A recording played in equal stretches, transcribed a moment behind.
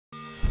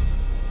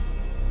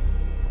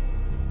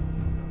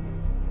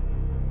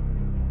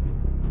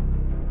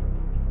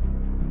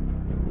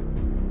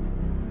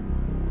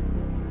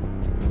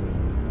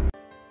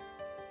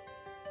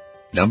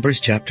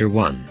Numbers chapter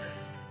 1.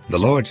 The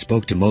Lord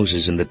spoke to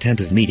Moses in the tent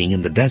of meeting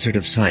in the desert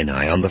of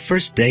Sinai on the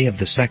first day of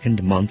the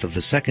 2nd month of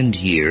the 2nd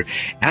year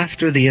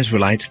after the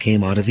Israelites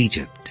came out of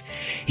Egypt.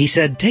 He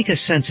said, "Take a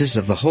census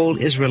of the whole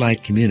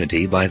Israelite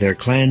community by their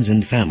clans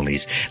and families,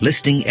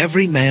 listing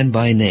every man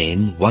by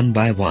name, one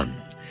by one.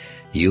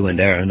 You and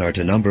Aaron are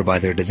to number by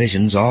their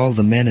divisions all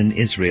the men in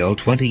Israel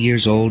 20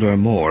 years old or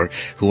more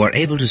who are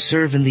able to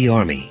serve in the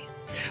army.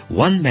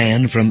 One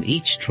man from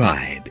each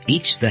tribe,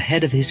 each the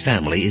head of his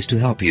family, is to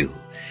help you.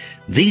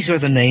 These are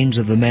the names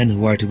of the men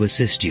who are to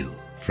assist you.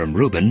 From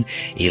Reuben,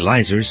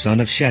 Elizur son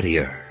of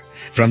Shedeur.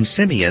 From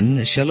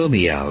Simeon,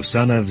 Shelumiel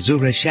son of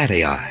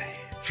Zurishaddai.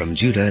 From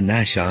Judah,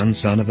 Nahshon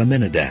son of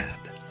Amminadab.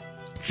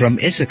 From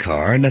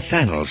Issachar,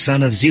 Nathanael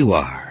son of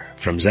Zuar.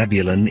 From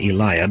Zebulun,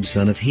 Eliab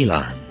son of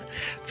Helon.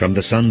 From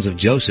the sons of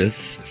Joseph,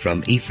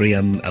 from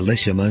Ephraim,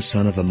 Elishama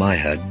son of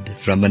Ammihud.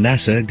 From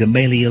Manasseh,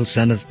 Gamaliel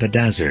son of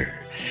Pedazur.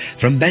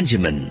 From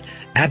Benjamin,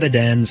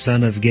 Abidan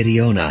son of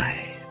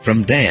Gideoni.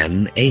 From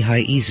Dan,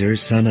 Ahiezer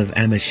son of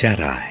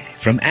Ammishaddai.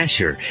 From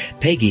Asher,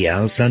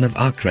 Pagiel son of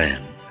Ochran.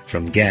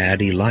 From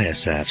Gad,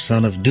 Eliasaph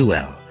son of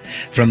Duel.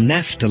 From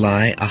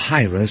Naphtali,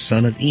 Ahira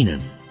son of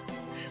Enan.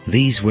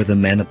 These were the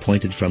men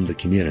appointed from the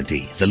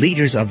community, the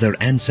leaders of their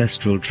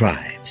ancestral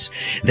tribes.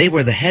 They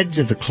were the heads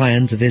of the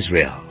clans of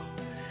Israel.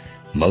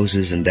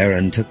 Moses and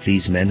Aaron took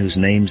these men whose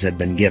names had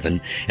been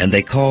given, and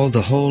they called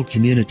the whole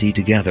community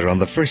together on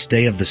the first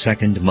day of the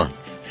 2nd month.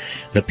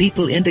 The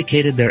people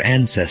indicated their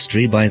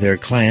ancestry by their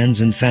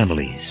clans and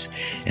families,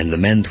 and the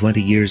men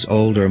 20 years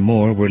old or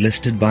more were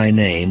listed by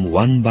name,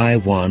 one by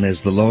one,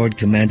 as the Lord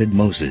commanded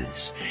Moses.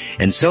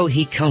 And so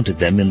he counted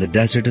them in the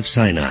desert of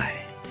Sinai.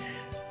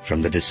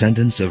 From the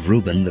descendants of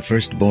Reuben, the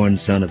firstborn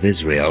son of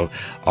Israel,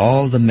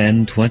 all the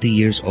men 20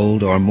 years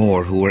old or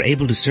more who were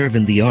able to serve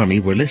in the army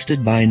were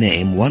listed by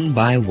name, one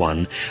by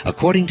one,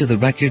 according to the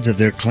records of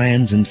their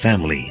clans and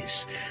families.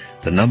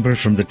 The number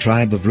from the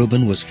tribe of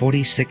Reuben was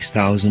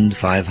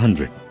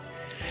 46,500.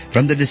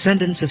 From the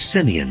descendants of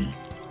Simeon,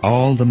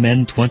 all the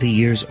men 20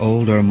 years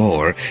old or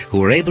more who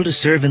were able to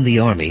serve in the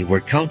army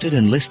were counted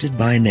and listed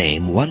by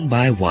name, one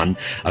by one,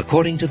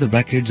 according to the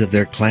records of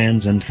their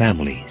clans and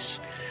families.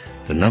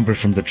 The number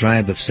from the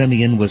tribe of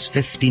Simeon was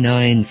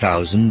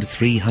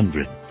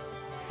 59,300.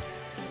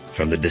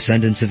 From the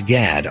descendants of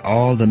Gad,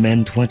 all the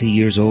men 20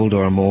 years old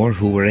or more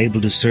who were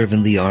able to serve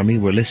in the army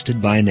were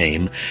listed by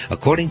name,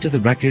 according to the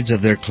records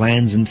of their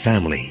clans and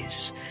families.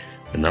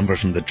 The number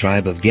from the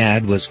tribe of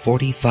Gad was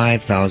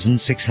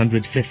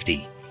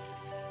 45,650.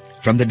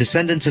 From the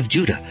descendants of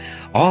Judah,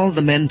 all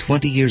the men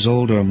 20 years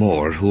old or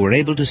more who were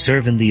able to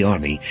serve in the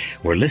army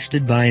were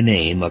listed by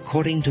name,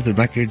 according to the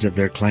records of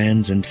their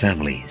clans and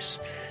families.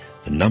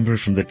 The number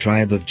from the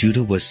tribe of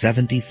Judah was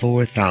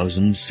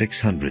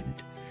 74,600.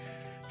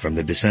 From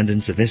the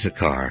descendants of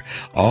Issachar,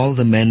 all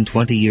the men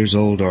 20 years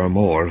old or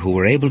more who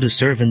were able to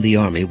serve in the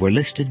army were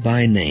listed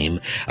by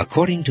name,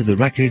 according to the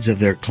records of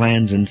their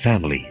clans and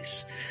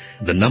families.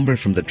 The number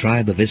from the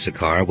tribe of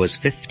Issachar was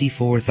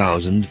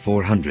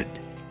 54,400.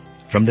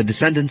 From the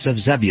descendants of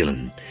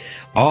Zebulun,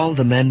 all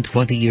the men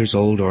 20 years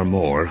old or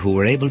more who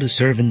were able to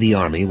serve in the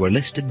army were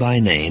listed by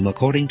name,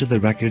 according to the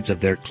records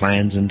of their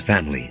clans and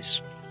families.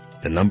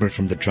 The number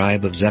from the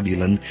tribe of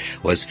Zebulun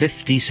was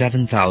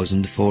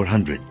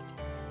 57,400.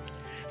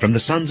 From the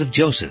sons of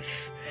Joseph,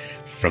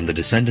 from the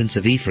descendants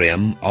of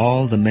Ephraim,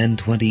 all the men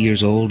 20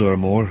 years old or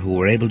more who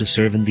were able to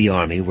serve in the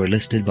army were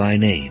listed by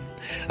name,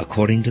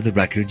 according to the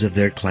records of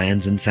their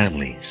clans and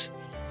families.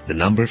 The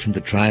number from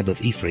the tribe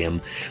of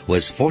Ephraim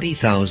was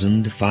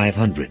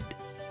 40,500.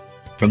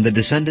 From the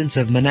descendants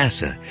of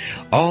Manasseh,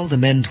 all the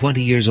men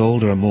 20 years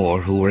old or more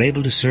who were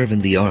able to serve in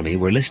the army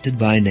were listed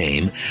by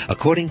name,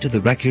 according to the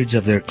records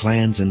of their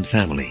clans and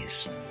families.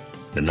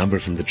 The number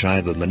from the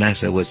tribe of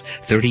Manasseh was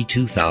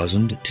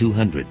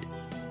 32,200.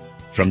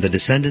 From the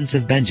descendants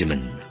of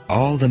Benjamin,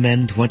 all the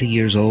men 20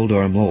 years old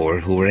or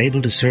more who were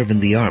able to serve in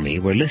the army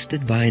were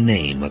listed by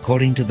name,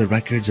 according to the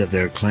records of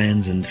their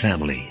clans and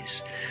families.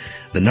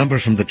 The number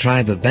from the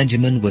tribe of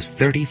Benjamin was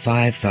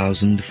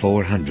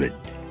 35,400.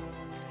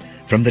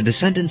 From the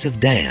descendants of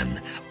Dan,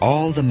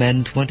 all the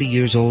men 20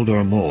 years old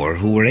or more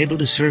who were able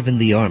to serve in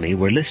the army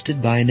were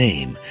listed by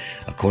name,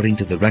 according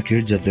to the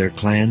records of their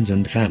clans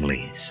and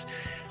families.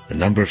 The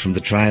number from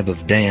the tribe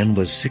of Dan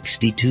was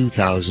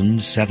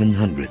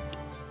 62,700.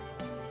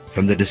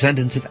 From the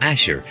descendants of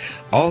Asher,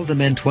 all the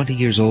men 20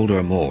 years old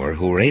or more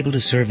who were able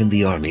to serve in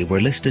the army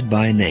were listed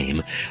by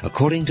name,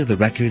 according to the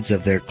records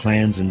of their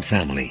clans and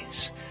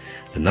families.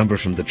 The number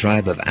from the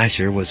tribe of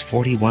Asher was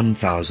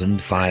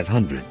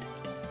 41,500.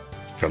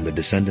 From the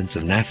descendants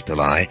of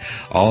Naphtali,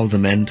 all the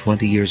men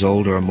 20 years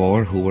old or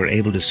more who were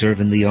able to serve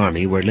in the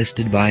army were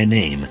listed by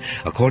name,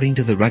 according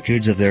to the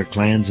records of their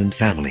clans and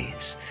families.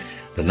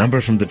 The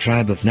number from the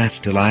tribe of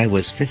Naphtali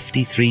was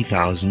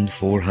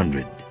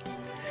 53,400.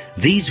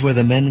 These were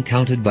the men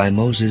counted by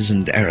Moses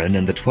and Aaron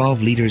and the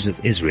 12 leaders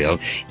of Israel,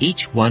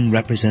 each one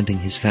representing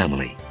his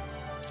family.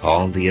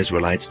 All the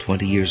Israelites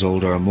 20 years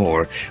old or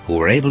more who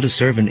were able to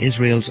serve in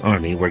Israel's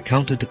army were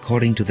counted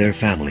according to their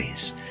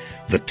families.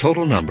 The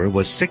total number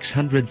was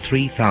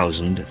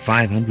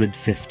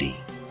 603,550.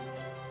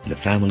 The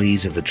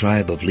families of the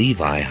tribe of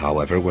Levi,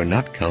 however, were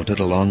not counted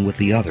along with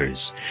the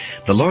others.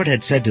 The Lord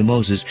had said to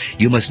Moses,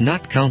 "You must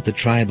not count the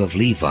tribe of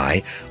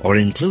Levi or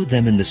include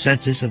them in the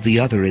census of the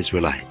other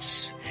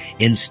Israelites.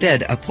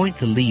 Instead, appoint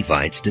the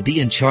Levites to be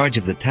in charge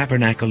of the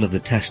tabernacle of the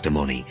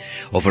testimony,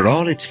 over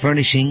all its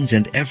furnishings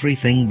and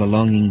everything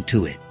belonging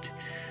to it.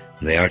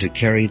 They are to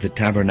carry the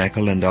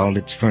tabernacle and all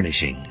its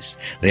furnishings.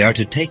 They are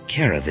to take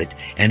care of it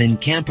and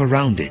encamp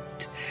around it.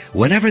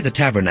 Whenever the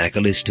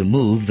tabernacle is to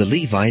move, the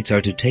Levites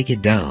are to take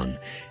it down,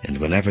 and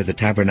whenever the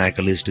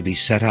tabernacle is to be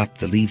set up,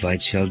 the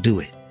Levites shall do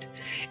it.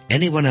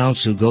 Anyone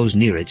else who goes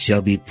near it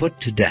shall be put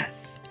to death.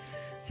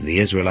 The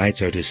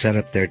Israelites are to set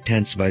up their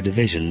tents by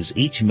divisions,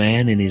 each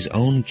man in his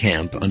own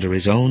camp under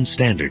his own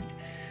standard.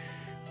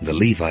 The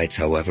Levites,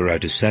 however, are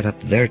to set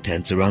up their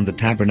tents around the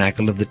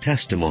tabernacle of the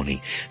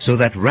testimony, so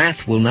that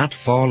wrath will not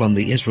fall on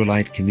the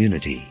Israelite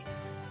community.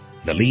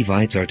 The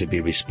Levites are to be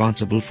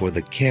responsible for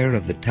the care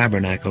of the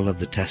tabernacle of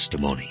the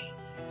testimony."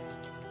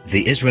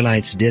 The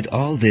Israelites did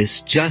all this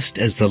just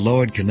as the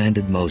Lord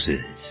commanded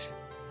Moses.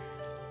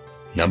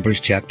 Numbers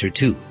chapter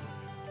 2.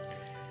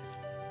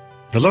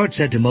 The Lord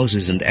said to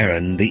Moses and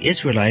Aaron, "The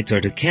Israelites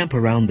are to camp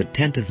around the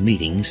tent of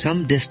meeting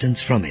some distance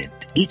from it,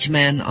 each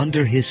man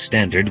under his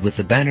standard with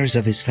the banners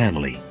of his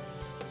family.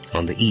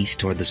 On the east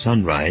toward the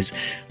sunrise,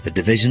 the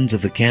divisions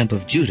of the camp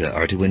of Judah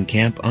are to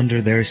encamp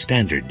under their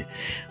standard.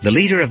 The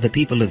leader of the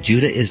people of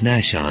Judah is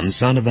Nahshon,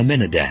 son of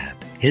Amminadab.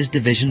 His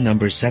division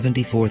numbers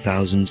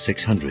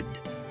 74,600.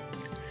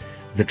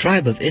 The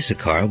tribe of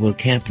Issachar will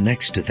camp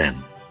next to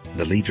them.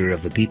 The leader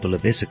of the people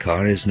of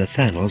Issachar is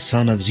Nathanael,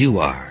 son of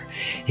Zuar.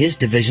 His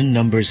division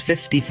numbers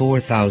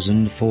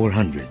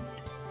 54,400.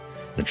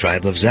 The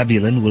tribe of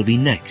Zebulun will be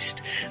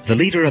next. The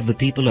leader of the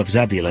people of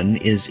Zebulun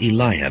is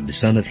Eliab,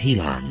 son of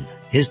Helon.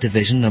 His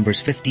division numbers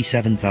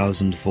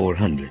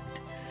 57,400.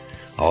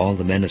 All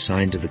the men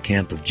assigned to the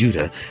camp of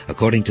Judah,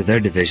 according to their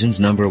divisions,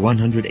 number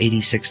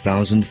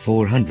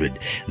 186,400.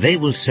 They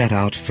will set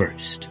out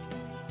first.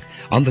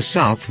 On the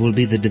south will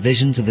be the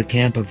divisions of the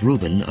camp of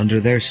Reuben under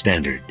their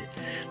standard.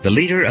 The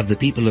leader of the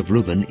people of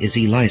Reuben is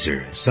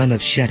Elizur, son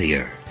of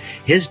Shedeur.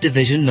 His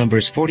division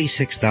numbers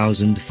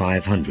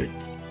 46,500.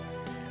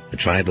 The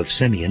tribe of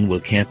Simeon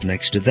will camp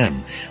next to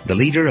them. The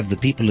leader of the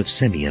people of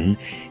Simeon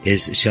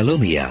is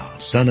Shelumiel,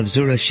 son of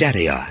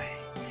Zurishaddai.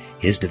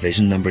 His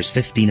division numbers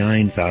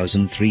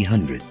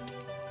 59,300.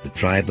 The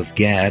tribe of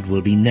Gad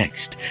will be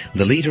next.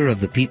 The leader of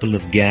the people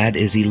of Gad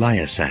is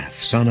Eliasaph,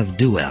 son of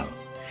Duel.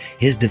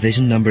 His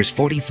division numbers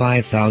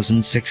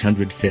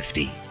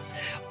 45,650.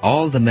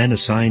 All the men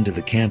assigned to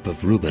the camp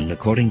of Reuben,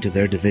 according to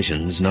their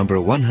divisions, number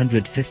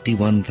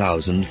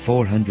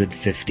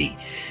 151,450.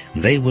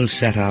 They will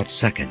set out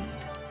second.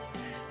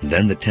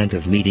 Then the tent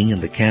of meeting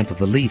and the camp of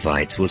the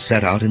Levites will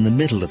set out in the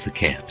middle of the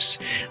camps.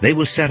 They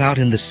will set out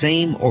in the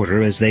same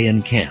order as they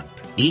encamp,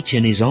 each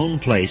in his own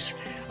place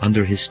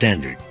under his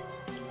standard.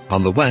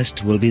 On the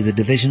west will be the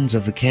divisions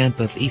of the camp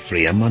of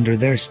Ephraim under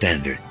their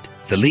standard.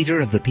 The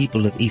leader of the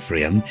people of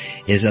Ephraim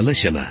is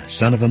Elishama,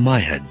 son of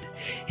Ammihud.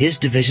 His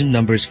division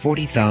numbers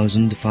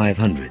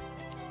 40,500.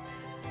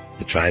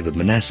 The tribe of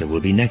Manasseh will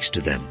be next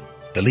to them.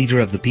 The leader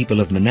of the people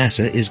of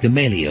Manasseh is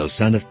Gamaliel,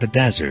 son of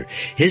Pedazur.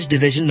 His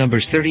division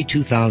numbers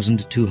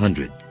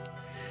 32,200.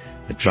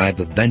 The tribe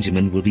of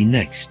Benjamin will be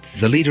next.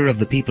 The leader of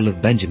the people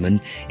of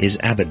Benjamin is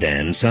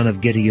Abidan, son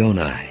of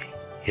Gideoni.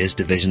 His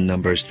division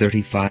numbers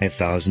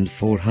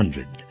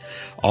 35,400.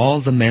 All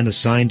the men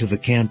assigned to the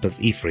camp of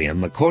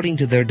Ephraim, according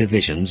to their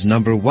divisions,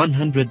 number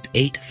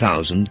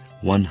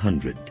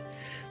 108,100.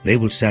 They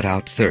will set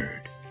out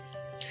third.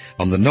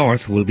 On the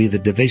north will be the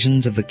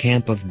divisions of the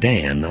camp of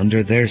Dan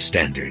under their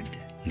standard.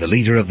 The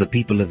leader of the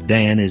people of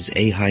Dan is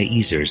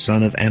Ahiezer,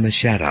 son of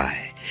Ammishaddai.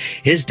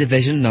 His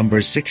division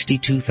numbers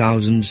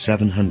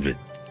 62,700.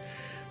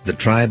 The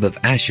tribe of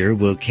Asher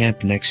will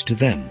camp next to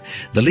them.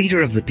 The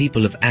leader of the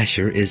people of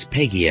Asher is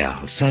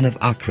Pagiel, son of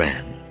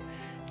Achran.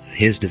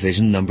 His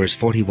division numbers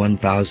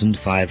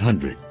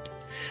 41,500.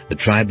 The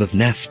tribe of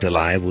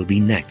Naphtali will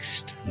be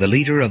next. The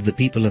leader of the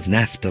people of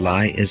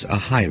Naphtali is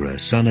Ahira,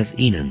 son of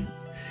Enan.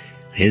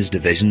 His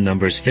division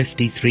numbers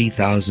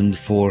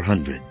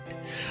 53,400.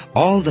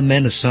 All the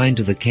men assigned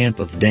to the camp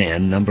of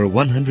Dan number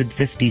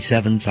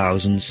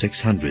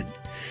 157,600.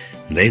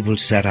 They will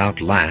set out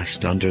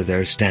last under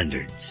their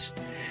standards.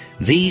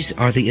 These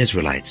are the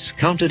Israelites,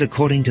 counted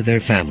according to their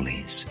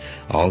families.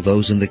 All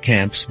those in the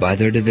camps by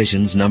their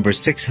divisions number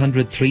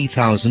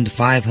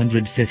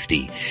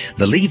 603,550.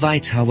 The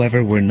Levites,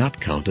 however, were not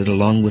counted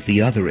along with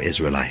the other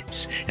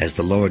Israelites, as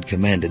the Lord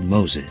commanded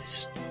Moses.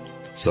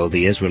 So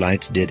the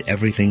Israelites did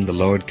everything the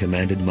Lord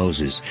commanded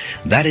Moses.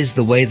 That is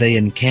the way they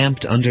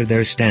encamped under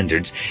their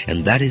standards,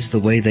 and that is the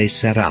way they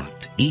set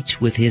out,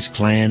 each with his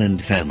clan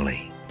and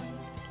family.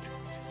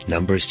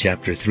 Numbers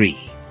chapter 3.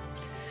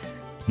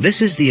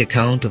 This is the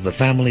account of the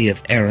family of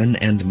Aaron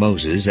and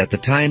Moses at the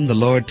time the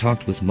Lord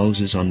talked with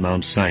Moses on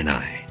Mount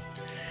Sinai.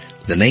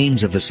 The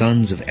names of the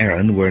sons of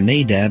Aaron were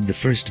Nadab the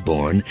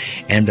firstborn,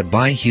 and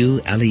Abihu,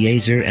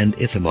 Eleazar, and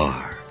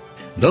Ithamar.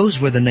 Those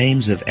were the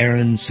names of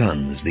Aaron's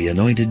sons, the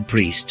anointed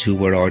priests who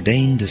were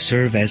ordained to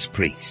serve as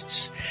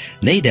priests.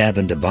 Nadab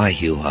and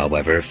Abihu,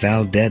 however,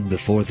 fell dead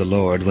before the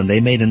Lord when they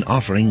made an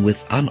offering with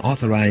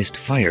unauthorized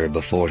fire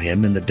before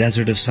him in the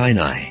desert of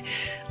Sinai.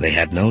 They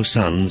had no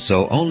sons,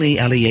 so only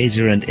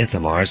Eleazar and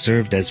Ithamar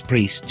served as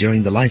priests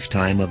during the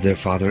lifetime of their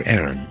father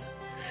Aaron.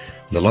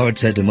 The Lord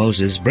said to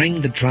Moses,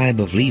 "Bring the tribe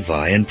of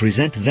Levi and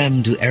present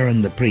them to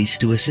Aaron the priest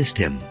to assist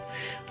him.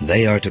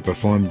 They are to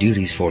perform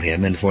duties for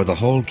him and for the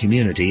whole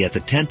community at the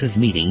tent of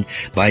meeting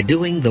by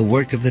doing the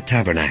work of the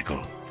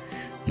tabernacle.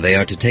 They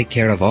are to take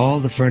care of all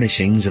the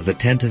furnishings of the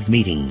tent of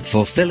meeting,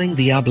 fulfilling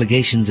the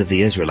obligations of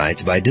the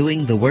Israelites by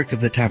doing the work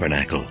of the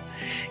tabernacle.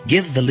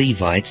 Give the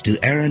Levites to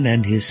Aaron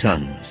and his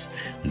sons.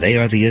 They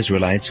are the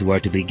Israelites who are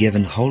to be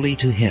given wholly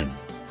to him.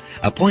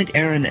 Appoint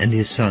Aaron and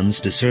his sons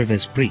to serve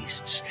as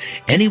priests.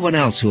 Anyone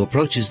else who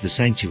approaches the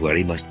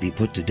sanctuary must be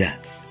put to death."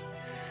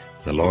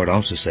 The Lord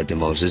also said to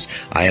Moses,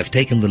 "I have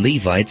taken the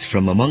Levites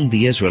from among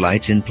the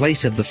Israelites in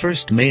place of the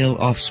first male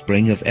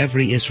offspring of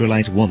every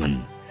Israelite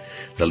woman.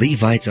 The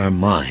Levites are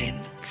mine,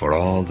 for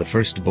all the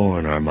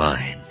firstborn are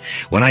mine.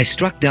 When I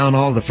struck down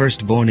all the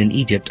firstborn in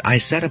Egypt, I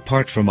set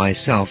apart for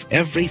myself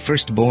every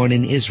firstborn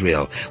in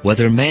Israel,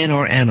 whether man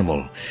or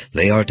animal.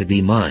 They are to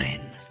be mine.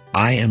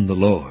 I am the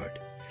Lord."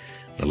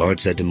 The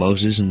Lord said to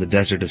Moses in the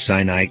desert of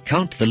Sinai,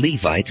 "Count the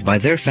Levites by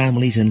their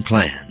families and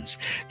clans.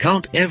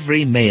 Count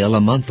every male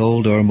a month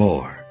old or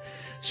more."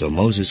 So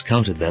Moses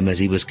counted them as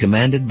he was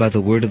commanded by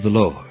the word of the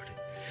Lord.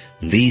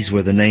 These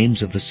were the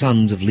names of the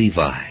sons of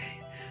Levi: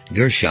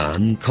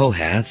 Gershon,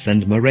 Kohath,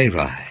 and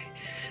Merari.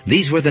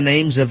 These were the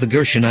names of the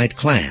Gershonite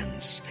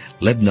clans: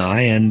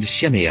 Libni and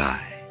Shimei.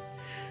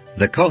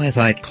 The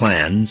Kohathite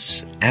clans: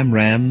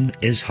 Amram,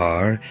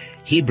 Izhar,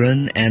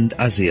 Hebron, and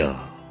Uzziel.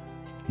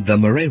 The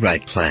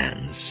Merarite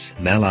clans: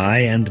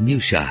 Malai and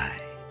Mushi.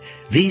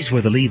 These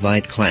were the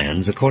Levite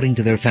clans according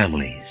to their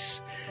families.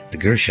 To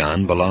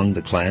Gershon belonged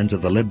the clans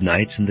of the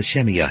Libnites and the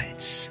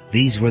Shimeites.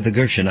 These were the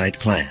Gershonite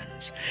clans.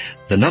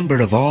 The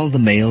number of all the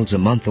males a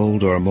month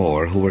old or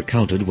more who were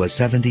counted was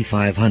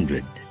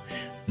 7,500.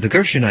 The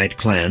Gershonite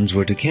clans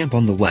were to camp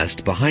on the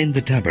west behind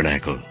the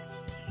tabernacle.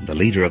 The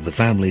leader of the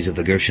families of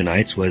the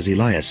Gershonites was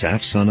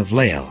Eliasaph, son of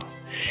Lael.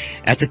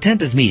 At the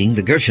tent of meeting,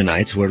 the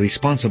Gershonites were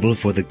responsible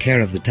for the care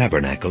of the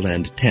tabernacle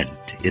and tent,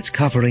 its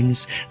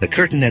coverings, the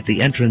curtain at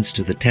the entrance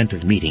to the tent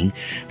of meeting,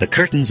 the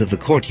curtains of the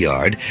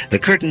courtyard, the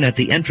curtain at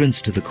the entrance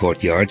to the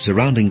courtyard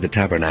surrounding the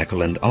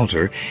tabernacle and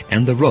altar,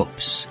 and the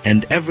ropes,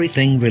 and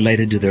everything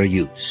related to their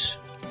use.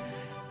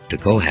 To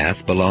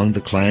Kohath belonged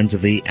the clans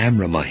of the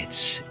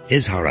Amramites,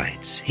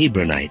 Izharites,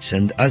 Hebronites,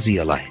 and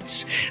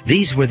Uzzielites.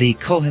 These were the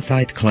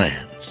Kohathite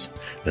clans.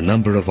 The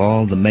number of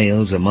all the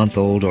males a month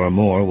old or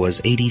more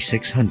was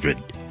 8,600.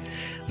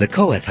 The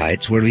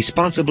Kohathites were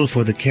responsible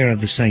for the care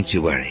of the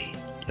sanctuary.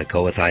 The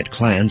Kohathite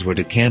clans were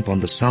to camp on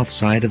the south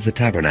side of the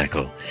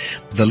tabernacle.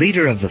 The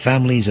leader of the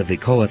families of the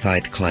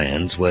Kohathite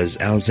clans was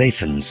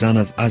Elzaphan, son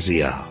of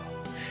Uzziel.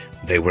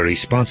 They were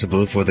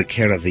responsible for the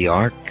care of the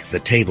ark, the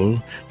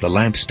table, the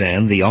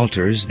lampstand, the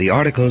altars, the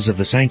articles of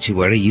the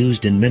sanctuary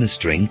used in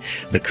ministering,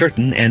 the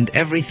curtain, and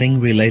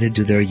everything related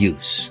to their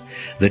use.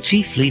 The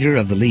chief leader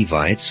of the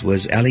Levites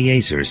was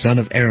Eleazar, son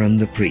of Aaron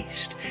the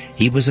priest.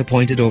 He was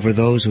appointed over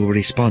those who were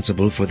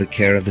responsible for the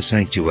care of the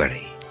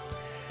sanctuary.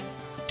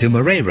 To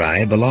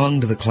Merari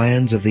belonged the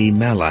clans of the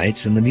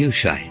Malites and the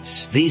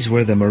Mushites. These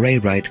were the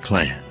Merarite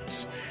clans.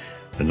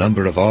 The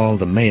number of all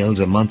the males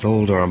a month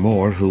old or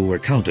more who were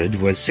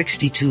counted was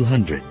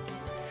 6,200.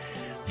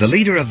 The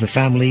leader of the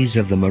families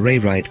of the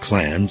Merarite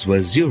clans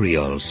was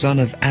Zuriel, son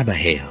of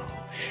Abihail.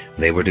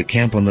 They were to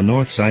camp on the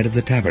north side of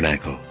the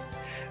tabernacle.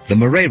 The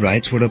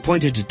Merarites were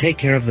appointed to take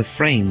care of the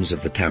frames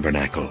of the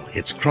tabernacle,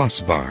 its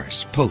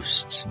crossbars,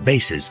 posts,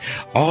 bases,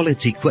 all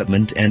its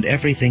equipment, and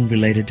everything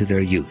related to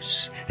their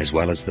use, as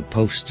well as the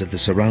posts of the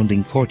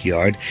surrounding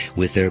courtyard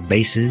with their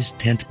bases,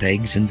 tent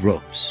pegs, and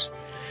ropes.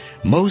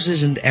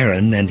 Moses and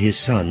Aaron and his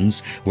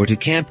sons were to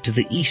camp to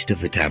the east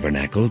of the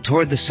tabernacle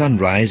toward the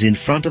sunrise in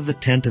front of the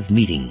tent of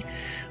meeting.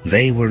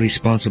 They were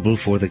responsible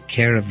for the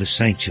care of the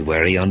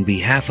sanctuary on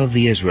behalf of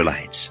the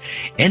Israelites.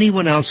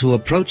 Anyone else who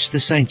approached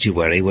the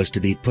sanctuary was to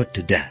be put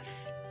to death.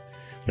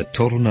 The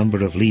total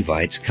number of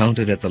Levites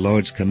counted at the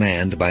Lord's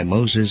command by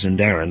Moses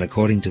and Aaron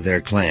according to their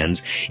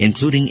clans,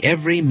 including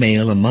every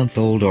male a month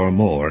old or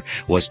more,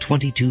 was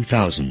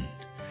 22,000.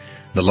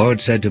 The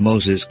Lord said to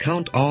Moses,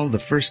 "Count all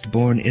the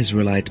firstborn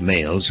Israelite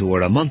males who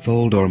are a month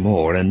old or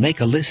more, and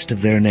make a list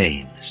of their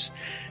names.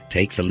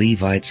 Take the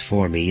Levites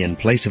for me in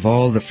place of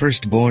all the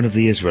firstborn of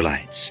the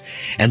Israelites,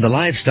 and the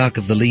livestock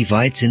of the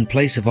Levites in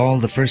place of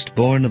all the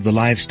firstborn of the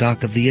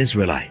livestock of the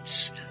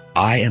Israelites.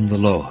 I am the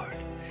Lord."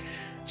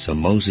 So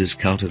Moses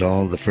counted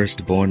all the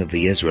firstborn of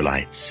the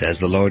Israelites, as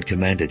the Lord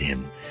commanded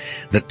him.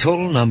 The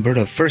total number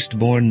of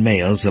firstborn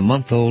males a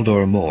month old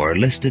or more,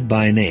 listed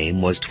by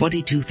name, was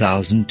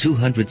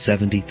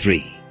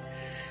 22,273.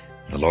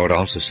 The Lord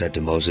also said to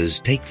Moses,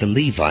 "Take the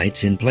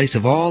Levites in place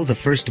of all the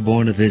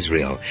firstborn of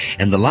Israel,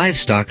 and the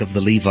livestock of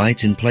the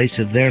Levites in place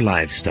of their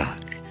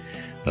livestock.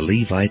 The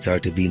Levites are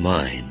to be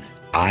mine.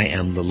 I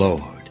am the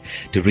Lord,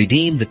 to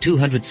redeem the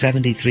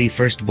 273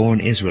 firstborn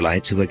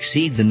Israelites who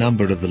exceed the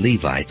number of the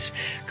Levites.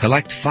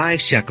 Collect 5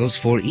 shekels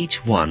for each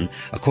one,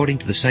 according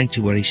to the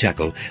sanctuary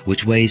shekel,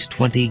 which weighs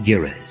 20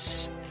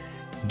 gerahs.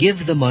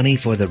 Give the money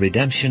for the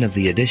redemption of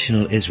the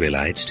additional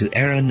Israelites to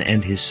Aaron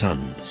and his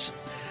sons."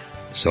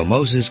 So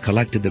Moses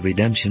collected the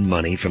redemption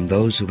money from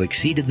those who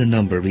exceeded the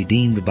number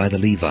redeemed by the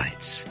Levites.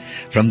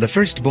 From the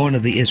firstborn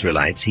of the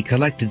Israelites he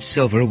collected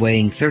silver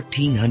weighing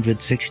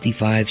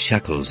 1,365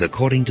 shekels,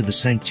 according to the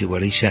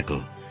sanctuary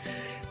shekel.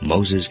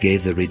 Moses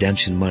gave the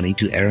redemption money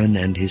to Aaron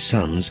and his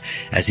sons,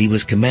 as he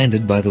was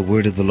commanded by the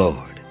word of the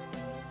Lord.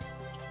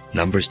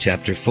 Numbers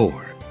chapter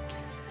 4.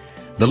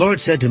 The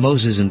Lord said to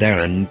Moses and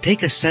Aaron,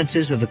 "Take a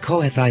census of the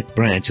Kohathite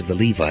branch of the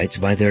Levites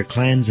by their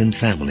clans and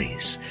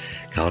families.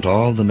 Count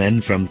all the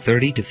men from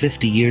 30 to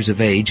 50 years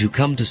of age who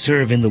come to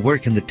serve in the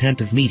work in the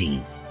tent of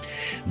meeting.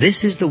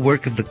 This is the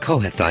work of the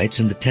Kohathites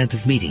in the tent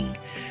of meeting,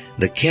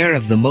 the care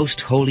of the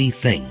most holy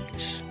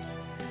things.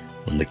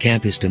 When the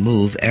camp is to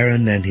move,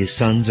 Aaron and his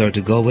sons are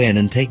to go in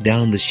and take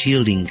down the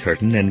shielding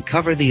curtain and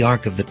cover the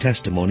ark of the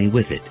testimony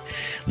with it.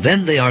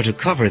 Then they are to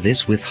cover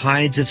this with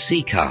hides of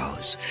sea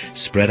cows,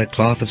 spread a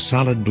cloth of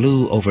solid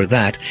blue over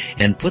that,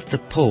 and put the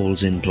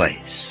poles in place.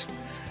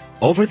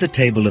 Over the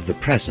table of the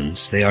presence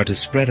they are to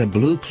spread a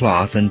blue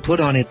cloth and put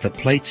on it the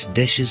plates,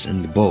 dishes,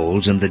 and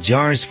bowls, and the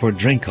jars for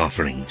drink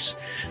offerings.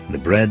 The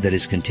bread that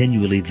is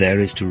continually there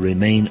is to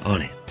remain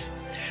on it.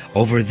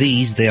 Over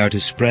these they are to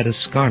spread a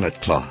scarlet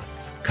cloth,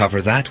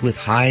 cover that with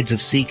hides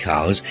of sea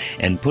cows,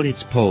 and put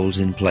its poles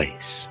in place.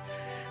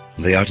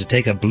 They are to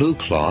take a blue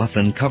cloth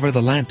and cover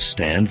the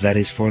lampstand that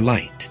is for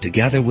light,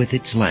 together with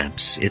its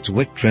lamps, its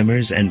wick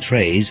trimmers and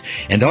trays,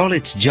 and all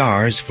its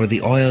jars for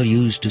the oil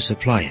used to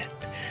supply it.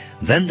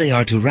 Then they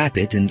are to wrap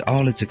it and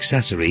all its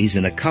accessories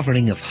in a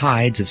covering of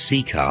hides of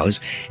sea cows,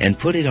 and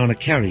put it on a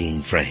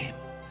carrying frame.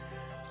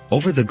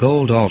 Over the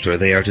gold altar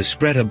they are to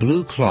spread a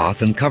blue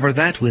cloth and cover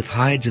that with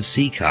hides of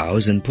sea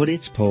cows, and put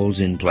its poles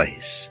in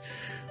place.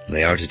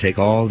 They are to take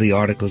all the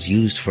articles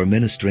used for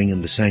ministering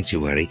in the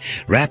sanctuary,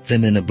 wrap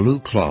them in a blue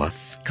cloth,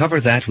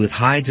 cover that with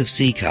hides of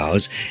sea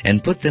cows,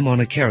 and put them on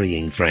a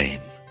carrying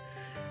frame.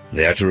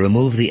 They are to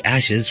remove the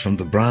ashes from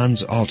the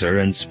bronze altar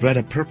and spread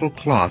a purple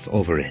cloth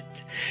over it.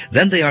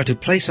 Then they are to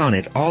place on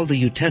it all the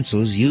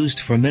utensils used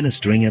for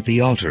ministering at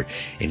the altar,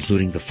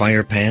 including the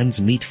fire pans,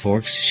 meat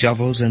forks,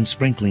 shovels, and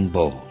sprinkling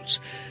bowls.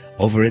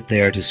 Over it they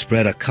are to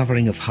spread a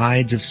covering of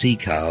hides of sea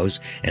cows,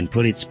 and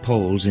put its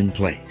poles in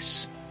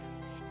place.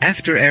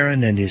 After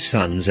Aaron and his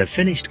sons have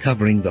finished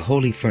covering the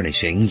holy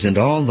furnishings and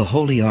all the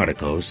holy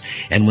articles,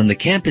 and when the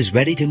camp is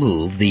ready to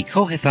move, the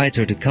Kohathites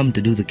are to come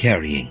to do the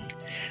carrying.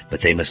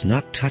 But they must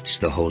not touch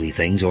the holy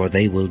things, or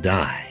they will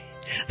die.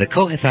 The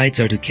Kohathites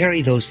are to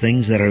carry those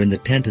things that are in the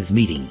tent of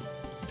meeting.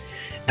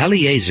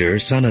 Eleazar,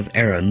 son of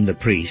Aaron the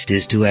priest,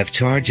 is to have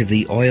charge of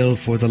the oil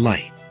for the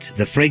light,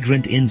 the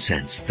fragrant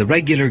incense, the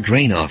regular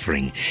grain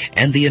offering,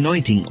 and the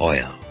anointing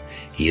oil.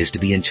 He is to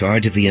be in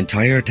charge of the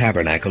entire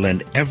tabernacle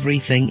and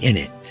everything in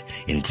it,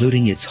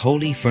 including its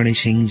holy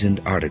furnishings and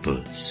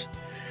articles.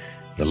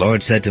 The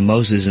Lord said to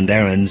Moses and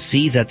Aaron,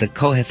 "See that the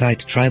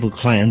Kohathite tribal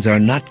clans are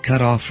not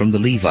cut off from the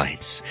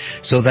Levites,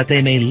 so that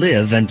they may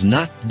live and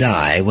not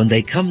die. When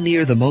they come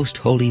near the most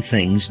holy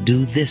things,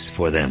 do this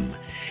for them.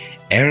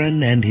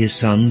 Aaron and his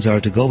sons are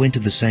to go into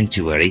the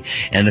sanctuary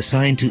and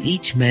assign to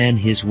each man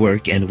his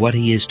work and what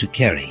he is to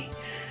carry.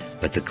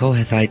 But the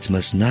Kohathites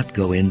must not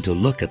go in to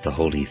look at the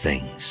holy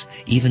things,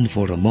 even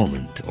for a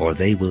moment, or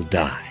they will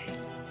die."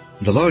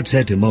 The Lord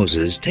said to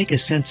Moses, "Take a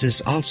census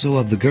also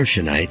of the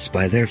Gershonites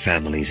by their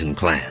families and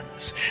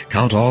clans.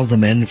 Count all the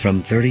men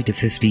from 30 to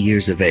 50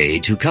 years of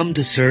age who come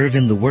to serve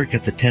in the work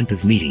at the tent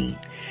of meeting.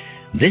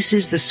 This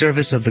is the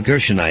service of the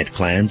Gershonite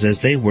clans as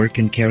they work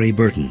and carry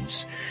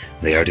burdens.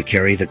 They are to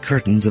carry the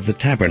curtains of the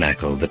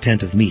tabernacle, the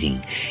tent of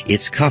meeting,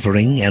 its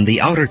covering, and the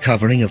outer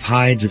covering of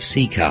hides of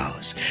sea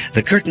cows,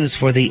 the curtains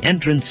for the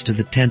entrance to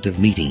the tent of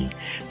meeting,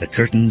 the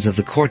curtains of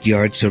the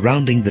courtyard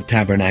surrounding the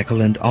tabernacle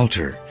and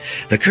altar,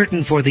 the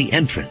curtain for the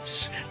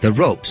entrance, the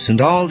ropes,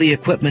 and all the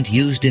equipment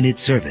used in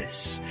its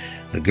service.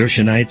 The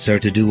Gershonites are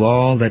to do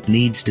all that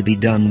needs to be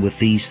done with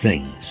these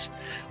things.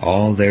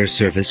 All their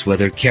service,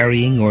 whether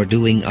carrying or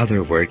doing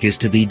other work, is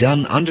to be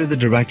done under the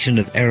direction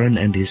of Aaron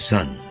and his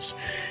sons.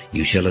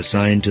 You shall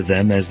assign to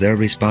them as their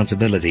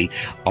responsibility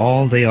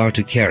all they are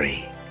to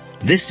carry.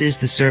 This is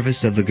the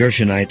service of the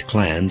Gershonite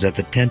clans at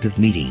the tent of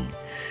meeting.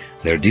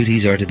 Their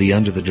duties are to be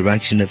under the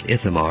direction of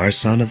Ithamar,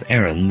 son of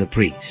Aaron the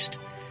priest.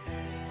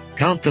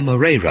 Count the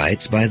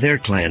Merarites by their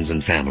clans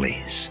and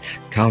families.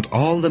 Count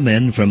all the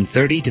men from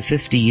 30 to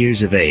 50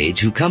 years of age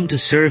who come to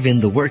serve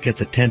in the work at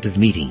the tent of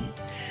meeting.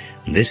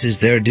 This is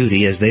their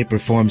duty as they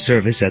perform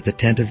service at the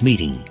tent of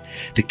meeting,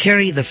 to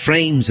carry the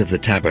frames of the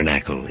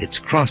tabernacle, its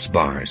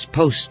crossbars,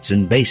 posts,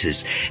 and bases,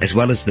 as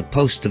well as the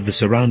posts of the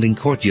surrounding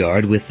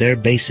courtyard with their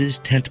bases,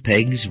 tent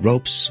pegs,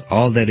 ropes,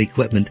 all their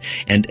equipment,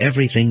 and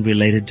everything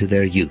related to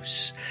their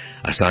use.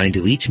 Assign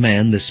to each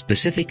man the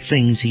specific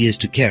things he is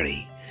to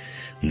carry.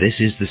 This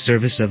is the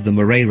service of the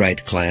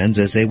Merarite clans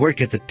as they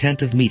work at the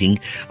tent of meeting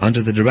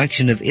under the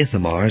direction of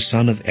Ithamar,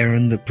 son of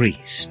Aaron the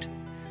priest.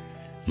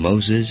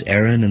 Moses,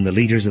 Aaron, and the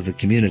leaders of the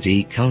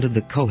community counted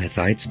the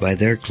Kohathites by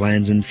their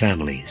clans and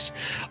families.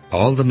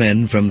 All the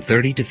men from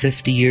 30 to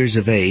 50 years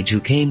of age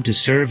who came to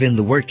serve in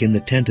the work in the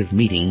tent of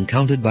meeting,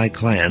 counted by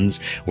clans,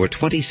 were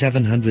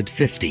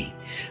 2,750.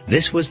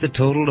 This was the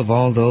total of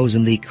all those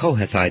in the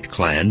Kohathite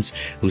clans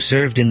who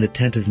served in the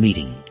tent of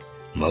meeting.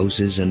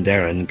 Moses and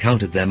Aaron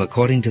counted them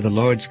according to the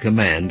Lord's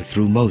command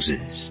through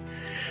Moses.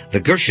 The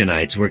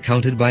Gershonites were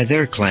counted by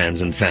their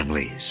clans and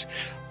families.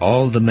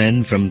 All the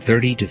men from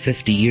 30 to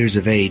 50 years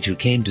of age who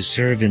came to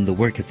serve in the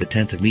work at the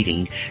tent of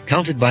meeting,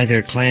 counted by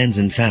their clans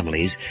and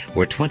families,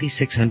 were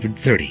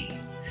 2,630.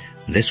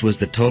 This was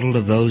the total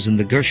of those in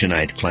the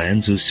Gershonite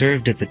clans who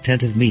served at the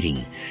tent of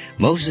meeting.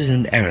 Moses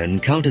and Aaron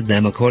counted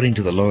them according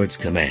to the Lord's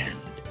command.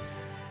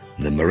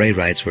 The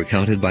Merarites were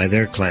counted by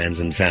their clans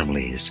and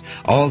families.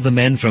 All the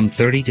men from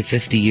 30 to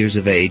 50 years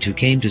of age who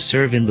came to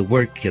serve in the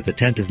work at the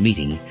tent of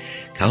meeting,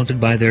 counted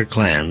by their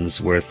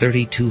clans, were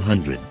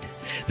 3,200.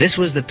 This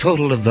was the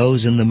total of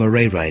those in the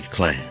Merarite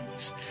clans.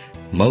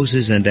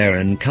 Moses and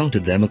Aaron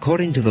counted them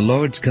according to the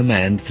Lord's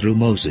command through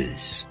Moses.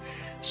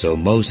 So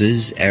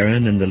Moses,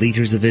 Aaron, and the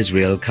leaders of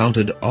Israel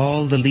counted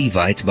all the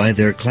Levites by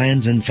their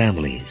clans and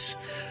families.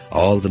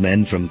 All the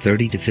men from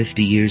 30 to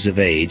 50 years of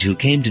age who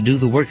came to do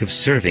the work of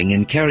serving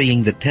and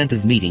carrying the tent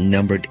of meeting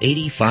numbered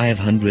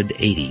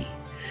 8,580.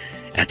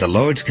 At the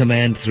Lord's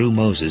command through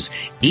Moses,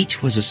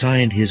 each was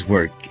assigned his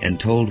work and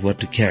told what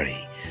to carry.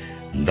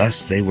 Thus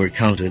they were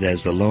counted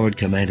as the Lord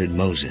commanded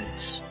Moses.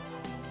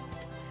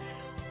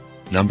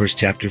 Numbers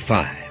chapter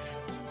 5.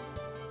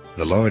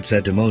 The Lord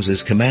said to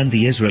Moses, "Command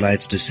the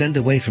Israelites to send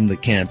away from the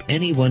camp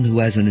anyone who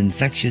has an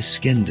infectious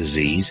skin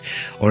disease,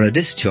 or a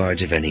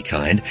discharge of any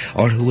kind,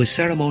 or who is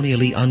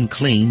ceremonially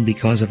unclean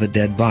because of a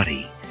dead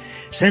body.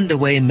 Send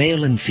away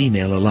male and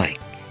female alike.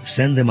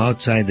 Send them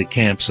outside the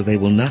camp so they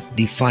will not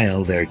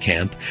defile their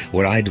camp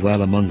where I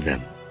dwell among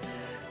them."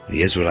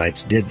 The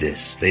Israelites did this.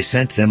 They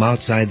sent them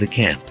outside the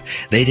camp.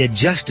 They did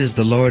just as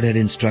the Lord had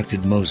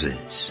instructed Moses.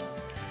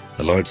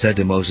 The Lord said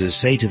to Moses,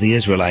 "Say to the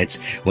Israelites,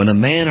 when a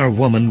man or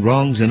woman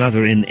wrongs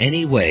another in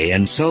any way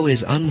and so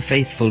is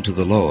unfaithful to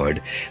the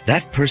Lord,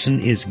 that person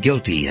is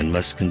guilty and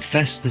must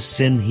confess the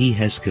sin he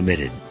has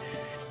committed.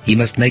 He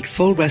must make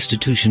full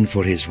restitution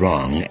for his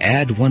wrong,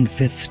 add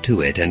 1/5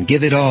 to it, and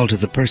give it all to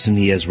the person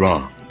he has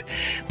wronged.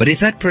 But if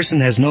that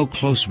person has no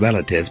close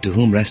relative to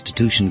whom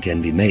restitution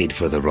can be made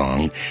for the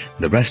wrong,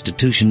 the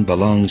restitution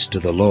belongs to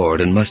the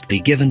Lord and must be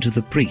given to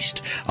the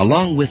priest,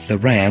 along with the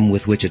ram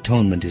with which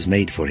atonement is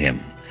made for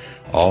him.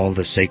 All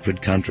the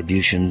sacred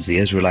contributions the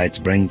Israelites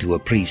bring to a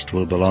priest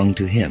will belong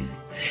to him.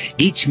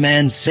 Each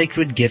man's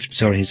sacred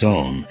gifts are his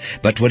own,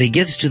 but what he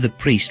gives to the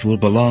priest will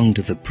belong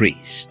to the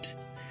priest."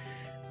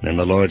 Then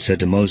the Lord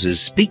said to Moses,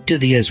 "Speak to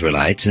the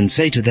Israelites and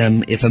say to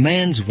them, if a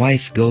man's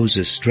wife goes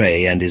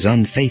astray and is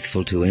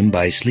unfaithful to him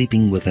by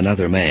sleeping with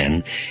another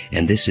man,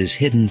 and this is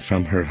hidden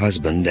from her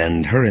husband,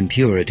 and her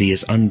impurity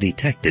is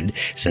undetected,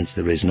 since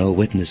there is no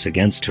witness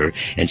against her,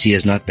 and she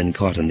has not been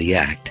caught in the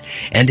act,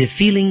 and if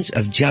feelings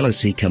of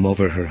jealousy come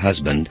over her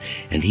husband,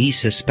 and he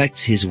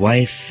suspects his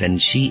wife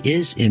and she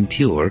is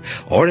impure,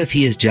 or if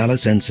he is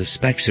jealous and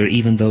suspects her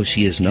even though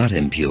she is not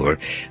impure,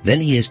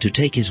 then he is to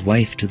take his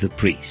wife to the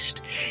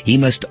priest. He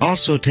must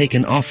also take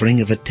an offering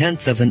of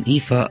 1/10 of an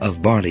ephah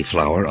of barley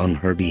flour on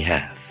her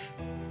behalf.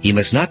 He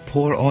must not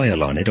pour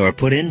oil on it or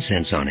put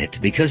incense on it,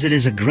 because it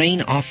is a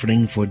grain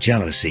offering for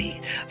jealousy,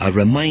 a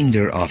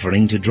reminder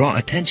offering to draw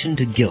attention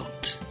to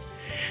guilt.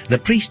 The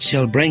priest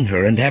shall bring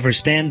her and have her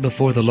stand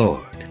before the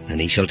Lord, and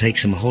he shall take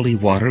some holy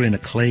water in a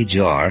clay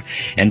jar,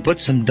 and put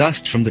some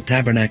dust from the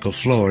tabernacle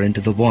floor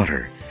into the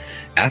water.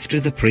 After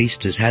the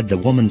priest has had the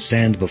woman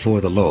stand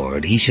before the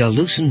Lord, he shall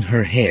loosen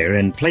her hair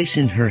and place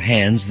in her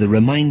hands the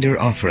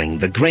reminder offering,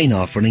 the grain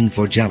offering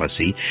for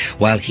jealousy,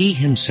 while he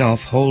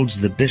himself holds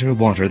the bitter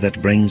water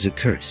that brings a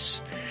curse.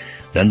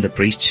 Then the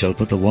priest shall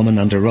put the woman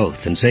under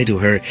oath and say to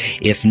her,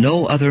 "If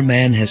no other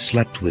man has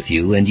slept with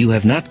you, and you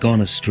have not gone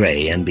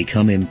astray and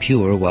become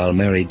impure while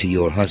married to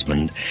your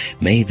husband,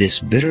 may this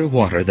bitter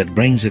water that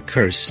brings a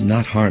curse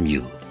not harm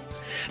you.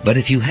 But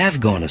if you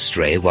have gone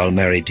astray while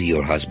married to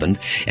your husband,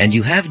 and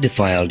you have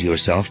defiled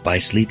yourself by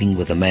sleeping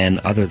with a man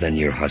other than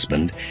your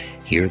husband,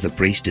 here the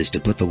priest is to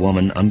put the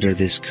woman under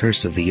this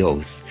curse of the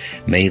oath.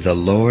 May the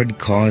Lord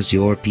cause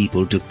your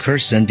people to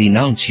curse and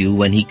denounce you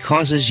when he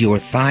causes your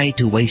thigh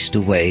to waste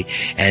away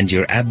and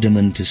your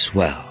abdomen to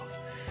swell.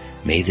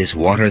 May this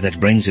water that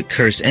brings a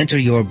curse enter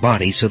your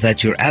body so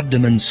that your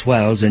abdomen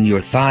swells and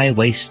your thigh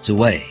wastes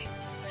away."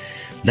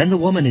 Then the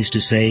woman is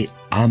to say,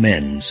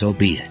 "Amen, so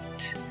be it."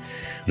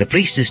 The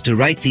priest is to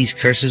write these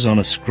curses on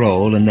a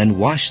scroll and then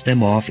wash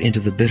them off into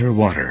the bitter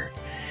water.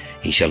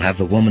 He shall have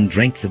the woman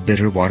drink the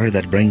bitter water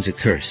that brings a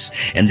curse,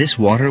 and this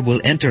water will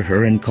enter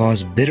her and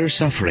cause bitter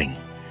suffering.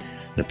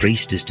 The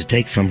priest is to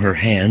take from her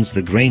hands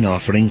the grain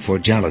offering for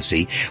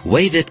jealousy,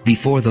 wave it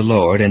before the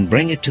Lord, and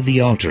bring it to the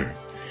altar.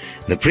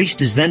 The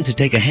priest is then to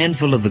take a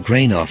handful of the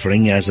grain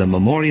offering as a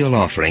memorial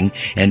offering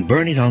and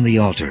burn it on the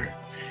altar.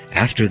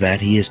 After that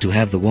he is to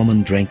have the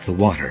woman drink the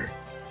water.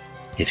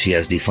 If she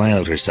has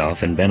defiled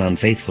herself and been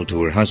unfaithful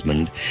to her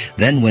husband,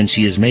 then when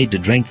she is made to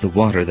drink the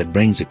water that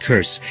brings a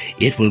curse,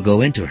 it will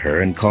go into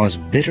her and cause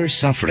bitter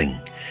suffering.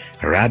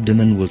 Her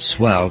abdomen will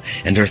swell,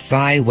 and her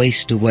thigh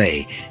waste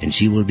away, and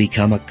she will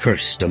become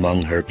accursed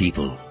among her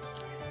people.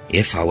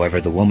 If,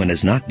 however, the woman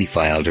has not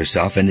defiled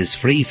herself and is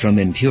free from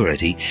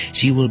impurity,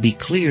 she will be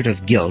cleared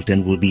of guilt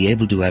and will be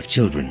able to have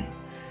children.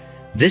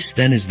 This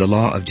then is the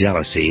law of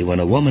jealousy, when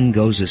a woman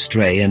goes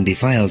astray and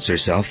defiles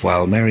herself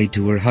while married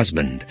to her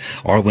husband,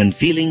 or when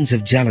feelings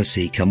of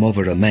jealousy come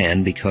over a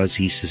man because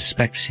he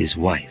suspects his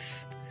wife.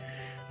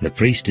 The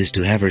priest is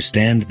to have her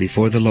stand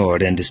before the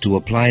Lord and is to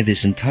apply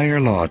this entire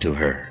law to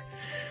her.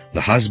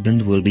 The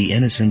husband will be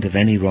innocent of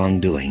any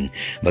wrongdoing,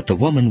 but the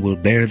woman will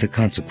bear the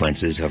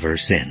consequences of her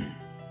sin.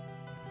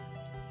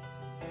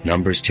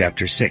 Numbers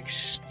chapter 6.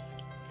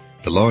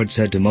 The Lord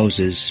said to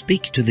Moses,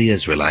 "Speak to the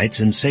Israelites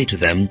and say to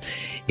them,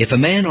 if a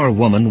man or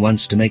woman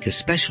wants to make a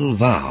special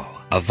vow,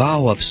 a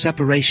vow of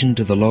separation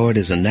to the Lord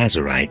as a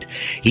Nazirite,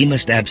 he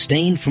must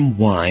abstain from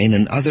wine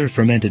and other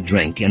fermented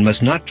drink, and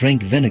must not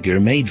drink vinegar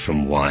made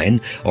from wine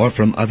or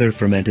from other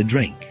fermented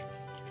drink.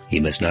 He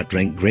must not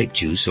drink grape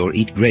juice or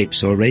eat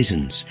grapes or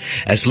raisins.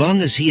 As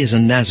long as he is a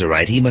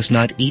Nazirite, he must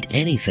not eat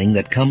anything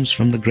that comes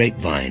from the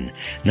grapevine,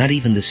 not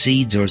even the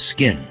seeds or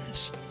skins.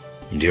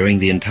 During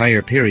the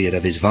entire period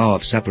of his vow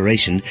of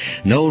separation,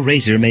 no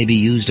razor may be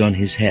used on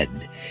his head.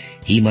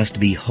 He must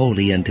be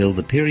holy until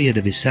the period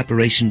of his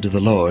separation to the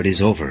Lord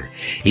is over.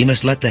 He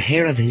must let the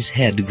hair of his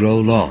head grow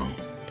long.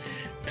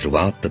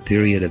 Throughout the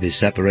period of his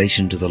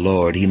separation to the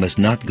Lord, he must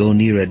not go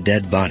near a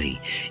dead body.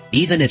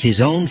 Even if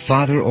his own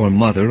father or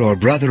mother or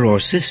brother or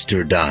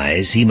sister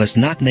dies, he must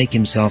not make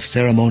himself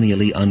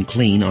ceremonially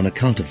unclean on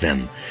account of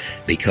them,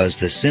 because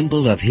the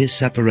symbol of his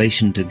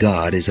separation to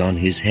God is on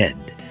his head.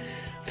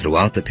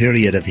 Throughout the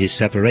period of his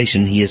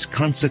separation, he is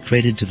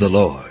consecrated to the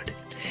Lord.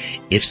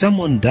 If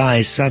someone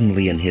dies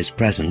suddenly in his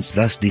presence,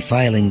 thus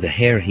defiling the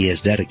hair he has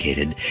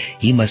dedicated,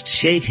 he must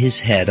shave his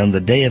head on the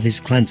day of his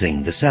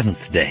cleansing, the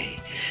 7th day.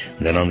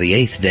 Then on the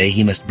 8th day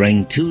he must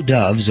bring 2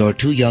 doves or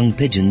 2 young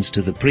pigeons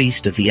to the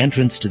priest at the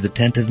entrance to the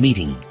tent of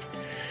meeting.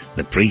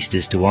 The priest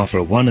is to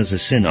offer one as a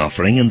sin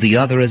offering and the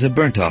other as a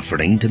burnt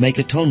offering to make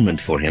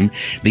atonement for him,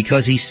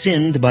 because he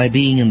sinned by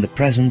being in the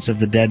presence of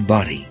the dead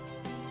body.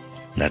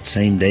 That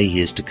same day he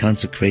is to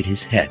consecrate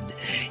his head.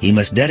 He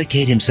must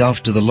dedicate himself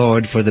to the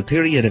Lord for the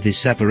period of his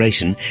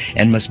separation,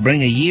 and must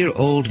bring a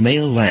year-old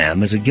male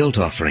lamb as a guilt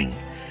offering.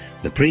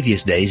 The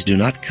previous days do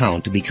not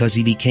count, because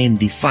he became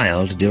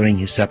defiled during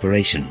his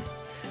separation.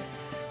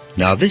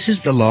 Now this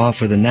is the law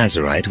for the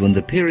Nazirite when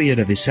the period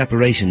of his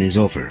separation is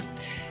over.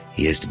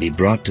 He is to be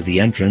brought to the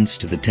entrance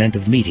to the tent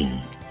of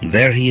meeting.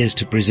 There he is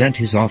to present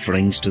his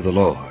offerings to the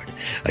Lord: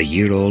 a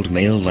year-old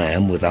male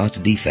lamb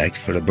without defect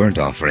for a burnt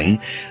offering,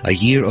 a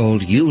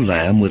year-old ewe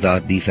lamb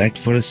without defect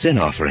for a sin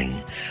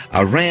offering,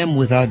 a ram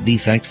without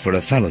defect for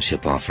a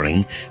fellowship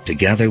offering,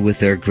 together with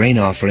their grain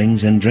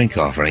offerings and drink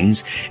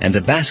offerings, and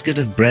a basket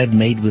of bread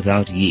made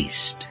without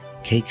yeast,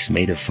 cakes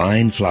made of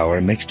fine flour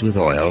mixed with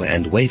oil,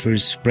 and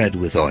wafers spread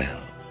with oil.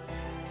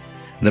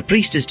 The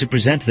priest is to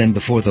present them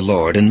before the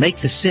Lord and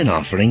make the sin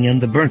offering and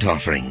the burnt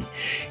offering.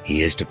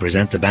 He is to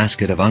present the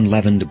basket of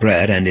unleavened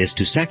bread and is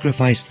to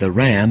sacrifice the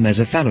ram as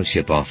a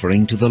fellowship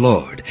offering to the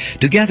Lord,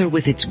 together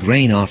with its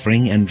grain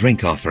offering and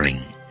drink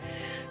offering.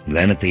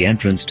 Then at the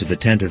entrance to the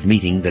tent of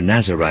meeting, the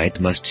Nazirite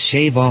must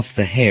shave off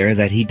the hair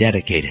that he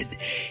dedicated.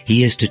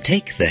 He is to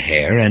take the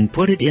hair and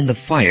put it in the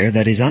fire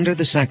that is under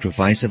the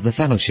sacrifice of the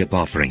fellowship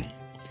offering.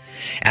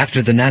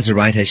 After the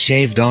Nazirite has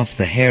shaved off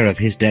the hair of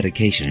his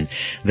dedication,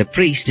 the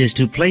priest is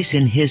to place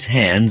in his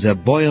hands a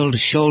boiled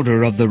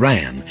shoulder of the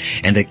ram,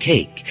 and a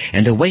cake,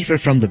 and a wafer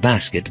from the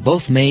basket,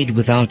 both made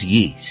without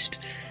yeast.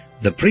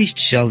 The priest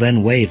shall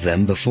then wave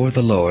them before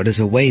the Lord as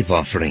a wave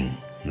offering.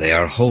 They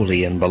are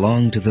holy and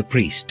belong to the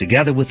priest,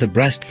 together with the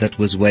breast that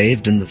was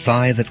waved and the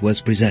thigh that was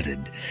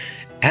presented.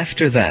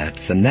 After that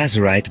the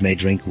Nazirite may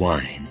drink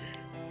wine.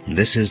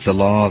 This is the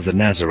law of the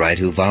Nazirite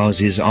who vows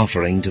his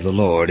offering to the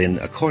Lord in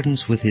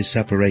accordance with his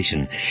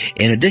separation,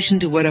 in addition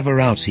to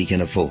whatever else he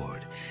can afford.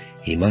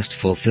 He must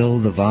fulfill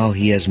the vow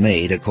he has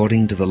made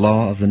according to the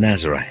law of the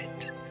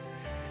Nazirite.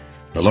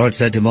 The Lord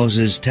said to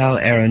Moses, "Tell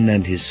Aaron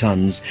and his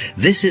sons,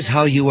 this is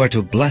how you are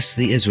to bless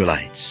the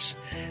Israelites.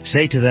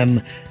 Say to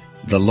them,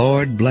 the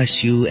Lord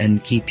bless you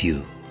and keep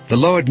you. The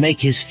Lord make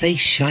his face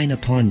shine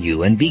upon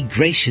you and be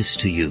gracious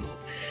to you.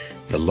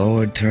 The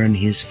Lord turn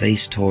his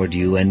face toward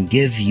you and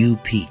give you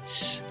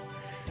peace.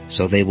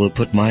 So they will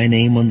put my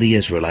name on the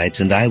Israelites,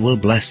 and I will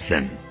bless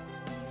them."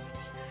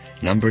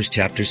 Numbers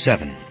chapter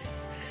 7.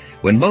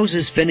 When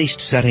Moses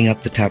finished setting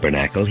up the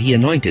tabernacle, he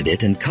anointed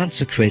it and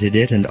consecrated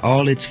it and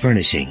all its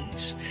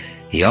furnishings.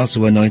 He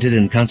also anointed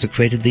and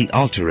consecrated the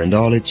altar and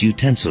all its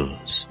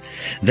utensils.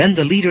 Then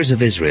the leaders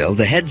of Israel,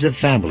 the heads of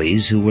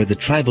families who were the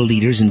tribal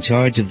leaders in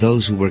charge of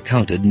those who were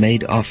counted,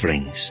 made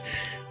offerings.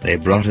 They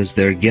brought as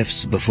their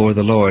gifts before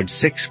the Lord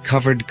 6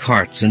 covered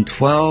carts and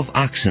 12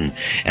 oxen,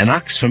 an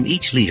ox from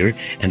each leader,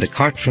 and a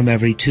cart from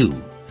every 2.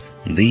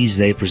 These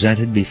they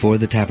presented before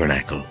the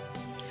tabernacle.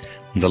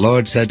 The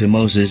Lord said to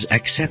Moses,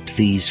 "Accept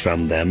these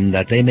from them,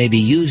 that they may be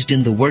used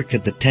in the work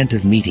at the tent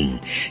of meeting.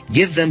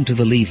 Give them to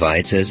the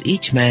Levites as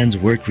each man's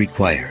work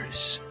requires."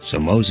 So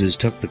Moses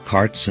took the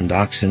carts and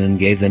oxen and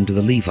gave them to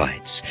the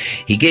Levites.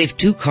 He gave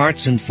 2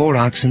 carts and 4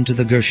 oxen to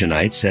the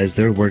Gershonites as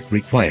their work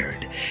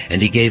required,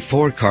 and he gave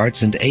 4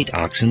 carts and 8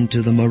 oxen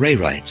to the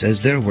Merarites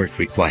as their work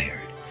required.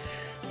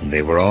 And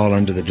they were all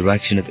under the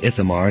direction of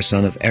Ithamar,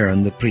 son of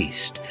Aaron the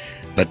priest.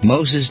 But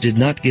Moses did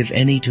not give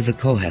any to the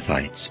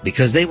Kohathites,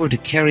 because they were to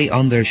carry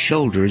on their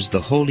shoulders the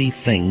holy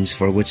things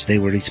for which they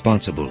were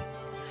responsible.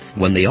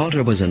 When the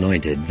altar was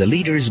anointed, the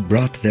leaders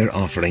brought their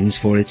offerings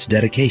for its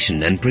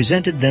dedication and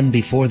presented them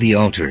before the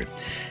altar.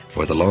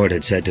 For the Lord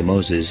had said to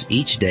Moses,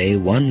 "Each day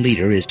 1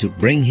 leader is to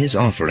bring his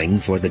offering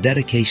for the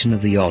dedication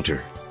of the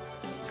altar."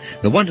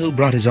 The one who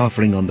brought his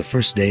offering on the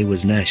first day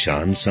was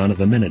Nahshon, son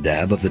of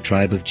Amminadab of the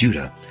tribe of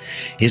Judah.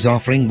 His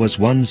offering was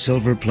 1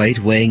 silver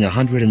plate weighing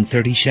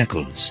 130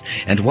 shekels,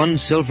 and 1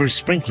 silver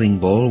sprinkling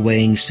bowl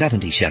weighing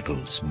 70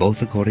 shekels,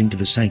 both according to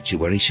the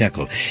sanctuary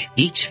shekel,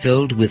 each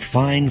filled with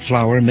fine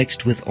flour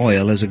mixed with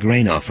oil as a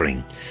grain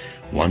offering.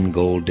 1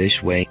 gold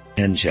dish weighing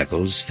 10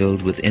 shekels,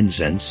 filled with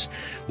incense,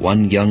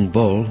 1 young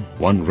bull,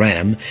 1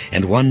 ram,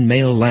 and 1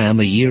 male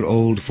lamb a year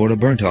old for a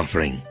burnt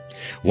offering,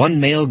 1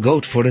 male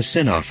goat for a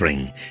sin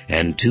offering,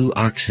 and 2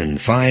 oxen,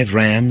 5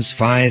 rams,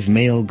 5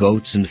 male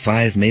goats, and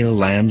 5 male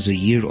lambs a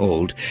year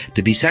old,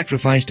 to be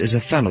sacrificed as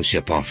a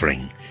fellowship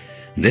offering.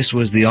 This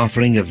was the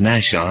offering of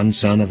Nahshon,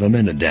 son of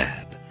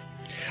Amminadab.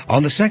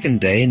 On the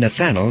second day,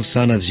 Nethanel,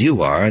 son of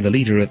Zuar, the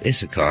leader of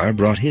Issachar,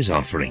 brought his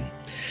offering.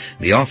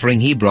 The offering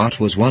he brought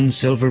was 1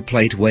 silver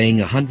plate weighing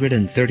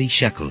 130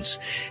 shekels,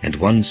 and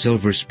 1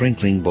 silver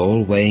sprinkling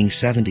bowl weighing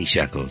 70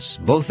 shekels,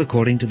 both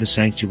according to the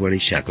sanctuary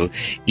shekel,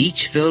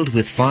 each filled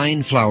with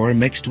fine flour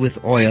mixed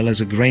with oil as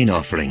a grain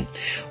offering,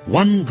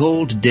 1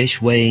 gold dish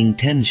weighing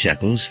 10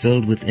 shekels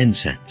filled with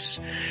incense,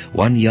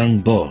 1 young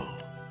bull,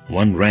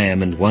 1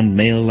 ram, and 1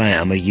 male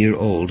lamb a year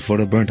old for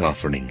a burnt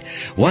offering,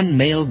 1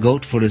 male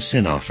goat for a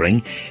sin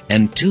offering,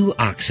 and 2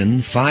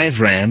 oxen, 5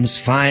 rams,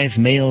 5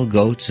 male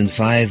goats, and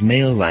 5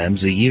 male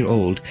lambs a year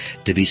old,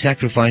 to be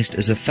sacrificed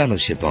as a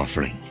fellowship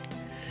offering.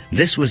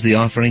 This was the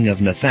offering of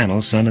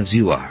Nethanel, son of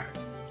Zuar.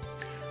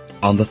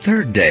 On the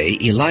third day,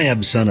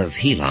 Eliab, son of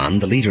Helon,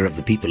 the leader of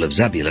the people of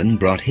Zebulun,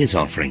 brought his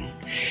offering.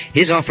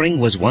 His offering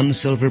was 1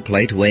 silver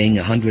plate weighing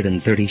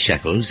 130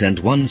 shekels, and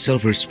 1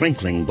 silver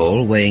sprinkling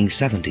bowl weighing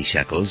 70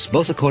 shekels,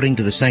 both according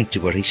to the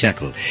sanctuary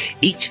shekel,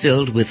 each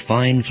filled with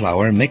fine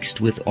flour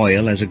mixed with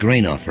oil as a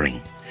grain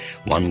offering,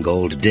 1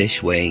 gold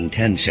dish weighing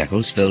 10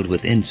 shekels filled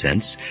with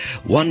incense,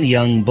 1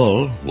 young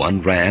bull,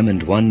 1 ram,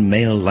 and 1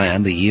 male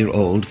lamb a year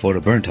old for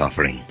a burnt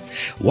offering,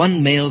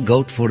 1 male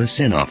goat for a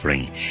sin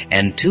offering,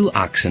 and 2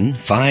 oxen,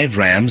 5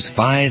 rams,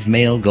 5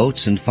 male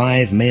goats, and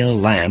 5 male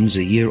lambs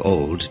a year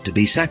old, to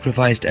be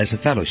sacrificed as a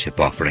fellowship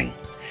offering.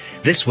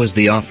 This was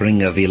the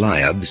offering of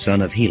Eliab,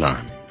 son of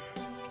Helon.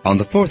 On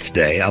the fourth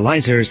day,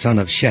 Elizur, son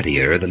of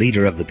Shedeur, the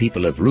leader of the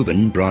people of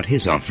Reuben, brought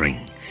his offering.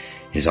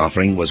 His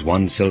offering was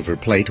 1 silver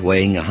plate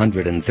weighing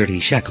 130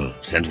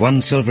 shekels, and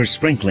 1 silver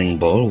sprinkling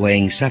bowl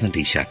weighing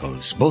 70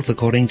 shekels, both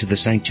according to the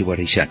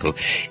sanctuary shekel,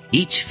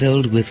 each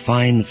filled with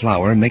fine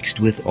flour mixed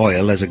with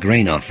oil as a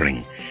grain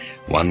offering,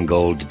 1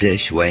 gold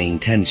dish weighing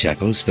 10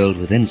 shekels filled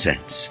with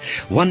incense,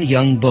 1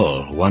 young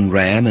bull, 1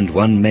 ram, and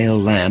 1 male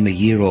lamb a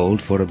year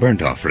old for a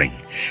burnt offering,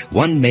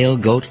 1 male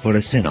goat for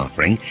a sin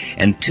offering,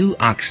 and 2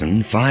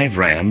 oxen, 5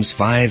 rams,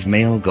 5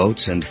 male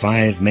goats, and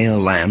 5 male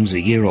lambs a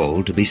year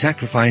old, to be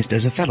sacrificed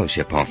as a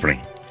fellowship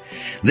offering.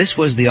 This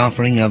was the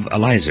offering of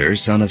Elizur,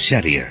 son of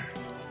Shedeur.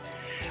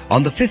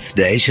 On the fifth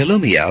day,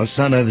 Shelumiel,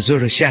 son of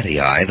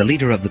Zurishaddai, the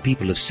leader of the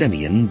people of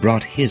Simeon,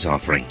 brought his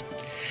offering.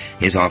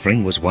 His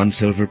offering was 1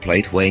 silver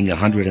plate weighing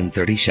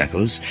 130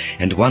 shekels,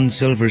 and 1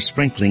 silver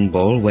sprinkling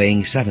bowl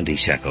weighing 70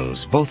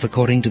 shekels, both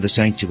according to the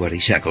sanctuary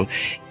shekel,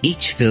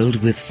 each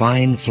filled with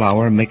fine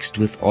flour mixed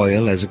with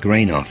oil as a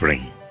grain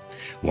offering,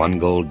 1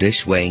 gold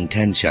dish weighing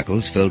 10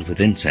 shekels filled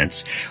with incense,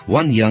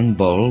 1 young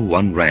bull,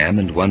 1 ram,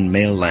 and 1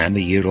 male lamb a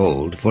year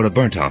old for a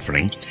burnt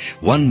offering,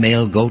 1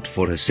 male goat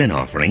for a sin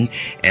offering,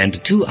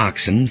 and 2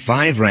 oxen,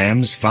 5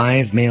 rams,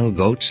 5 male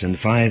goats, and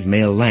 5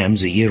 male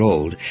lambs a year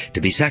old, to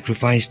be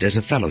sacrificed as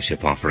a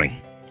fellowship offering.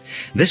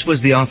 This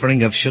was the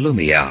offering of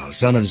Shelumiel,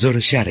 son of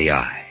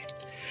Zurishaddai.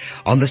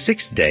 On the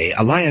sixth day,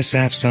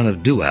 Eliasaph, son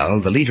of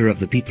Duel, the leader of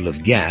the people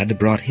of Gad,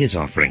 brought his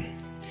offering.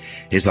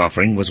 His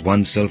offering was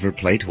 1 silver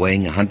plate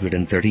weighing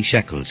 130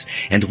 shekels,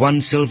 and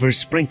 1 silver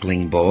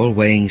sprinkling bowl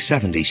weighing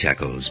 70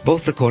 shekels,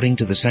 both according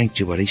to the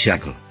sanctuary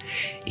shekel,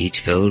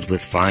 each filled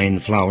with fine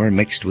flour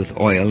mixed with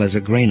oil as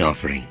a grain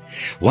offering,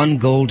 1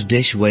 gold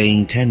dish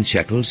weighing 10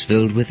 shekels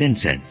filled with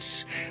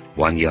incense,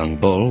 1 young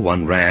bull,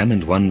 1 ram,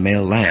 and 1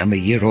 male lamb a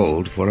year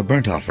old for a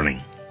burnt offering.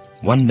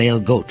 one male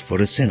goat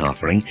for a sin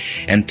offering,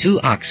 and 2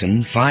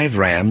 oxen, 5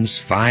 rams,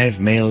 5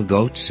 male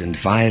goats, and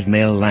 5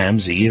 male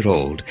lambs a year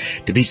old,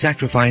 to be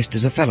sacrificed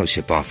as a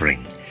fellowship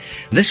offering.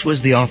 This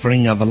was the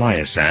offering of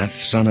Eliasaph,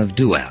 son of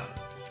Deuel.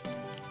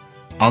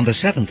 On the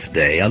 7th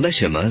day,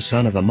 Elishama,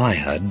 son of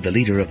Ammihud, the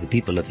leader of the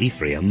people of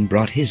Ephraim,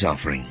 brought his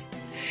offering.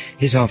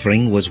 His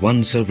offering was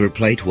 1 silver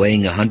plate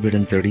weighing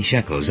 130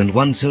 shekels, and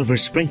 1 silver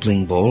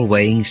sprinkling bowl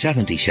weighing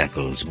 70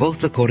 shekels,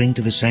 both according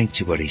to the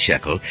sanctuary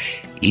shekel,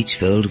 each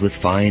filled with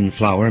fine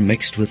flour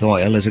mixed with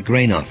oil as a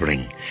grain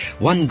offering,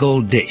 1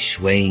 gold dish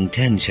weighing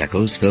 10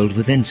 shekels filled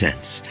with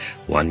incense,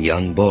 1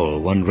 young bull,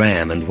 1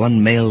 ram, and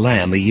 1 male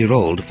lamb a year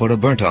old for a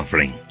burnt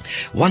offering,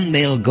 1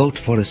 male goat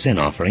for a sin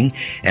offering,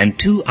 and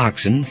 2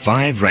 oxen,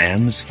 5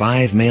 rams,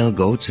 5 male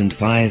goats, and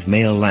 5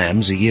 male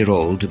lambs a year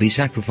old to be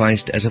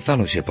sacrificed as a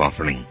fellowship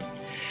offering.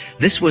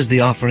 This was the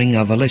offering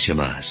of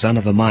Elishama, son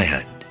of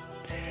Ammihud.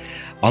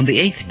 On the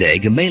 8th day,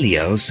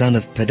 Gamaliel, son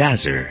of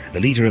Pedazur, the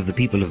leader of the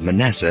people of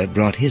Manasseh,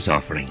 brought his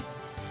offering.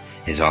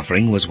 His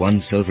offering was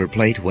 1 silver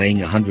plate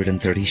weighing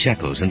 130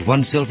 shekels, and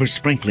 1 silver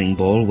sprinkling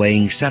bowl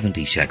weighing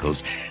 70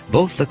 shekels,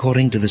 both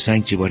according to the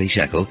sanctuary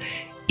shekel,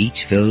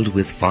 each filled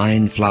with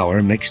fine flour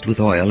mixed with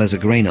oil as a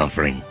grain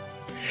offering,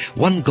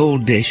 1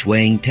 gold dish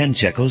weighing 10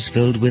 shekels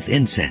filled with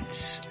incense,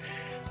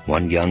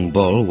 1 young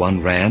bull,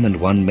 1 ram, and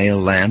 1 male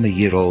lamb a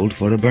year old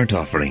for a burnt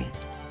offering,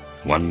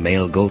 1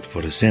 male goat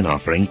for a sin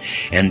offering,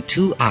 and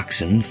 2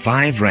 oxen,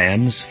 5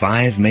 rams,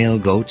 5 male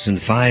goats,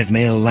 and 5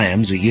 male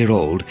lambs a year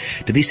old,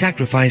 to be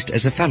sacrificed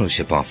as a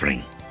fellowship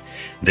offering.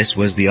 This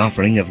was the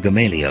offering of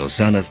Gamaliel,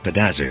 son of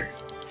Pedazur.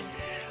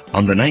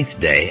 On the 9th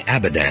day,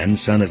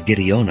 Abidan, son of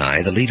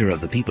Gideoni, the leader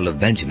of the people of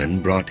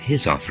Benjamin, brought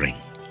his offering.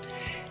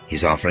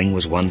 His offering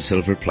was 1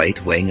 silver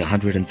plate weighing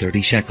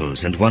 130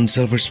 shekels, and 1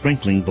 silver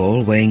sprinkling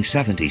bowl weighing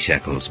 70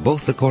 shekels,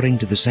 both according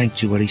to the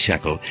sanctuary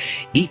shekel,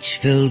 each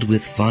filled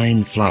with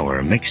fine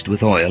flour mixed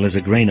with oil as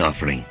a grain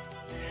offering,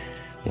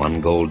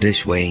 1 gold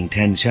dish weighing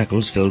 10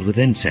 shekels filled with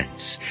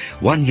incense,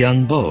 1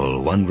 young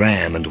bull, 1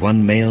 ram, and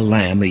 1 male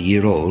lamb a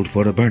year old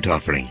for a burnt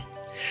offering,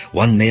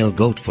 1 male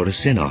goat for a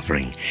sin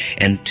offering,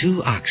 and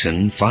 2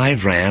 oxen,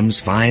 5 rams,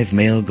 5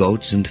 male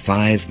goats, and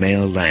 5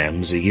 male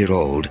lambs a year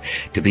old,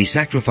 to be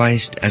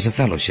sacrificed as a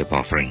fellowship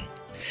offering.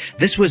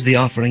 This was the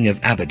offering of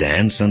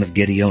Abidan, son of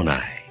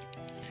Gideoni.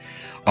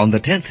 On the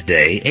 10th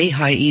day,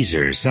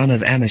 Ahiezer, son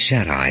of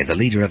Ammishaddai, the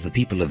leader of the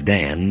people of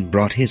Dan,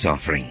 brought his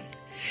offering.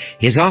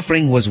 His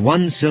offering was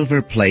 1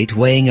 silver plate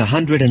weighing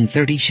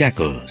 130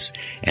 shekels,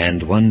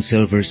 and 1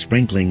 silver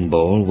sprinkling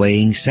bowl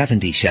weighing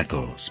 70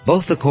 shekels,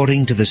 both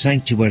according to the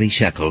sanctuary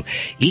shekel,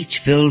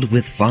 each filled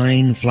with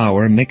fine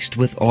flour mixed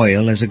with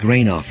oil as a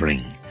grain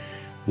offering,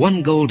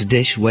 1 gold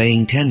dish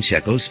weighing 10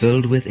 shekels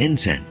filled with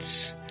incense,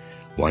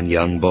 1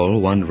 young bull,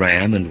 1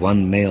 ram, and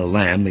 1 male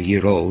lamb a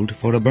year old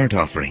for a burnt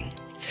offering,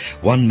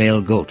 1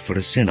 male goat for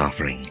a sin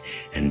offering,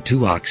 and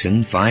 2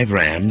 oxen, 5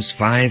 rams,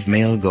 5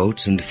 male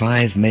goats, and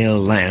 5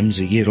 male lambs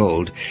a year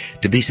old,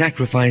 to be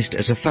sacrificed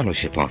as a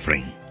fellowship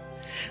offering.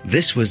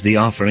 This was the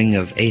offering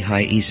of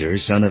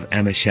Ahiezer, son of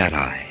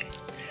Ammishaddai.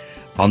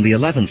 On the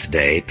 11th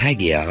day,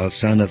 Pagiel,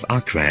 son of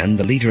Achran,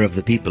 the leader of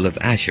the people of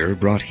Asher,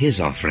 brought his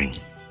offering.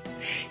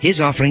 His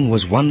offering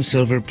was 1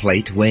 silver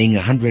plate weighing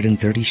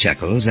 130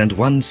 shekels, and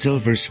 1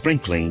 silver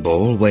sprinkling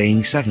bowl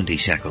weighing 70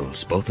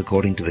 shekels, both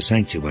according to the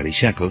sanctuary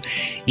shekel,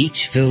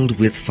 each filled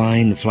with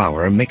fine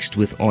flour mixed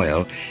with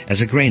oil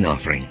as a grain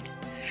offering,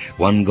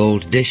 1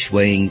 gold dish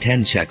weighing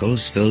 10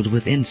 shekels filled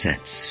with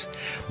incense,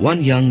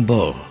 1 young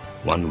bull,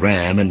 1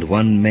 ram, and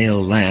 1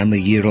 male lamb a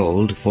year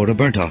old for a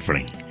burnt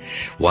offering,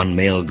 1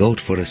 male goat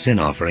for a sin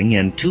offering,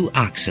 and 2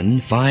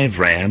 oxen, 5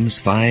 rams,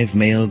 5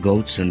 male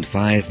goats, and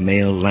 5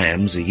 male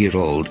lambs a year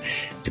old,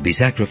 to be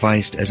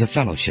sacrificed as a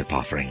fellowship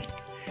offering.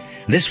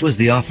 This was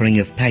the offering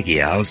of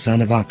Pagiel,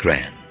 son of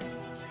Achran.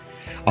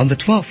 On the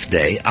 12th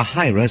day,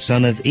 Ahira,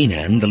 son of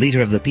Enan, the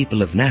leader of the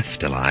people of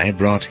Naphtali,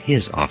 brought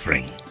his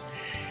offering.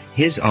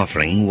 His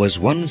offering was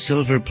 1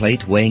 silver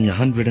plate weighing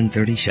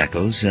 130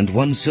 shekels, and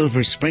 1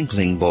 silver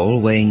sprinkling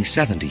bowl weighing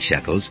 70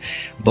 shekels,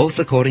 both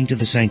according to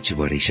the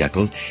sanctuary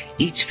shekel,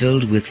 each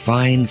filled with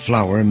fine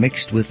flour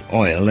mixed with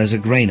oil as a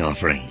grain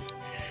offering,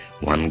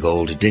 1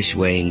 gold dish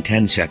weighing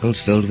 10 shekels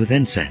filled with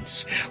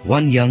incense,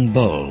 1 young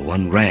bull,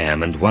 1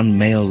 ram, and 1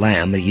 male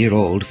lamb a year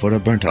old for a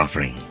burnt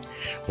offering,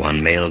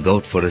 1 male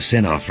goat for a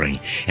sin offering,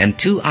 and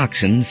 2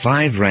 oxen,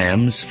 5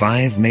 rams,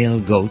 5 male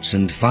goats,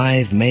 and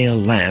 5 male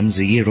lambs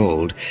a year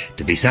old,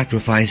 to be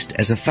sacrificed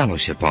as a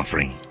fellowship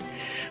offering.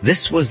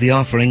 This was the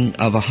offering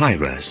of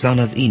Ahira, son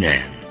of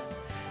Enan.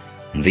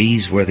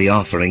 These were the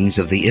offerings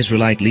of the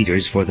Israelite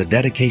leaders for the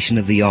dedication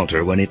of the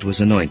altar when it was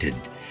anointed: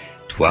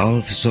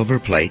 12 silver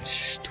plates,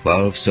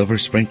 12 silver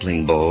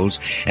sprinkling bowls,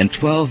 and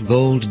 12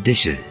 gold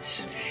dishes.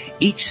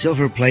 Each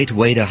silver plate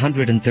weighed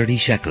 130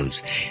 shekels,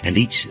 and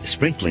each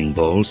sprinkling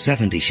bowl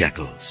 70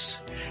 shekels.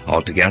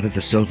 Altogether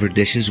the silver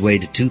dishes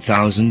weighed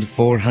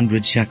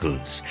 2,400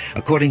 shekels,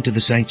 according to the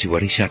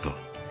sanctuary shekel.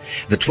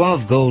 The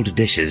 12 gold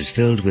dishes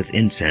filled with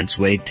incense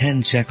weighed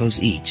 10 shekels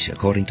each,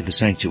 according to the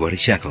sanctuary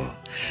shekel.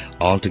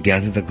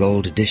 Altogether the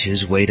gold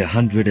dishes weighed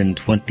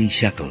 120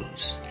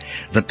 shekels.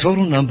 The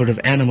total number of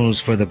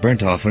animals for the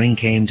burnt offering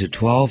came to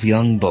 12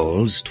 young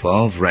bulls,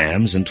 12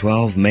 rams, and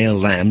 12 male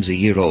lambs a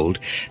year old,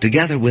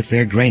 together with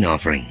their grain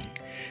offering.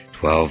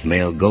 12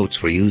 male goats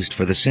were used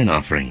for the sin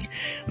offering.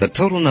 The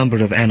total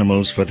number of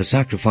animals for the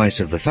sacrifice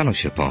of the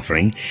fellowship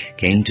offering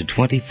came to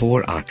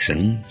 24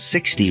 oxen,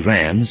 60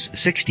 rams,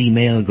 60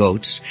 male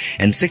goats,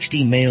 and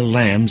 60 male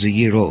lambs a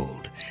year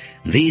old.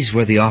 These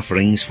were the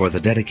offerings for the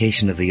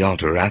dedication of the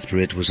altar after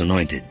it was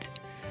anointed.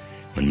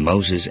 When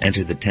Moses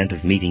entered the tent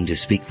of meeting to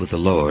speak with the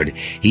Lord,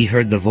 he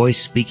heard the voice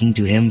speaking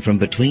to him from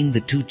between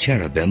the 2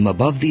 cherubim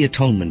above the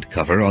atonement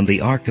cover on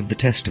the ark of the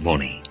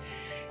testimony.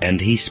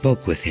 And he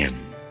spoke with him.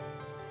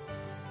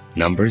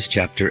 Numbers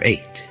chapter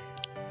 8.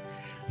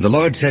 The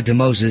Lord said to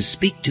Moses,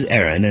 "Speak to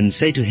Aaron and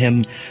say to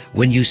him,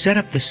 when you set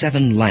up the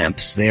 7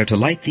 lamps, they are to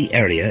light the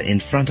area in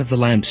front of the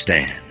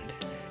lampstand."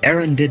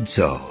 Aaron did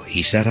so.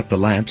 He set up the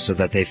lamps so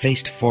that they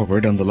faced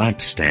forward on the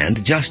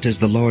lampstand, just as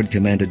the Lord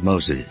commanded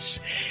Moses.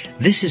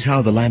 This is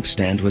how the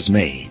lampstand was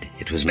made.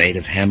 It was made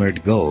of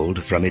hammered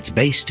gold from its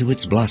base to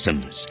its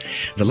blossoms.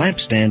 The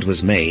lampstand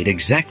was made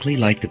exactly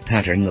like the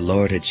pattern the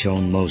Lord had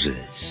shown Moses.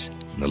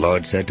 The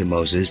Lord said to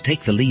Moses,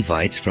 "Take the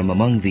Levites from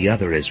among the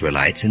other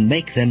Israelites and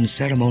make them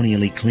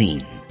ceremonially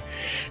clean.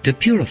 To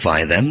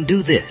purify them,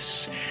 do this.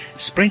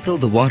 Sprinkle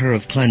the water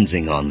of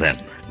cleansing on them.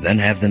 Then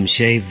have them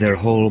shave their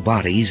whole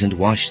bodies and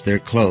wash their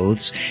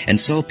clothes, and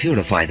so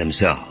purify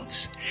themselves.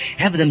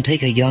 Have them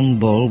take a young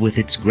bull with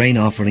its grain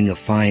offering of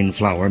fine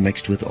flour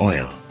mixed with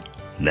oil.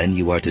 Then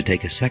you are to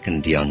take a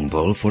second young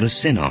bull for a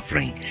sin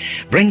offering.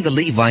 Bring the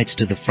Levites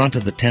to the front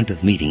of the tent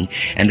of meeting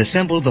and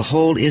assemble the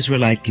whole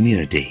Israelite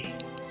community.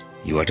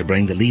 You are to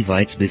bring the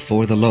Levites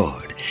before the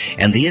Lord,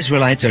 and the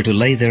Israelites are to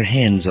lay their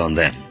hands on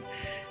them.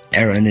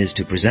 Aaron is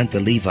to present the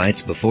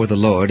Levites before the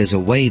Lord as a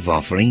wave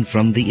offering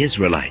from the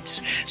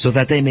Israelites, so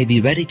that they may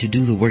be ready to do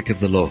the work of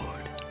the Lord.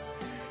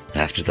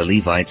 After the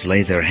Levites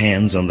lay their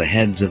hands on the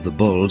heads of the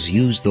bulls,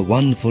 use the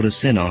one for a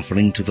sin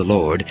offering to the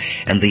Lord,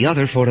 and the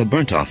other for a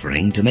burnt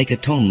offering to make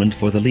atonement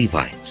for the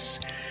Levites.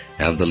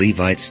 Have the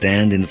Levites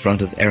stand in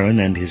front of Aaron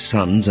and his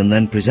sons, and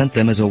then present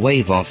them as a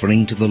wave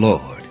offering to the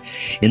Lord.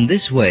 In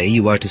this way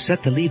you are to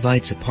set the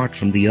Levites apart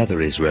from the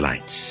other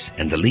Israelites,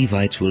 and the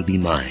Levites will be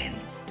mine.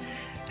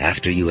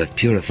 After you have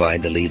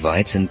purified the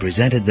Levites and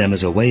presented them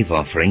as a wave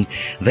offering,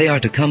 they are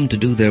to come to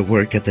do their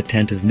work at the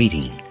tent of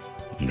meeting.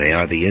 They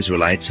are the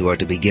Israelites who are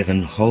to be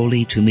given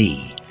wholly to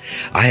me.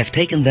 I have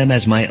taken them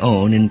as my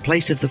own in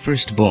place of the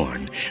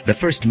firstborn, the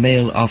first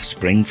male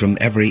offspring from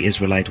every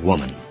Israelite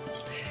woman.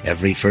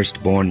 Every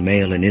firstborn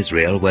male in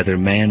Israel, whether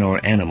man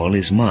or animal,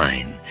 is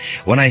mine.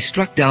 When I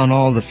struck down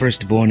all the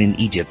firstborn in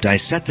Egypt, I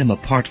set them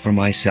apart for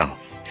myself.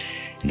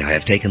 And I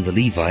have taken the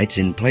Levites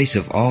in place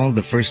of all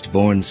the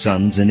firstborn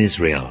sons in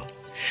Israel.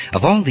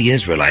 Of all the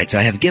Israelites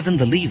I have given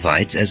the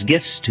Levites as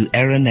gifts to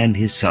Aaron and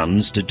his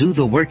sons to do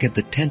the work at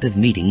the tent of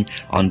meeting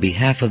on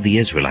behalf of the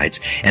Israelites,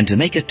 and to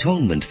make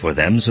atonement for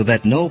them, so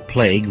that no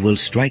plague will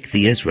strike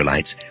the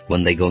Israelites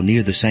when they go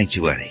near the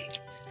sanctuary.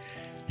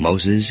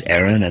 Moses,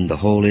 Aaron, and the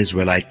whole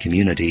Israelite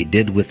community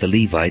did with the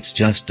Levites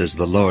just as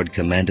the Lord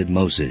commanded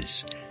Moses.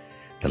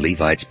 The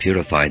Levites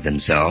purified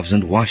themselves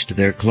and washed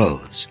their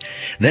clothes.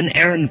 Then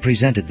Aaron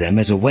presented them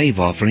as a wave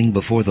offering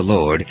before the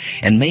Lord,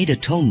 and made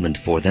atonement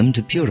for them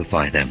to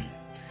purify them.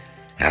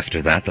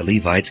 After that the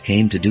Levites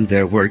came to do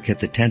their work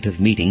at the tent of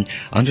meeting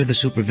under the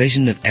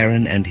supervision of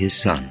Aaron and his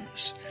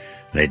sons.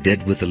 They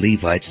did with the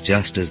Levites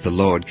just as the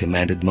Lord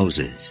commanded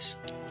Moses.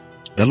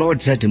 The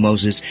Lord said to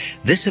Moses,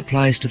 "This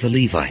applies to the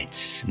Levites.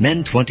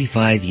 Men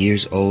 25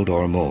 years old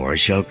or more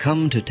shall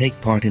come to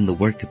take part in the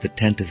work at the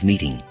tent of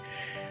meeting.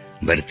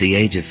 But at the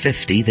age of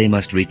 50 they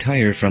must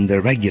retire from their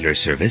regular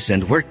service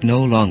and work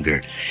no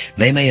longer.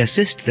 They may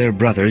assist their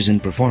brothers in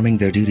performing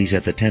their duties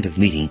at the tent of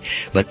meeting,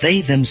 but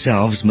they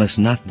themselves must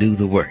not do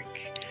the work.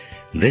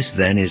 This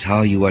then is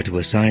how you are to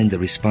assign the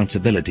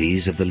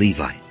responsibilities of the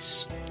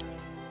Levites."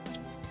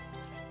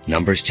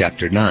 Numbers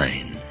chapter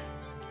 9.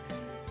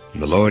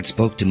 The Lord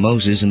spoke to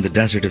Moses in the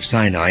desert of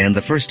Sinai in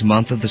the first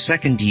month of the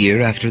second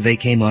year after they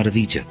came out of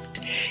Egypt.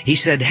 He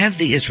said, "Have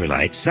the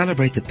Israelites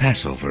celebrate the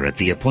Passover at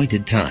the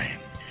appointed time.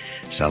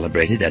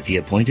 Celebrated at the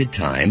appointed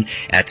time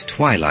at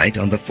twilight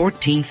on the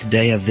 14th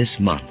day of this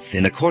month,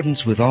 in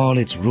accordance with all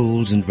its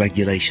rules and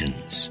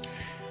regulations."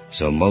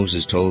 So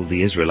Moses told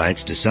the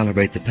Israelites to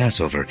celebrate the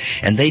Passover,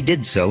 and they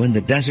did so in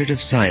the desert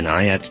of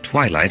Sinai at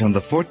twilight on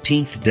the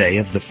 14th day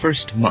of the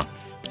first month.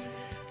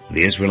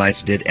 The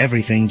Israelites did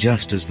everything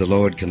just as the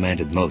Lord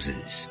commanded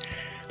Moses.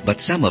 But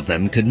some of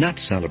them could not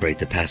celebrate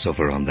the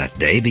Passover on that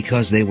day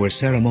because they were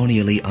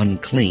ceremonially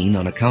unclean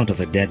on account of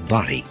a dead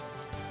body.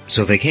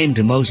 So they came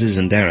to Moses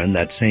and Aaron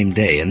that same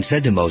day and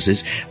said to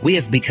Moses, "We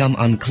have become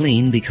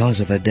unclean because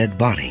of a dead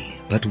body.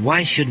 But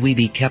why should we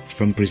be kept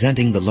from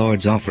presenting the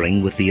Lord's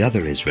offering with the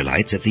other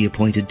Israelites at the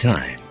appointed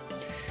time?"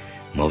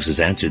 Moses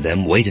answered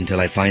them, "Wait until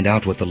I find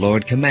out what the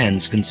Lord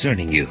commands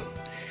concerning you."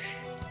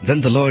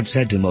 Then the Lord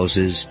said to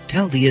Moses,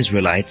 "Tell the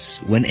Israelites,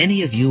 when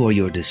any of you or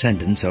your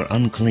descendants are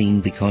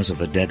unclean because of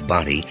a dead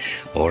body,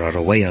 or are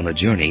away on a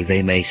journey,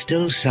 they may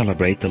still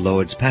celebrate the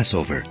Lord's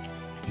Passover.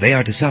 They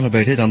are to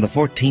celebrate it on the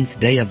 14th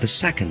day of the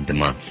 2nd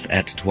month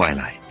at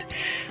twilight.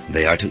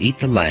 They are to eat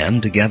the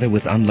lamb together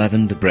with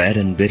unleavened bread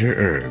and bitter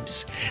herbs.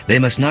 They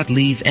must not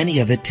leave any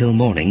of it till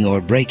morning, or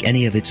break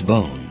any of its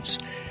bones.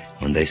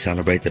 When they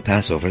celebrate the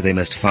Passover, they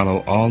must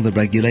follow all the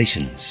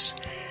regulations.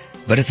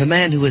 But if a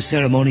man who is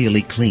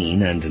ceremonially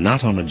clean and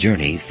not on a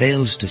journey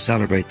fails to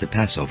celebrate the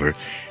Passover,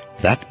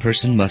 that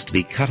person must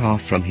be cut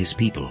off from his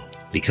people,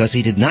 because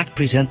he did not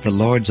present the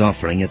Lord's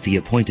offering at the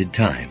appointed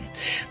time.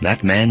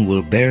 That man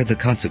will bear the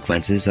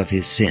consequences of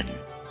his sin.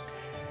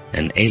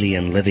 An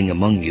alien living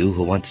among you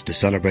who wants to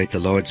celebrate the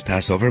Lord's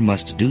Passover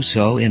must do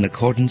so in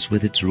accordance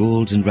with its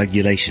rules and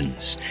regulations.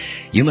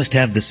 You must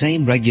have the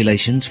same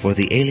regulations for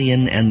the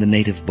alien and the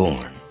native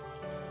born."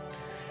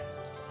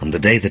 On the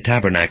day the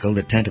tabernacle,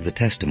 the tent of the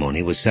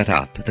testimony, was set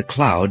up, the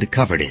cloud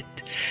covered it.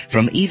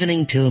 From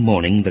evening till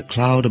morning, the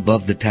cloud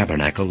above the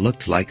tabernacle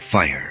looked like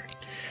fire.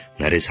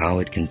 That is how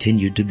it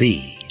continued to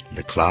be.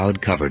 The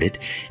cloud covered it,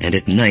 and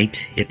at night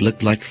it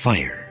looked like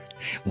fire.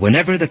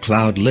 Whenever the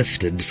cloud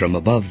lifted from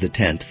above the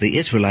tent, the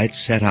Israelites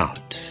set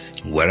out.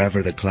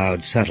 Wherever the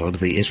cloud settled,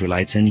 the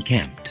Israelites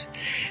encamped.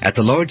 At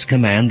the Lord's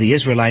command, the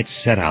Israelites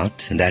set out,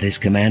 and at his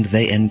command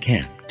they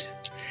encamped.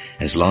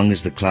 As long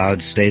as the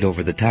cloud stayed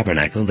over the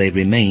tabernacle, they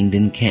remained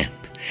in camp.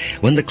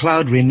 When the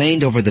cloud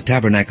remained over the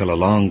tabernacle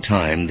a long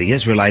time, the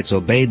Israelites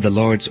obeyed the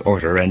Lord's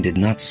order and did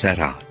not set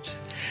out.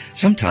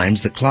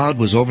 Sometimes the cloud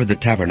was over the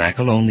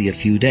tabernacle only a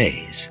few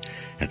days.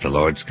 At the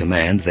Lord's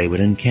command they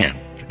would encamp,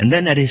 and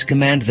then at his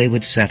command they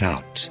would set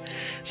out.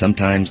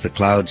 Sometimes the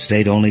cloud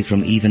stayed only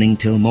from evening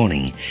till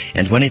morning,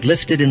 and when it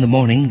lifted in the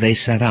morning they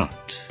set out.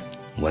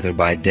 Whether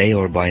by day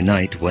or by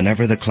night,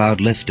 whenever the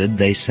cloud lifted,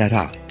 they set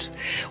out.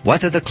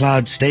 Whether the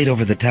cloud stayed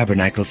over the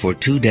tabernacle for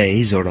 2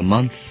 days or a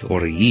month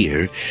or a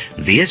year,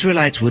 the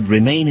Israelites would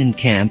remain in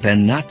camp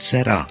and not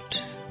set out.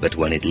 But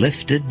when it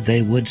lifted,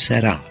 they would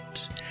set out.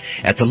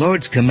 At the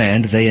Lord's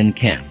command they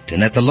encamped,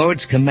 and at the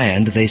Lord's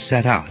command they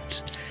set out.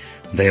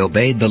 They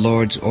obeyed the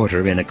Lord's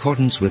order in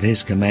accordance with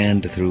his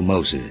command through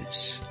Moses.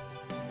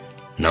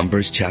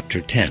 Numbers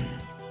chapter 10.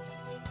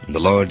 The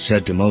Lord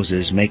said to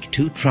Moses, "Make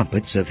 2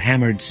 trumpets of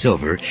hammered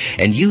silver,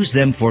 and use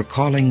them for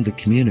calling the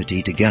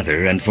community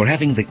together, and for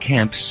having the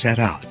camp set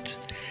out.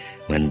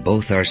 When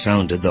both are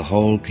sounded, the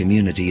whole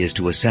community is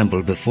to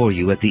assemble before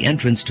you at the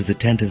entrance to the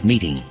tent of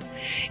meeting.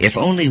 If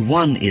only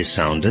one is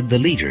sounded, the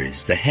leaders,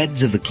 the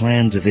heads of the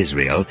clans of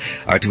Israel,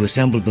 are to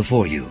assemble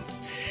before you.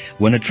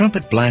 When a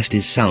trumpet blast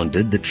is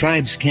sounded, the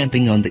tribes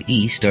camping on the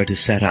east are to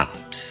set out.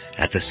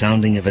 At the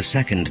sounding of a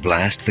second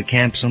blast, the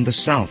camps on the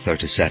south are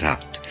to set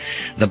out.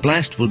 The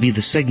blast will be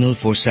the signal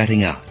for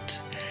setting out.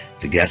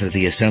 Together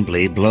the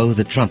assembly blow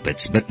the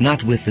trumpets, but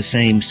not with the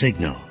same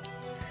signal.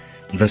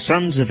 The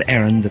sons of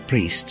Aaron the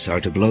priests are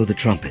to blow the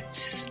trumpets.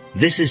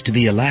 This is to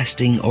be a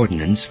lasting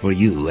ordinance for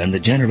you and the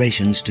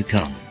generations to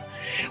come.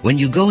 When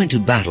you go into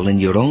battle in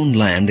your own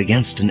land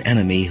against an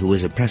enemy who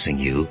is oppressing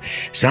you,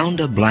 sound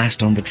a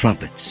blast on the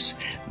trumpets.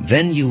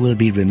 Then you will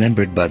be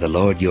remembered by the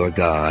Lord your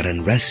God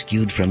and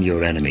rescued from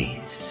your enemies.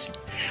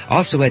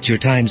 Also at your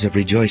times of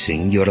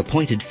rejoicing, your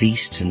appointed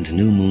feasts and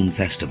new moon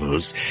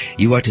festivals,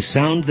 you are to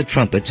sound the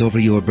trumpets over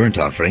your burnt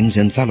offerings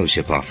and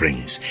fellowship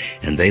offerings,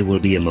 and they will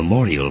be a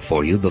memorial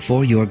for you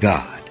before your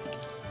God.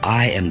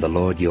 I am the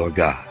Lord your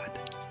God.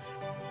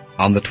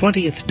 On the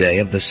 20th day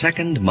of the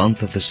 2nd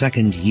month of the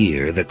 2nd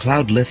year, the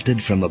cloud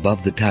lifted from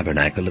above the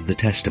tabernacle of the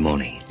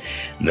testimony.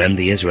 Then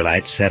the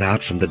Israelites set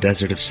out from the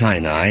desert of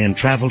Sinai and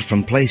traveled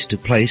from place to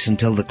place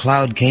until the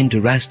cloud came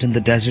to rest in the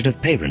desert of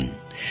Paran.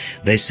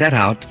 They set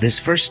out this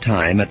first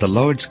time at the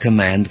Lord's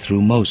command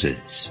through Moses.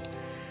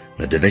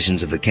 The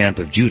divisions of the camp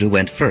of Judah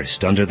went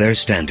first under their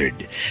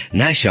standard.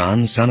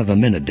 Nahshon, son of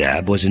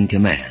Amminadab, was in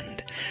command.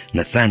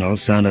 Nathanael,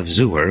 son of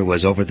Zuar,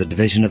 was over the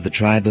division of the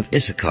tribe of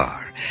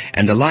Issachar,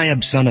 and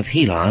Eliab, son of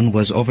Helon,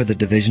 was over the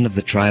division of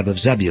the tribe of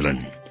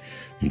Zebulun.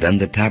 Then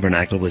the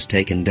tabernacle was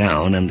taken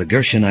down, and the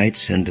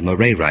Gershonites and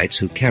Merarites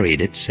who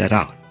carried it set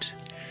out.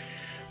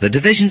 The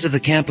divisions of the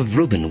camp of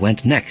Reuben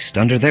went next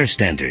under their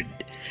standard.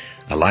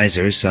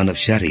 Elizur, son of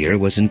Shetier,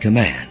 was in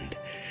command.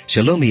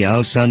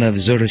 Shelumiel, son of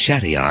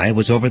Zurishaddai,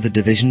 was over the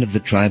division of the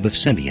tribe of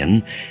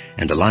Simeon,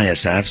 and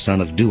Eliasaph, son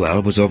of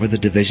Duel, was over the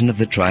division of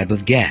the tribe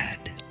of Gad.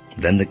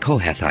 Then the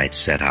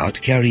Kohathites set out,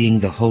 carrying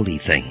the holy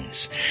things.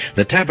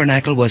 The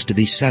tabernacle was to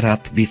be set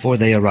up before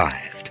they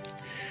arrived.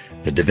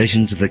 The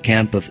divisions of the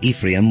camp of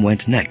Ephraim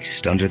went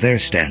next, under their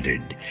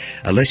standard.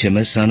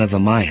 Elishama, son of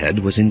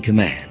Ammihud, was in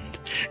command.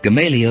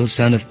 Gamaliel,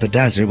 son of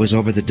Pedazur, was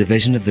over the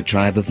division of the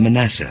tribe of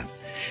Manasseh.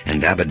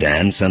 And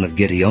Abidan, son of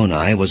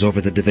Gideoni, was over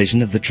the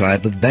division of the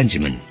tribe of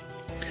Benjamin.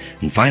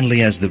 And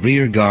finally, as the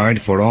rear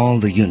guard for all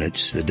the units,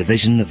 the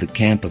division of the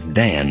camp of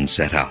Dan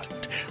set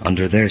out,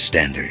 under their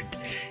standard.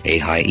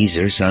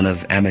 Ahiezer, son of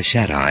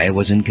Ammishaddai,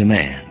 was in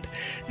command.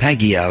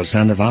 Pagiel,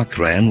 son of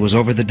Ochran, was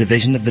over the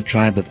division of the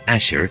tribe of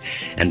Asher,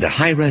 and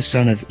Ahira,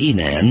 son of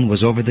Enan,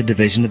 was over the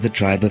division of the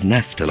tribe of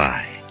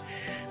Naphtali.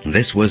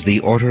 This was the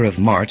order of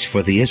march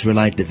for the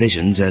Israelite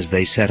divisions as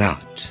they set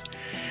out.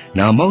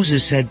 Now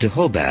Moses said to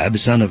Hobab,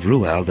 son of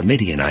Ruel the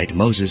Midianite,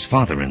 Moses'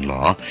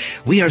 father-in-law,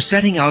 "We are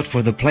setting out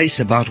for the place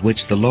about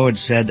which the Lord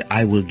said,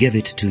 'I will give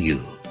it to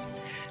you.'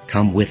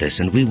 Come with us,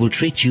 and we will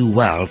treat you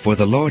well, for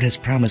the Lord has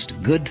promised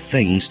good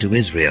things to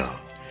Israel."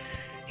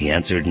 He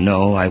answered,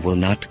 "No, I will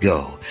not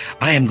go.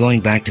 I am going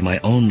back to my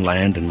own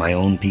land and my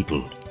own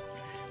people."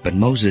 But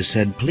Moses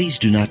said, "Please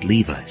do not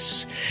leave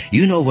us.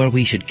 You know where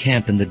we should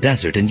camp in the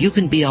desert, and you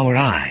can be our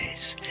eyes.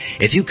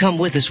 If you come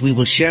with us, we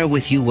will share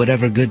with you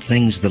whatever good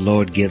things the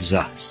Lord gives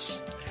us."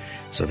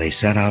 So they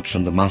set out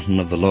from the mountain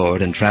of the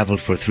Lord and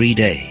traveled for 3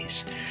 days.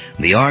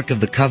 The ark of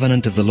the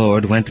covenant of the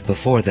Lord went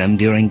before them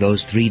during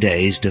those 3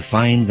 days to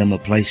find them a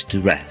place to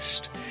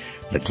rest.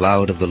 The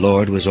cloud of the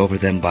Lord was over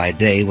them by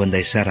day when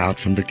they set out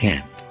from the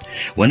camp.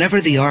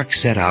 Whenever the ark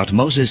set out,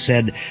 Moses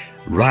said,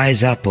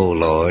 "Rise up, O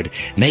Lord,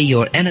 may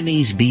your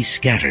enemies be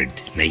scattered,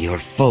 may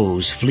your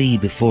foes flee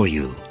before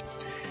you."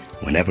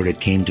 Whenever it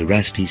came to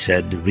rest, he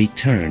said,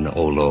 "Return,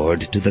 O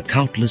Lord, to the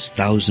countless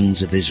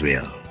thousands of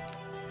Israel."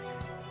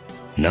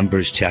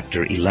 Numbers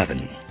chapter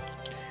 11.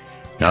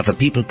 Now the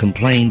people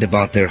complained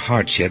about their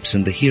hardships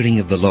in the hearing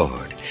of the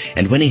Lord,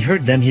 and when he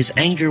heard them, his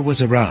anger was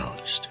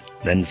aroused.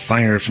 Then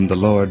fire from the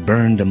Lord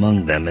burned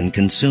among them and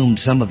consumed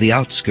some of the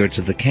outskirts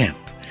of the camp.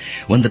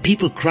 When the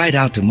people cried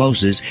out to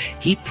Moses,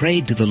 he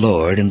prayed to the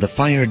Lord, and the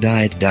fire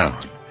died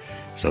down.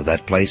 So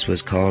that place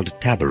was called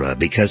Taberah,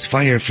 because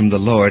fire from the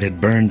Lord had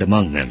burned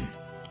among them.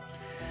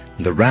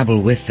 The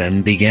rabble with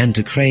them began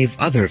to crave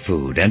other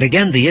food, and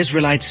again the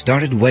Israelites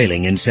started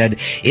wailing and said,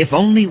 "If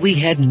only we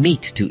had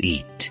meat to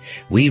eat.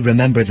 We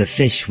remember the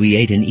fish we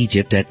ate in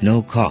Egypt at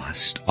no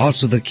cost,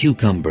 also the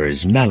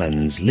cucumbers,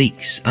 melons,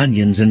 leeks,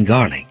 onions, and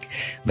garlic.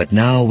 But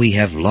now we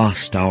have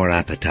lost our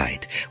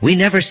appetite. We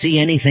never see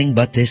anything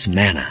but this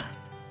manna."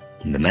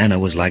 And the manna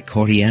was like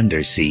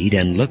coriander seed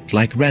and looked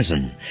like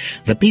resin.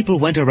 The people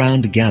went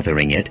around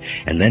gathering it,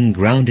 and then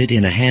ground it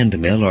in a hand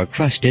mill or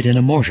crushed it in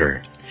a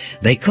mortar.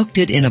 They cooked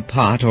it in a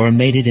pot or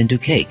made it into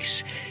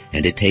cakes,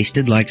 and it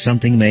tasted like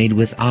something made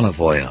with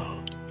olive oil.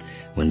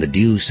 When the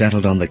dew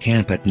settled on the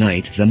camp at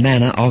night, the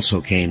manna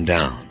also came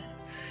down.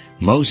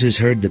 Moses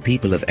heard the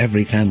people of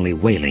every family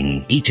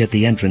wailing, each at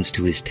the entrance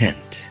to his tent.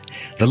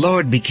 The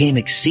Lord became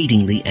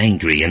exceedingly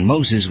angry, and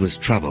Moses was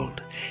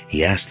troubled.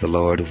 He asked the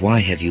Lord,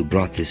 "Why have you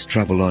brought this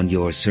trouble on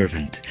your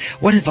servant?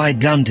 What have I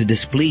done to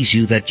displease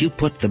you that you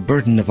put the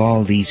burden of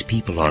all these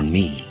people on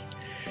me?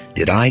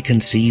 Did I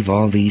conceive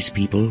all these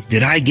people?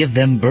 Did I give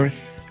them birth?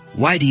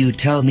 Why do you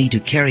tell me to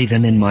carry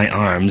them in my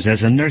arms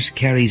as a nurse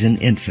carries an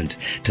infant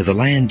to the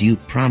land you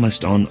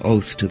promised on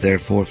oath to their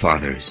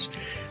forefathers?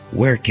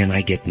 Where can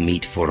I get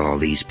meat for all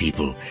these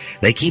people?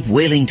 They keep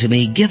wailing to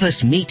me, 'Give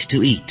us meat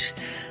to eat.'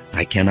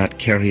 I cannot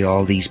carry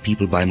all these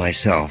people by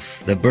myself.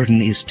 The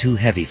burden is too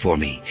heavy for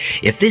me.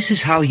 If this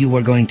is how you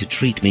are going to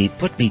treat me,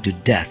 put me to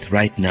death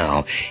right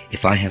now,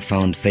 if I have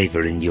found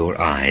favor in your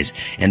eyes,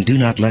 and do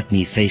not let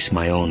me face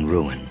my own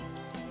ruin."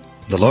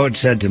 The Lord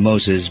said to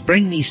Moses,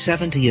 "Bring me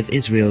 70 of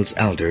Israel's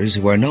elders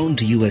who are known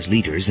to you as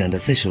leaders and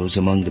officials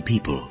among the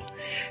people.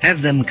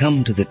 Have them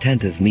come to the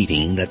tent of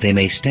meeting, that they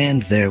may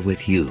stand there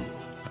with you.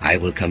 I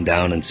will come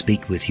down and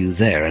speak with you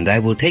there, and I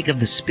will take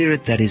of the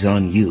Spirit that is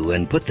on you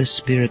and put the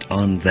Spirit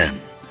on them.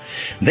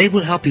 They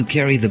will help you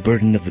carry the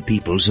burden of the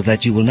people so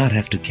that you will not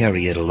have to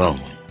carry it alone.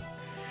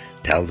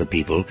 Tell the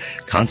people,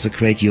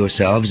 'Consecrate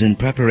yourselves in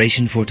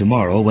preparation for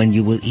tomorrow when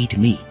you will eat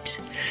meat.'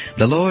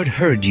 The Lord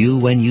heard you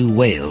when you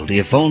wailed,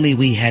 'If only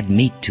we had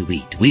meat to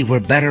eat. We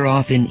were better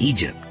off in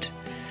Egypt.'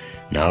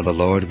 Now the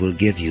Lord will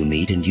give you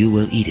meat, and you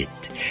will eat it.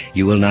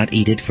 You will not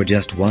eat it for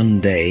just 1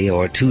 day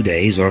or 2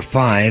 days or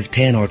 5,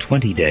 10, or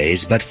 20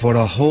 days, but for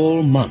a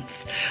whole month,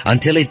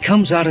 until it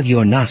comes out of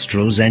your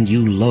nostrils and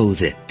you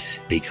loathe it,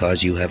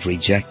 because you have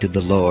rejected the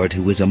Lord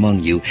who is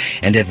among you,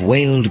 and have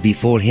wailed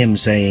before him,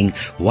 saying,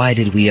 'Why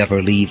did we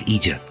ever leave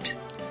Egypt?'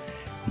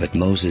 But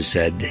Moses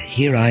said,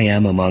 'Here I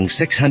am among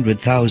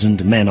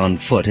 600,000 men on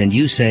foot, and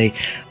you say,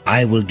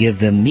 I will give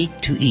them meat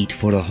to eat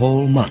for a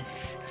whole month.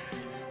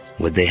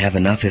 Would they have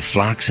enough if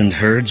flocks and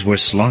herds were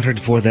slaughtered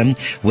for them?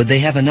 Would they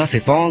have enough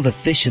if all the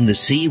fish in the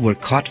sea were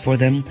caught for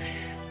them?'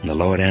 And the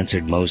Lord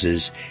answered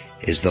Moses,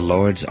 'Is the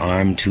Lord's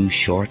arm too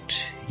short?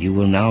 You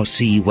will now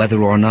see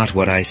whether or not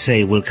what I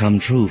say will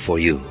come true for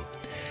you.'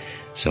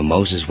 So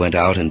Moses went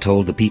out and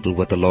told the people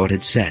what the Lord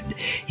had said.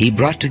 He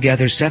brought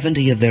together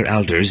 70 of their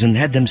elders and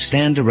had them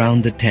stand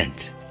around the tent.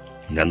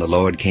 And then the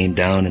Lord came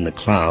down in the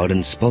cloud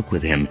and spoke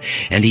with him,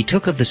 and he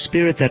took of the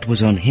Spirit that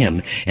was on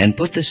him, and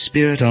put the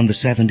Spirit on the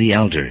 70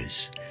 elders.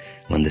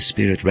 When the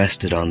Spirit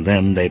rested on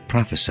them, they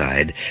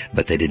prophesied,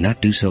 but they did not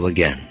do so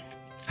again.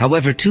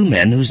 However, 2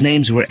 men whose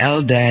names were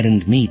Eldad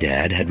and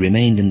Medad had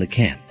remained in the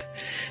camp.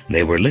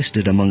 They were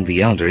listed among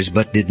the elders,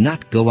 but did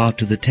not go out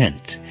to the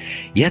tent.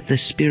 Yet the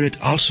Spirit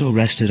also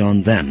rested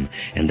on them,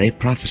 and they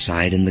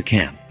prophesied in the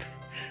camp.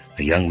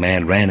 A young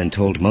man ran and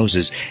told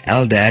Moses,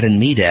 'Eldad and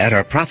Medad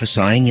are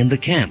prophesying in the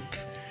camp.'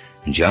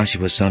 And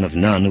Joshua son of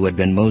Nun, who had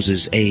been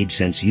Moses' aide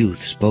since youth,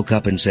 spoke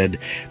up and said,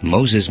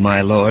 'Moses,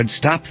 my lord,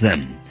 stop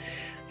them.'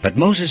 But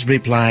Moses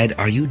replied,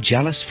 "Are you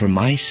jealous for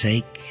my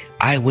sake?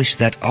 I wish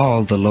that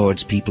all the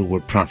Lord's people were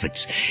prophets,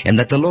 and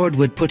that the Lord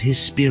would put his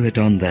Spirit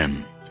on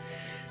them."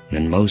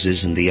 Then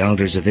Moses and the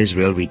elders of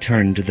Israel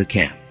returned to the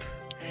camp.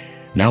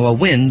 Now a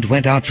wind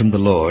went out from the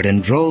Lord,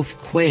 and drove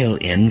quail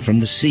in from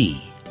the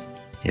sea.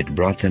 It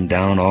brought them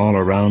down all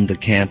around the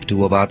camp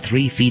to about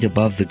 3 feet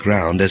above the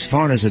ground, as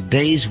far as a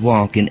day's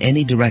walk in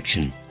any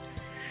direction.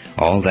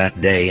 All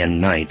that day and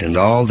night, and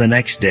all the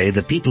next day,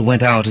 the people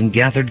went out and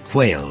gathered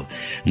quail.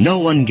 No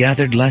one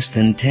gathered less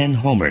than 10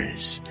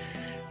 homers.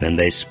 Then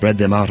they spread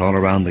them out all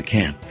around the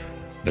camp.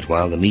 But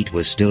while the meat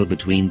was still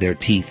between their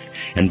teeth,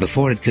 and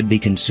before it could be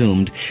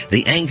consumed,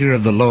 the anger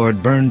of the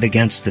Lord burned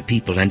against the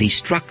people, and he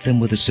struck them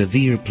with a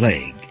severe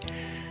plague.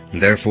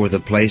 Therefore the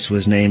place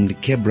was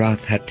named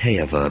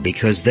Kibroth-Hattaavah,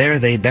 because there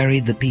they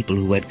buried the people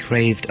who had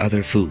craved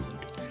other food.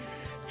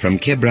 From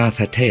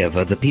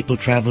Kibroth-Hattaavah the people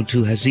traveled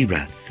to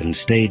Hazerath and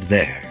stayed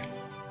there.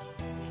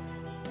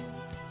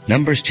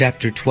 Numbers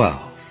chapter 12.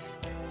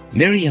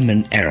 Miriam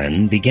and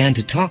Aaron began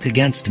to talk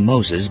against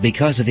Moses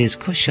because of his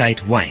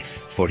Cushite wife,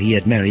 for he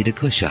had married a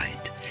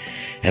Cushite.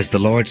 "Has the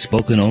Lord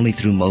spoken only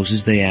through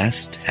Moses?" they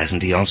asked.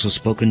 "Hasn't he also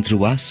spoken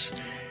through us?"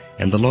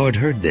 And the Lord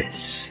heard this.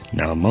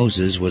 Now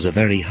Moses was a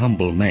very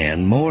humble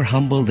man, more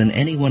humble than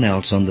anyone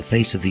else on the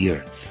face of the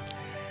earth.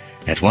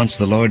 At once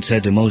the Lord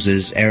said to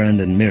Moses, Aaron,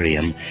 and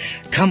Miriam,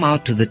 "Come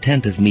out to the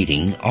tent of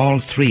meeting, all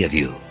 3 of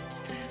you."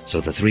 So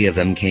the 3 of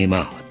them came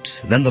out.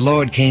 Then the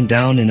Lord came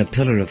down in a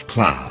pillar of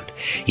cloud.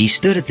 He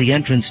stood at the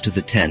entrance to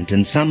the tent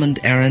and summoned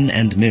Aaron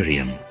and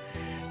Miriam.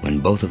 When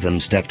both of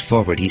them stepped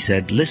forward, he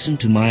said, "Listen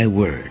to my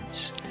words.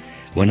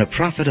 When a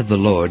prophet of the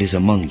Lord is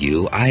among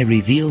you, I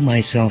reveal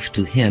myself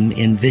to him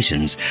in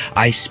visions.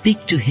 I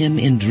speak to him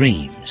in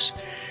dreams.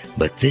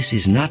 But this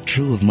is not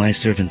true of my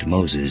servant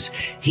Moses.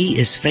 He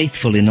is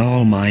faithful in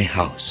all my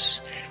house.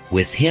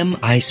 With him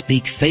I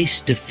speak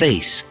face to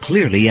face,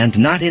 clearly, and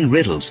not in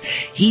riddles.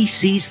 He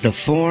sees the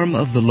form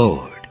of the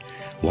Lord.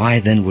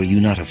 Why then were you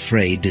not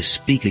afraid to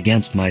speak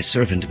against my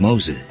servant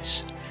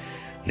Moses?"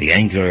 The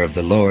anger of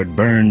the Lord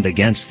burned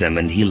against them,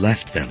 and he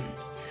left them.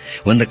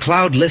 When the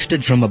cloud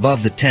lifted from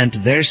above the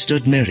tent, there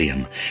stood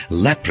Miriam,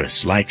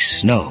 leprous like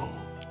snow.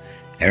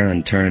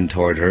 Aaron turned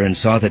toward her and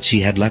saw that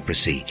she had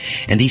leprosy.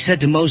 And he said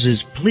to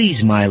Moses,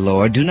 "Please, my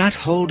Lord, do not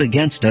hold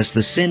against us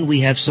the sin we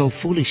have so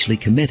foolishly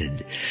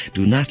committed.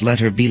 Do not let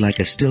her be like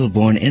a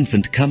stillborn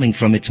infant coming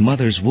from its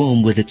mother's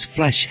womb with its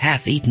flesh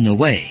half eaten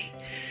away."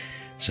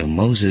 So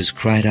Moses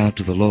cried out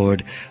to the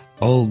Lord,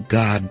 "O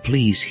God,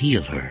 please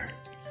heal her."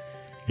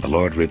 The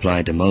Lord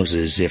replied to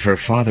Moses, "If her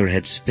father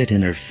had spit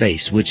in her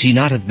face, would she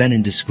not have been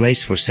in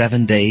disgrace for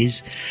 7 days?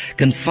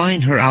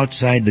 Confine her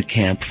outside the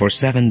camp for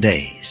 7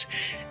 days.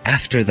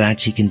 After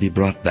that she can be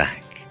brought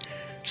back."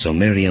 So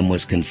Miriam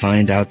was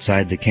confined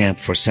outside the camp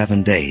for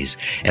 7 days,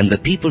 and the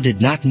people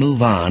did not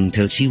move on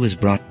till she was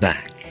brought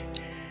back.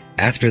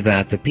 After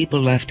that the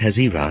people left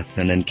Hazerath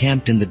and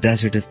encamped in the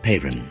desert of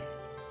Paran.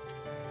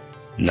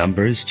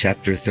 Numbers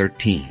chapter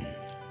 13.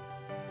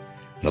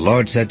 The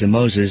Lord said to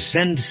Moses,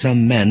 "Send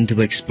some men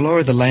to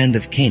explore the land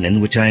of Canaan,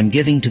 which I am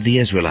giving to the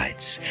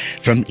Israelites.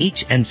 From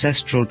each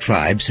ancestral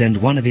tribe send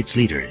one of its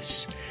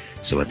leaders."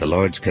 So at the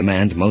Lord's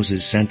command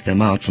Moses sent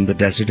them out from the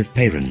desert of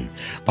Paran.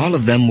 All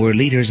of them were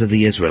leaders of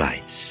the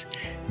Israelites.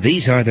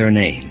 These are their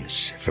names.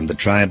 From the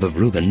tribe of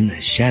Reuben,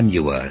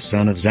 Shammua,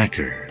 son of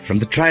Zachar. From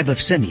the tribe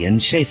of Simeon,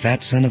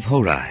 Shaphat, son of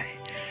Hori.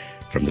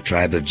 From the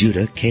tribe of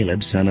Judah,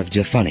 Caleb, son of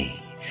Jephunneh.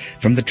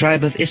 From the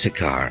tribe of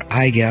Issachar,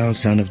 Igal,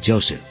 son of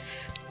Joseph.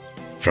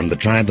 From the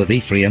tribe of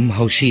Ephraim,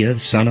 Hoshea,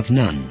 son of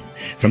Nun.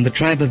 From the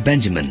tribe of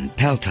Benjamin,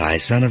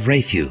 Paltai, son of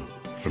Raphu.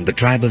 From the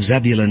tribe of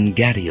Zebulun,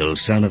 Gaddiel,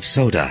 son of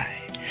Sodai.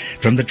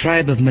 From the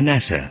tribe of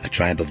Manasseh, a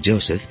tribe of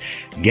Joseph,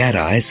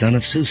 Gadai, son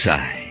of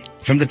Susai.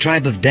 From the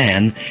tribe of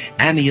Dan,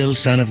 Amiel,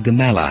 son of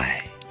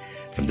Gemalli.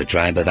 From the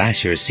tribe of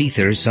Asher,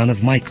 Sethur, son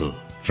of Michael.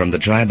 From the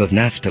tribe of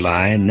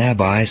Naphtali,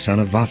 Nabai, son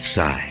of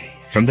Vophsi.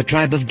 From the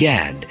tribe of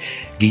Gad,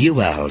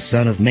 Geuel,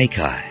 son of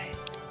Machai.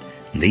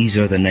 These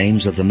are the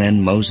names of the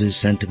men Moses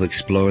sent to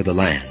explore the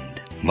land.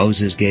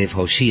 Moses gave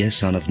Hoshea,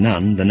 son of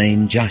Nun, the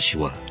name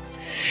Joshua.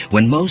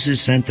 When Moses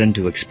sent them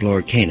to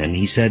explore Canaan,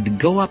 he said,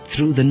 "Go up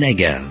through the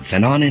Negev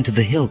and on into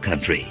the hill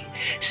country.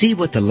 See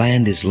what the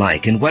land is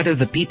like, and whether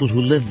the people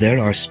who live there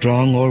are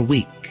strong or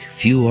weak,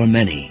 few or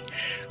many.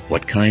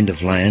 What kind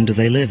of land do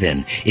they live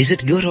in? Is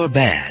it good or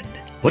bad?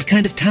 What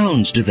kind of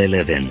towns do they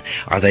live in?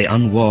 Are they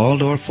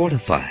unwalled or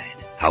fortified?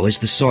 How is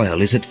the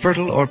soil? Is it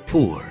fertile or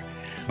poor?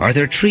 Are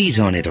there trees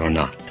on it or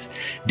not?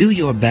 Do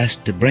your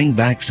best to bring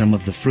back some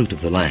of the fruit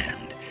of the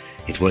land."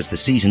 It was the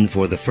season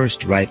for the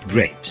first ripe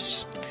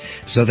grapes.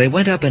 So they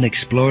went up and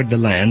explored the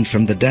land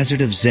from the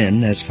desert of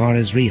Zin as far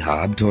as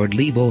Rehob toward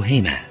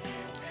Lebo-Hamath.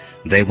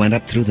 They went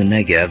up through the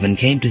Negev and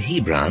came to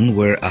Hebron,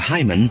 where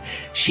Ahiman,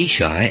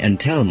 Sheshai, and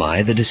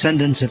Talmai, the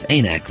descendants of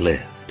Anak,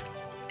 lived.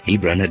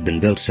 Hebron had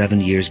been built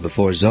 7 years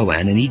before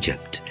Zoan in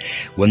Egypt.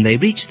 When they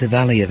reached the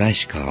valley of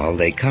Eshcol,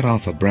 they cut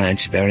off a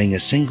branch bearing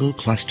a single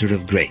cluster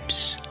of grapes.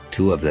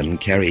 2 of them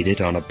carried it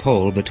on a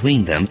pole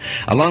between them,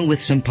 along with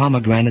some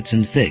pomegranates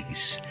and figs.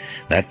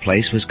 That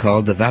place was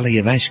called the Valley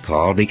of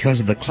Eshcol because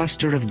of the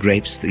cluster of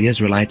grapes the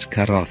Israelites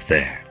cut off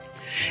there.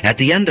 At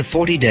the end of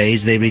 40 days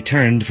they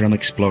returned from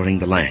exploring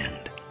the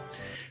land.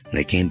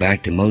 They came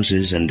back to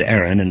Moses and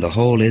Aaron and the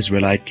whole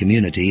Israelite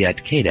community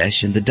at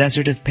Kadesh in the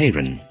desert of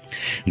Paran.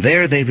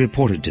 There they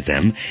reported to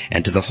them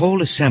and to the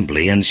whole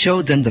assembly and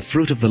showed them the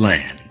fruit of the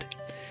land.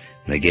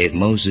 They gave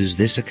Moses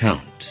this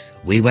account: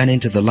 "We went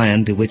into the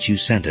land to which you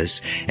sent us,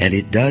 and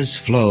it does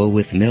flow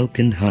with milk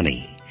and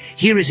honey.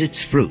 Here is its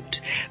fruit,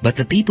 but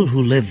the people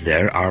who live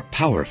there are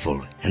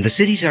powerful, and the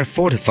cities are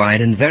fortified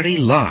and very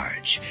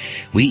large.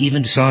 We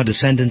even saw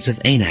descendants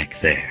of Anak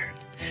there.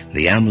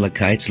 The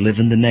Amalekites live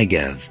in the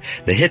Negev.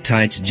 The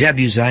Hittites,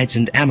 Jebusites,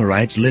 and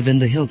Amorites live in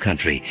the hill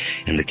country,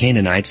 and the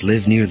Canaanites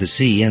live near the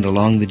sea and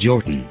along the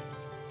Jordan."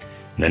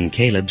 Then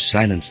Caleb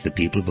silenced the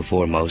people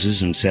before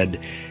Moses and said,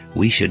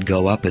 "We should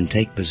go up and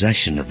take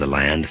possession of the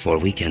land, for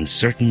we can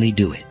certainly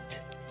do it."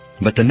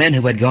 But the men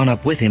who had gone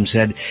up with him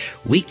said,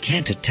 "We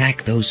can't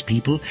attack those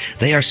people.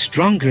 They are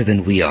stronger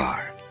than we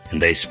are."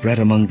 And they spread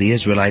among the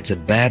Israelites a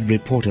bad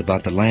report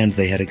about the land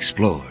they had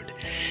explored.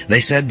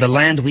 They said, "The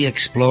land we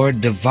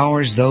explored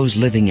devours those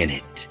living in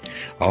it.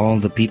 All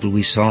the people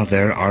we saw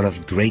there are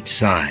of great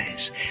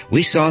size.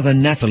 We saw the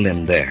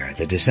Nephilim there,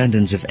 the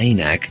descendants of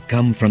Anak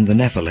come from the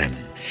Nephilim.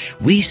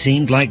 We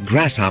seemed like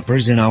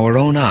grasshoppers in our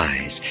own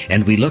eyes,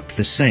 and we looked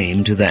the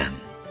same to them."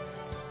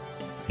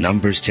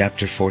 Numbers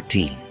chapter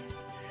 14.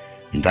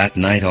 That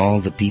night all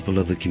the people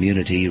of the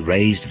community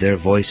raised their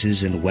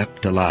voices and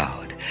wept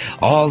aloud.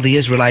 All the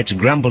Israelites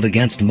grumbled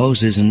against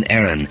Moses and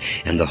Aaron,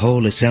 and the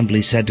whole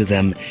assembly said to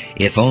them,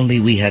 "If only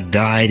we had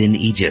died in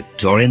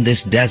Egypt or in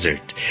this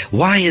desert!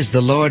 Why is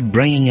the Lord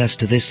bringing us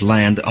to this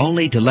land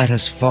only to let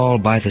us fall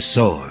by the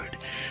sword?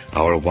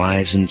 Our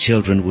wives and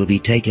children will be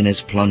taken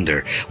as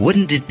plunder.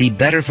 Wouldn't it be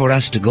better for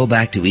us to go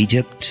back to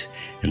Egypt?"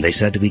 And they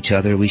said to each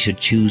other, "We should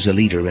choose a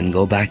leader and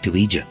go back to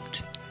Egypt."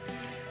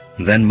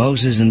 Then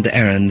Moses and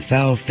Aaron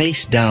fell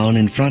face down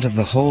in front of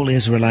the whole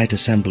Israelite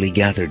assembly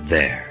gathered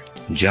there.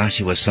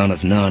 Joshua son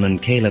of Nun and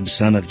Caleb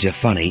son of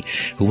Jephunneh,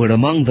 who were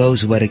among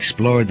those who had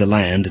explored the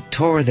land,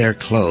 tore their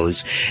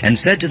clothes and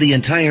said to the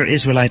entire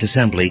Israelite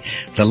assembly,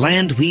 "The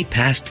land we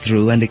passed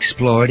through and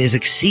explored is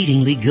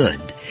exceedingly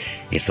good.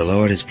 If the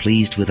Lord is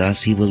pleased with us,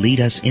 he will lead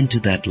us into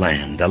that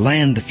land, a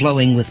land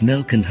flowing with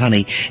milk and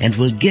honey, and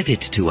will give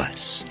it to us.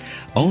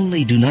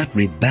 Only do not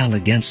rebel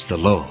against the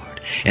Lord,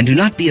 and do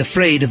not be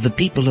afraid of the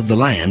people of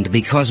the land,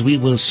 because we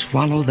will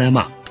swallow them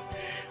up.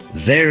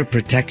 Their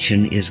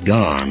protection is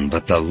gone,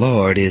 but the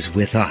Lord is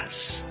with us.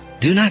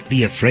 Do not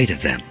be afraid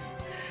of them."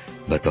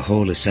 But the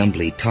whole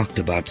assembly talked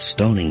about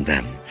stoning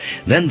them.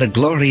 Then the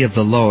glory of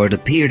the Lord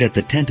appeared at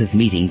the tent of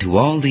meeting to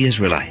all the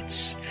Israelites.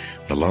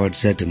 The Lord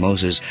said to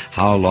Moses,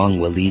 "How long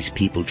will these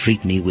people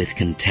treat me with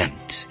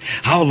contempt?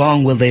 How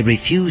long will they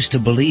refuse to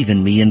believe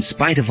in me in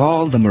spite of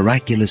all the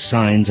miraculous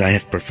signs I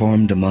have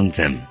performed among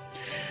them?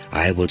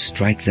 I will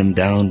strike them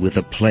down with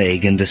a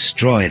plague and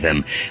destroy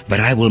them, but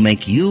I will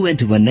make you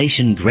into a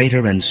nation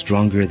greater and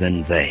stronger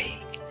than they."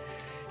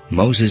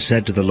 Moses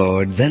said to the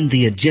Lord, "Then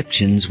the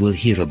Egyptians will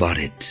hear about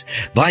it.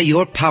 By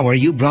your power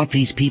you brought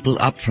these people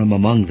up from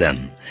among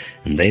them,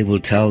 and they will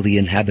tell the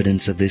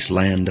inhabitants of this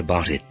land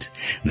about it.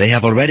 They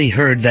have already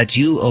heard that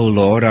you, O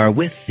Lord, are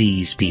with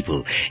these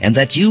people, and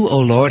that you, O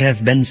Lord,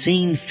 have been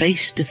seen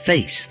face to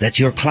face, that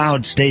your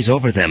cloud stays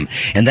over them,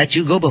 and that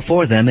you go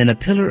before them in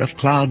a pillar of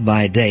cloud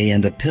by day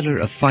and a pillar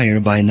of fire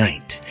by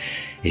night.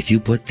 If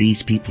you put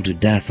these people to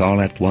death all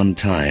at one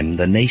time,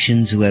 the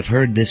nations who have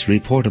heard this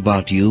report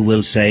about you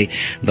will say,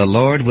 'The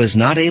Lord was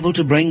not able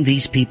to bring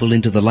these people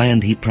into the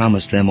land he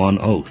promised them on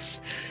oath,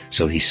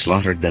 so he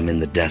slaughtered them in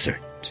the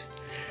desert.'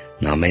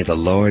 Now may the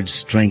Lord's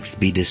strength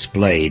be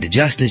displayed,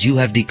 just as you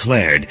have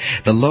declared.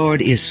 The Lord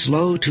is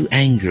slow to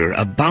anger,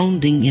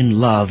 abounding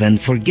in love,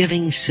 and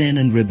forgiving sin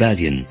and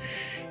rebellion.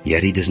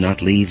 Yet he does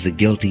not leave the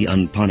guilty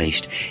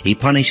unpunished. He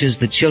punishes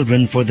the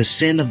children for the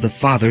sin of the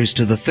fathers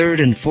to the third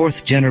and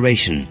fourth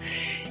generation.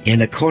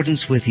 In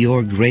accordance with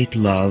your great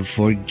love,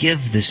 forgive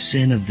the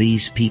sin of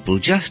these people,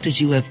 just as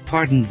you have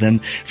pardoned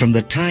them from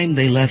the time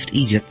they left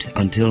Egypt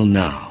until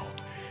now."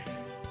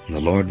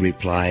 The Lord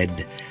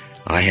replied,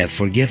 "I have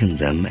forgiven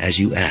them as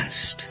you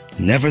asked.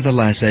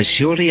 Nevertheless, as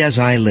surely as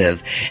I live,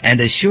 and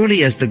as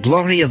surely as the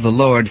glory of the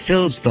Lord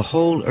fills the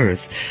whole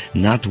earth,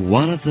 not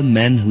one of the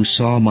men who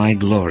saw my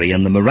glory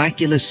and the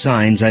miraculous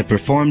signs I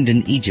performed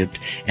in Egypt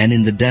and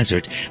in the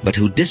desert, but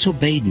who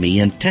disobeyed me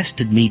and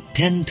tested me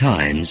 10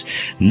 times,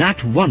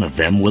 not one of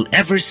them will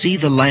ever see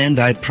the land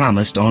I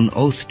promised on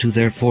oath to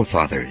their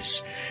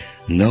forefathers.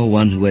 No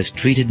one who has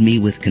treated me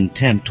with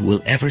contempt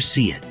will ever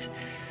see it.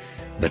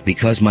 But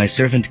because my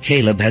servant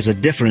Caleb has a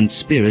different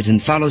spirit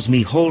and follows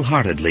me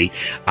wholeheartedly,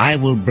 I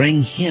will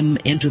bring him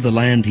into the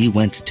land he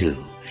went to,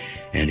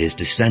 and his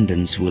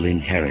descendants will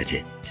inherit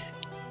it."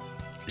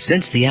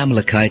 Since the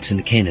Amalekites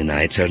and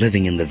Canaanites are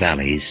living in the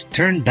valleys,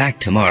 turn back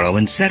tomorrow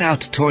and set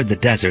out toward the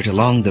desert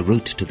along the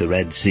route to the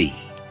Red Sea.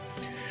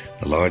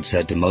 The Lord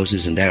said to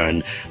Moses and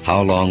Aaron,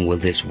 "How long will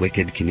this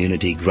wicked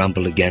community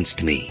grumble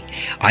against me?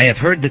 I have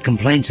heard the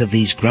complaints of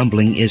these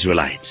grumbling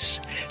Israelites.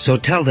 So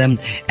tell them,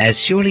 as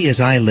surely as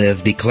I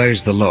live,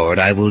 declares the Lord,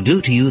 I will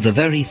do to you the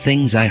very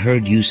things I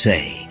heard you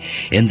say.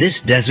 In this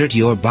desert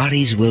your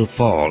bodies will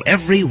fall,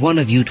 every one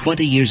of you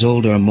 20 years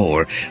old or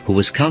more, who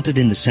was counted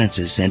in the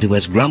census and who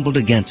has grumbled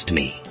against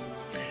me.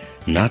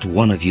 Not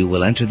one of you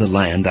will enter the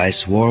land I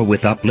swore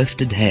with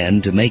uplifted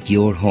hand to make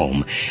your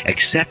home,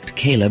 except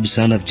Caleb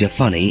son of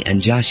Jephunneh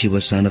and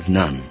Joshua son of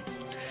Nun.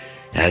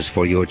 As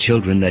for your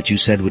children that you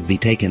said would be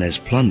taken as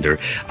plunder,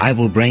 I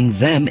will bring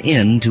them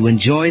in to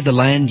enjoy the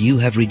land you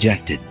have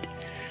rejected.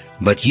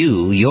 But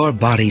you, your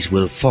bodies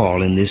will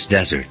fall in this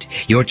desert.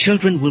 Your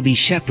children will be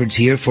shepherds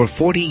here for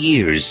 40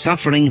 years,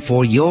 suffering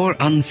for your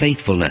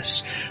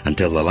unfaithfulness,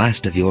 until the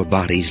last of your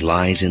bodies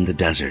lies in the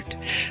desert.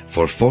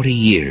 For 40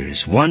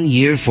 years, 1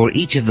 year for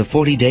each of the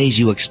 40 days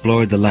you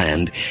explored the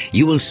land,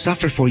 you will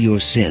suffer for your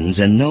sins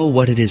and know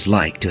what it is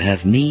like to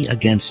have me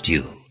against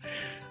you.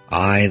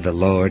 I, the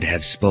Lord,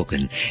 have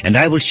spoken, and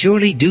I will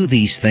surely do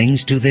these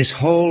things to this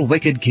whole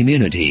wicked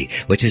community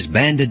which is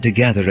banded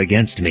together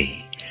against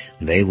me.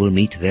 They will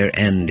meet their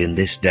end in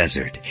this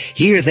desert.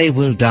 Here they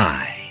will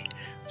die."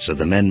 So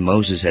the men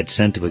Moses had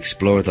sent to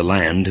explore the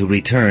land, who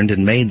returned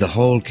and made the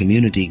whole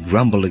community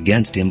grumble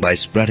against him by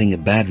spreading a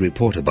bad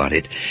report about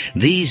it,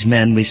 these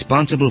men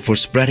responsible for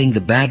spreading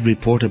the bad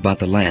report about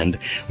the land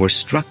were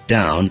struck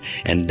down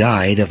and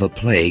died of a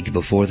plague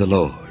before the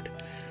Lord.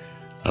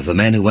 Of the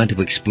men who went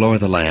to explore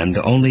the land,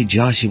 only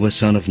Joshua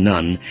son of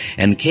Nun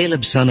and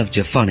Caleb son of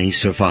Jephunneh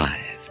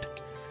survived.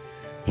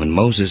 When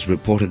Moses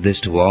reported this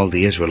to all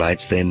the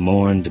Israelites, they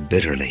mourned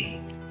bitterly.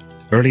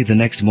 Early the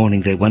next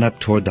morning they went up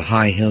toward the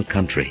high hill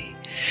country.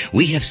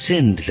 "We have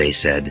sinned," they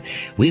said.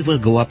 "We will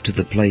go up to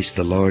the place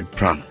the Lord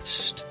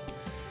promised."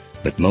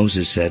 But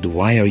Moses said,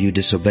 "Why are you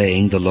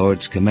disobeying the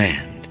Lord's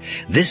command?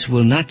 This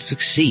will not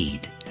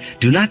succeed.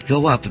 Do not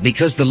go up,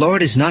 because the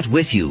Lord is not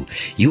with you.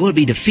 You will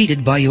be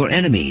defeated by your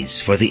enemies,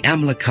 for the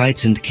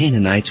Amalekites and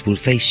Canaanites will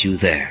face you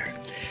there.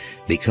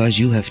 Because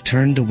you have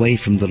turned away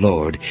from the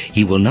Lord,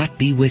 He will not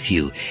be with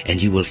you,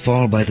 and you will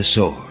fall by the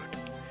sword."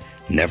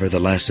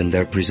 Nevertheless, in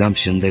their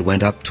presumption they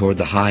went up toward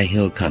the high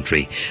hill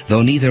country,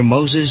 though neither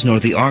Moses nor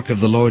the ark of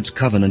the Lord's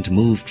covenant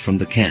moved from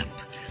the camp.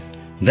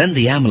 Then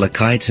the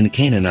Amalekites and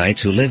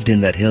Canaanites who lived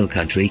in that hill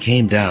country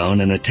came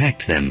down and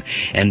attacked them,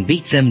 and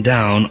beat them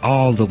down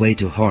all the way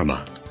to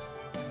Hormah.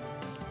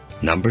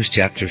 Numbers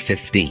chapter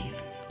 15.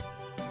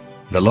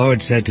 The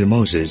Lord said to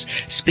Moses,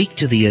 "Speak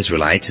to the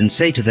Israelites and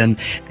say to them,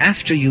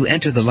 after you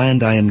enter the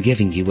land I am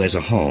giving you as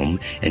a home,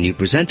 and you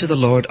present to the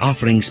Lord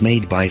offerings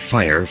made by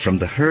fire from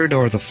the herd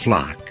or the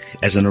flock,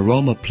 as an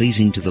aroma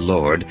pleasing to the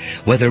Lord,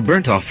 whether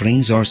burnt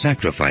offerings or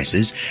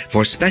sacrifices,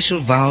 for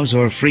special vows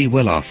or free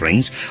will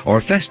offerings,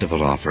 or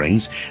festival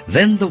offerings,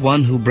 then the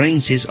one who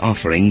brings his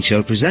offering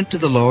shall present to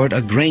the Lord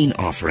a grain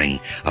offering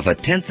of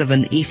 1/10 of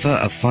an ephah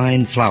of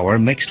fine flour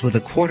mixed with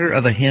 1/4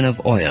 of a hin of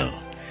oil.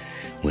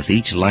 With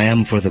each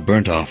lamb for the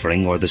burnt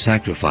offering or the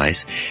sacrifice,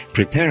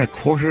 prepare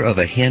 1/4 of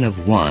a hin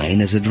of wine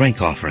as a drink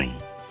offering.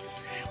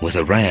 With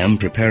a ram,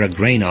 prepare a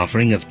grain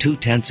offering of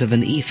 2/10 of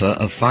an ephah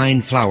of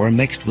fine flour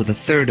mixed with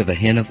 1/3 of a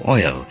hin of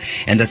oil,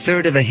 and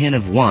 1/3 of a hin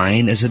of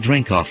wine as a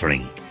drink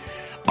offering.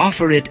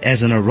 Offer it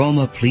as an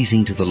aroma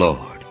pleasing to the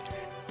Lord.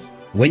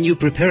 When you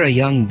prepare a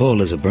young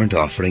bull as a burnt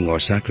offering or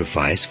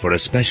sacrifice for a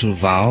special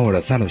vow or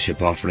a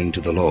fellowship offering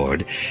to the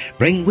Lord,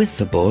 bring with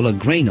the bull a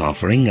grain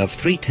offering of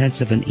 3/10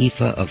 of an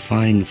ephah of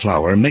fine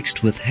flour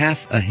mixed with 1/2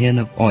 a hin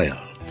of oil.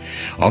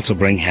 Also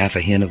bring 1/2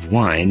 a hin of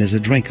wine as a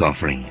drink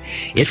offering.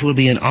 It will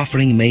be an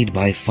offering made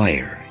by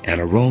fire, an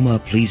aroma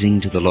pleasing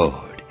to the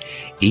Lord.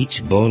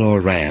 Each bull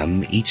or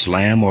ram, each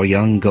lamb or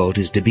young goat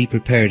is to be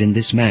prepared in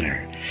this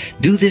manner.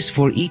 Do this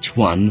for each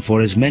one,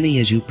 for as many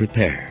as you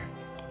prepare.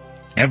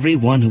 Every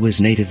one who is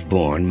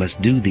native-born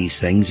must do these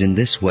things in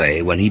this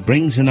way when he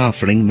brings an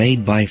offering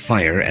made by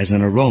fire as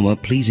an aroma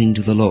pleasing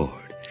to the Lord.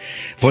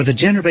 For the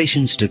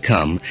generations to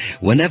come,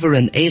 whenever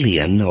an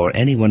alien or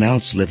anyone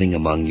else living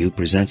among you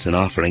presents an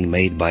offering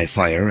made by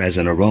fire as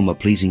an aroma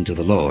pleasing to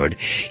the Lord,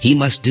 he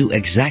must do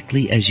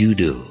exactly as you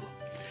do.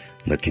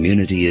 The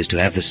community is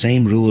to have the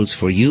same rules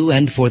for you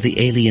and for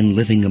the alien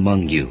living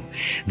among you.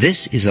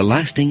 This is a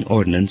lasting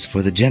ordinance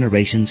for the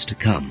generations to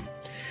come.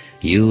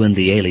 You and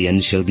the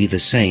alien shall be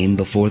the same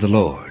before the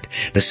Lord.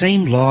 The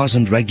same laws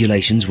and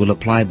regulations will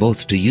apply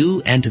both to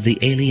you and to the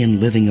alien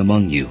living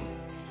among you.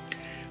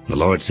 The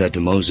Lord said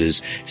to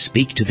Moses,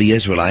 "Speak to the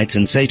Israelites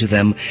and say to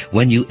them,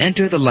 when you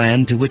enter the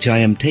land to which I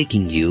am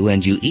taking you,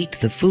 and you eat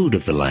the food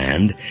of the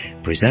land,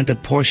 present a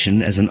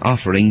portion as an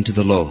offering to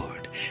the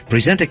Lord.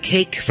 Present a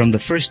cake from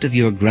the first of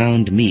your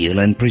ground meal,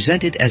 and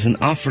present it as an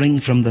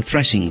offering from the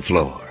threshing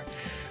floor.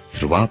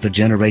 Throughout the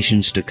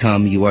generations to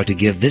come you are to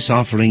give this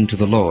offering to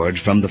the Lord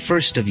from the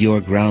first of your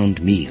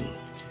ground meal."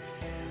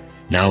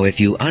 Now if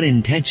you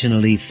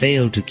unintentionally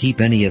fail to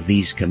keep any of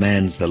these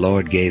commands the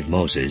Lord gave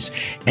Moses,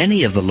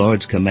 any of the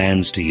Lord's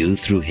commands to you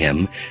through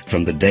him,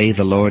 from the day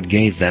the Lord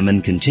gave them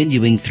and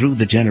continuing through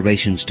the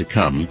generations to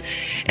come,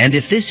 and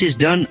if this is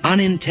done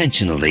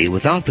unintentionally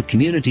without the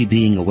community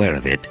being aware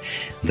of it,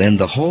 then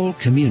the whole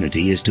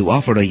community is to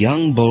offer a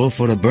young bull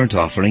for a burnt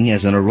offering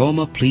as an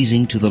aroma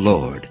pleasing to the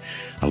Lord,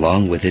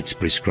 along with its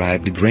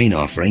prescribed grain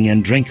offering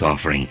and drink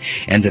offering,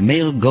 and a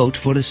male goat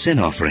for a sin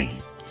offering.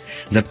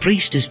 The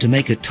priest is to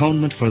make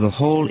atonement for the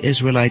whole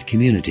Israelite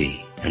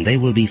community, and they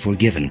will be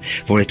forgiven,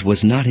 for it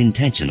was not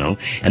intentional,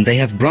 and they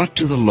have brought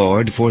to the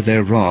Lord for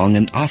their wrong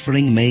an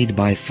offering made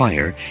by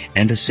fire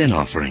and a sin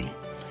offering.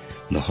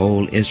 The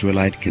whole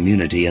Israelite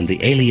community and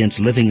the aliens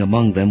living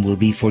among them will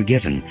be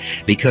forgiven,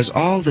 because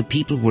all the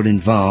people were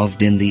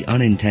involved in the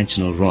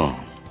unintentional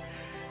wrong.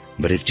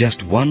 But if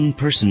just one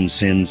person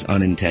sins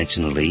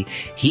unintentionally,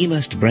 he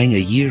must bring a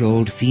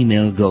year-old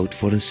female goat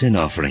for a sin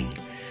offering.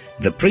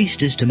 The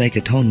priest is to make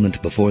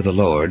atonement before the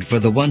Lord for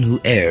the one who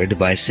erred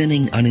by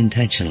sinning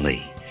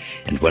unintentionally,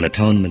 and when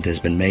atonement has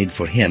been made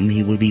for him,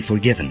 he will be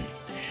forgiven.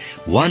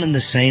 One and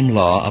the same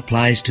law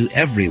applies to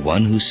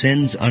everyone who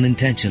sins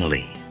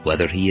unintentionally,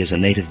 whether he is a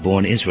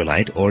native-born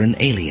Israelite or an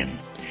alien.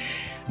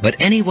 But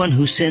anyone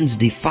who sins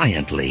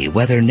defiantly,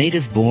 whether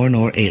native-born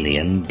or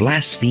alien,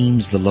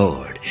 blasphemes the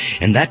Lord,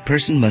 and that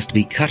person must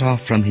be cut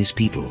off from his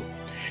people.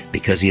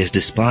 Because he has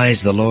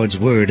despised the Lord's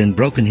word and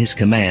broken his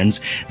commands,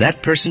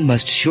 that person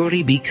must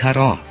surely be cut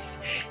off.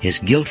 His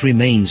guilt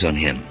remains on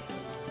him.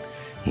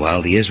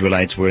 While the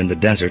Israelites were in the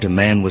desert, a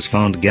man was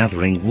found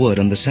gathering wood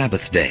on the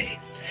Sabbath day.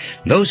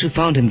 Those who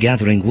found him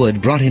gathering wood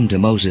brought him to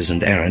Moses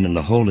and Aaron and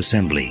the whole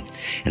assembly,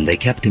 and they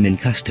kept him in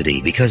custody,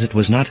 because it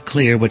was not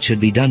clear what should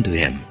be done to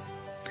him.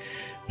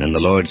 Then the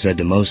Lord said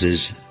to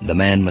Moses, "The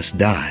man must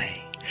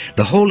die.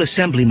 The whole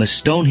assembly must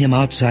stone him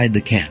outside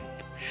the camp."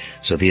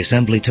 So the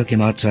assembly took him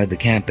outside the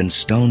camp and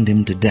stoned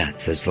him to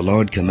death, as the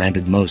Lord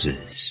commanded Moses.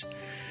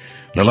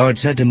 The Lord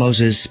said to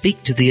Moses,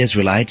 "Speak to the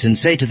Israelites and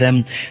say to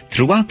them,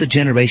 throughout the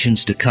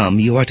generations to come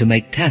you are to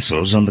make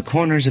tassels on the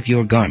corners of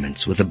your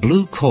garments, with a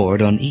blue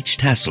cord on each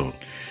tassel.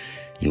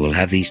 You will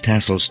have these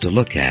tassels to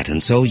look at,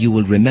 and so you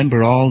will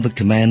remember all the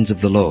commands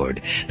of the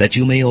Lord, that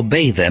you may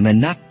obey them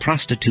and not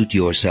prostitute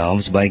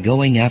yourselves by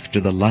going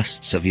after the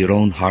lusts of your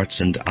own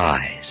hearts and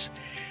eyes.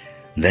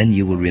 Then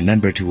you will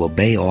remember to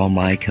obey all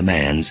my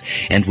commands,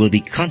 and will be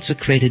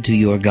consecrated to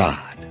your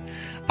God.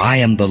 I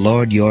am the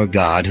Lord your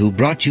God, who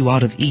brought you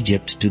out of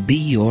Egypt to be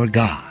your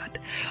God.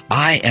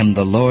 I am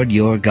the Lord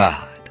your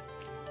God."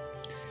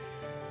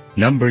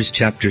 Numbers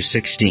chapter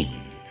 16.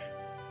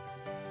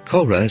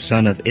 Korah,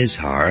 son of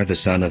Izhar, the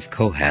son of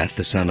Kohath,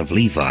 the son of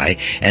Levi,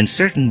 and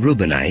certain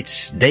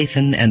Reubenites,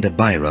 Dathan and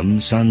Abiram,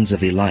 sons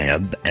of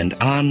Eliab, and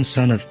On,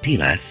 son of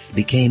Peleth,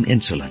 became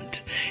insolent,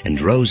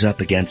 and rose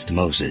up against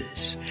Moses.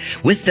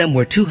 With them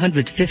were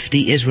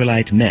 250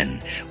 Israelite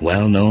men,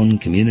 well-known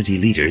community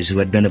leaders who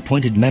had been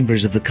appointed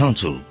members of the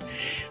council.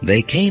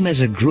 They came as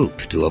a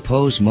group to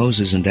oppose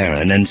Moses and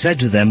Aaron, and said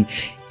to them,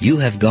 "You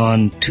have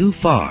gone too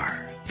far.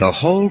 The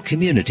whole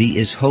community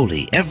is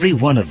holy, every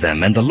one of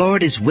them, and the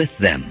Lord is with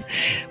them.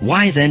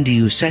 Why then do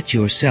you set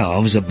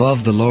yourselves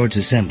above the Lord's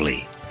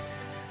assembly?"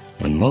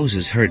 When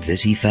Moses heard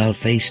this, he fell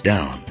face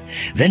down.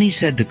 Then he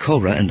said to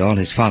Korah and all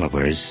his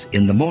followers,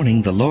 "In the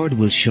morning the Lord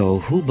will show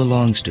who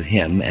belongs to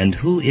him and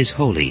who is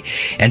holy,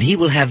 and he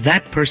will have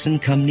that person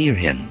come near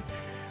him.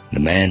 The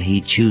man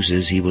he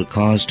chooses he will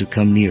cause to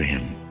come near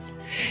him.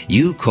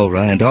 You,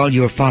 Korah, and all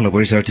your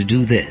followers are to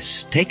do this.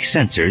 Take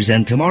censers,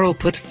 and tomorrow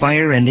put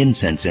fire and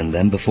incense in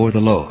them before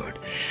the Lord.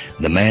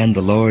 The man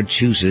the Lord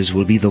chooses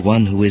will be the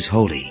one who is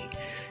holy.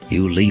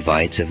 You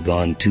Levites have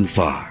gone too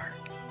far."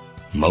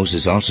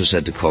 Moses also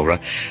said to Korah,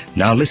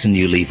 "Now listen,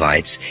 you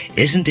Levites,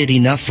 isn't it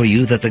enough for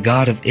you that the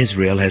God of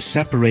Israel has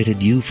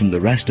separated you from the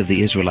rest of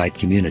the Israelite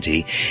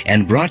community,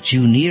 and brought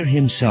you near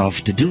himself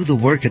to do the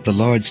work at the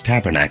Lord's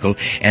tabernacle,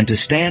 and to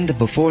stand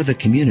before the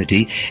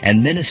community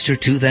and minister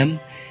to them?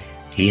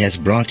 He has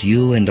brought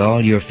you and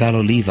all your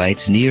fellow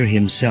Levites near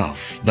himself,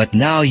 but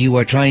now you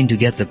are trying to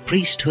get the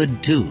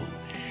priesthood too.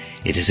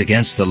 It is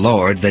against the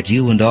Lord that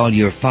you and all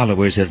your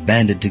followers have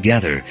banded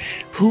together.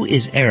 Who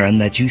is Aaron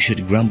that you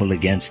should grumble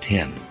against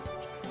him?"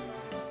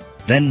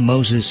 Then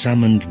Moses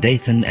summoned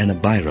Dathan and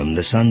Abiram,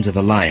 the sons of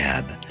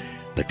Eliab.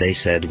 But they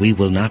said, "We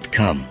will not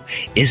come.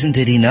 Isn't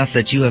it enough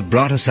that you have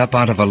brought us up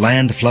out of a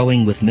land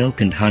flowing with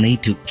milk and honey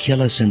to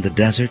kill us in the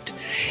desert?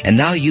 And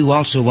now you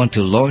also want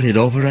to lord it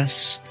over us?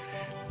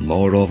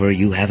 Moreover,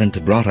 you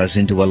haven't brought us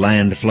into a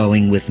land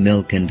flowing with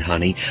milk and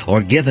honey,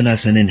 or given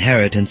us an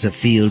inheritance of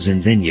fields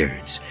and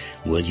vineyards.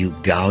 Will you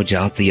gouge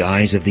out the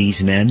eyes of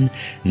these men?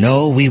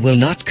 No, we will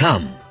not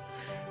come."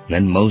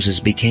 Then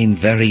Moses became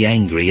very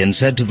angry and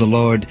said to the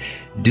Lord,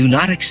 "Do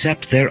not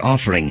accept their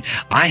offering.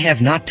 I have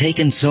not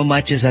taken so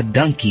much as a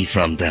donkey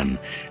from them,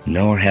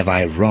 nor have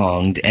I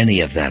wronged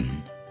any of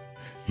them."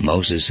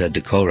 Moses said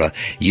to Korah,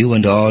 "You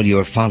and all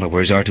your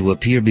followers are to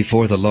appear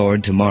before the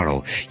Lord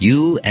tomorrow,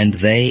 you and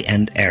they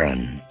and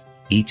Aaron.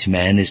 Each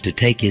man is to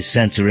take his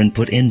censer and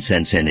put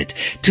incense in it,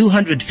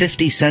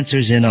 250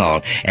 censers in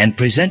all, and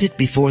present it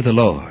before the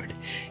Lord.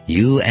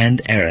 You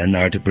and Aaron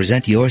are to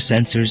present your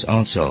censers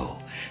also.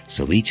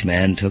 So each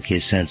man took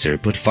his censer,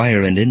 put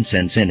fire and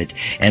incense in it,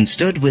 and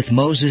stood with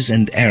Moses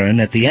and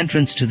Aaron at the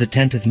entrance to the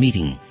tent of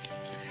meeting.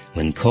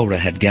 When Korah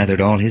had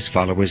gathered all his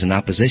followers in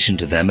opposition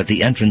to them at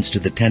the entrance to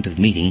the tent of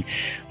meeting,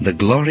 the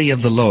glory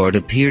of the Lord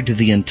appeared to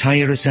the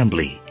entire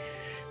assembly.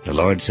 The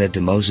Lord said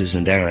to Moses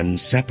and Aaron,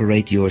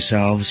 "Separate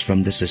yourselves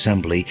from this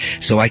assembly,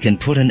 so I can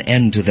put an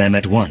end to them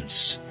at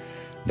once."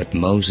 But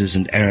Moses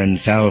and Aaron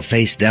fell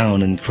face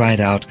down and cried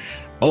out,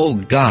 "O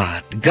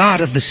God, God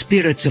of the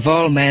spirits of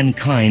all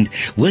mankind,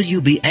 will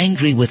you be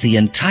angry with the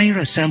entire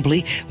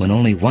assembly when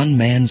only one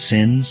man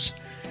sins?"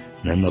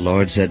 Then the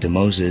Lord said to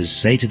Moses,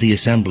 "Say to the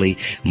assembly,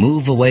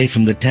 move away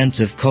from the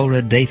tents of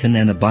Korah, Dathan,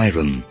 and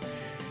Abiram."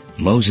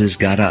 Moses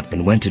got up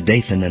and went to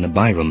Dathan and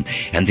Abiram,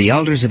 and the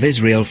elders of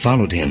Israel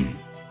followed him.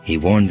 He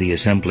warned the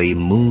assembly,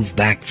 "Move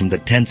back from the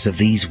tents of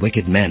these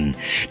wicked men.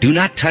 Do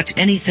not touch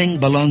anything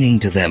belonging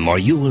to them, or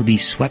you will be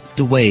swept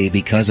away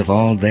because of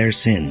all their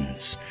sins."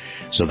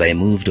 So they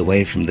moved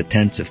away from the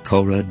tents of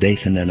Korah,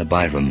 Dathan, and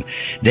Abiram.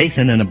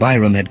 Dathan and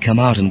Abiram had come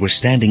out and were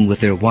standing with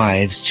their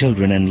wives,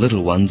 children, and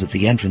little ones at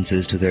the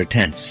entrances to their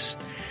tents.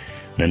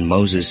 Then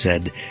Moses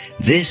said,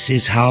 "This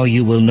is how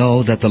you will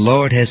know that the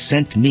Lord has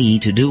sent me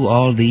to do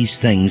all these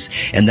things,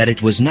 and that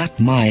it was not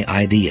my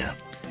idea.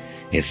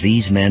 If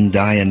these men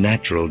die a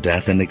natural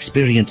death and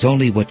experience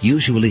only what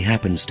usually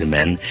happens to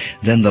men,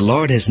 then the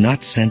Lord has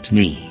not sent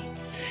me.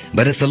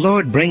 But if the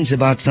Lord brings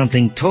about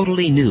something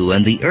totally new,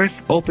 and the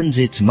earth opens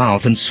its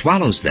mouth and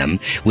swallows them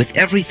with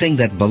everything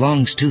that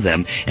belongs to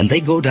them, and they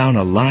go down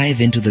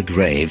alive into the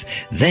grave,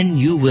 then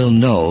you will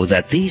know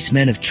that these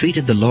men have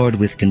treated the Lord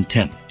with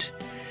contempt."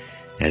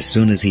 As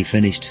soon as he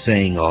finished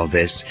saying all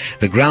this,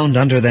 the ground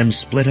under them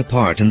split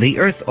apart, and the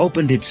earth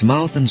opened its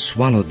mouth and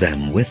swallowed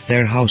them, with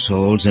their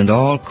households, and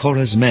all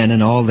Korah's men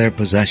and all their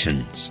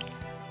possessions.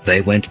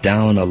 They went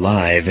down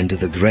alive into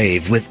the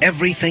grave, with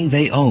everything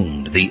they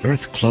owned. The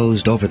earth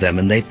closed over them,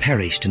 and they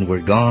perished and were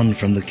gone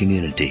from the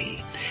community.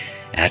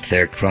 At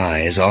their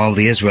cries, all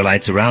the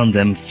Israelites around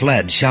them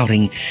fled,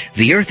 shouting,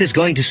 "The earth is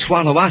going to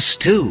swallow us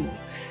too!"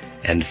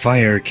 And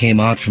fire came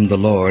out from the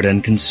Lord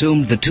and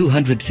consumed the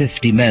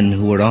 250 men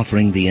who were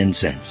offering the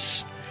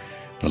incense.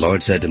 The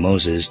Lord said to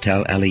Moses,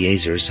 "Tell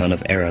Eleazar, son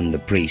of Aaron the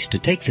priest, to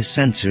take the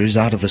censers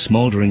out of the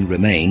smoldering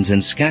remains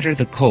and scatter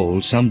the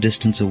coals some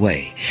distance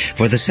away,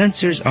 for the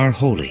censers are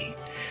holy,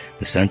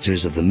 the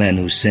censers of the men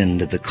who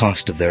sinned at the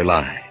cost of their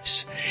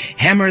lives.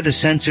 Hammer the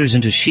censers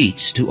into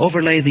sheets to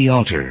overlay the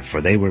altar,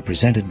 for they were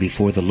presented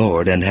before the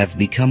Lord and have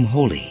become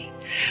holy.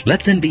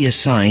 Let them be a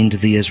sign to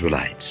the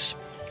Israelites."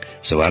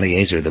 So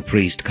Eleazar the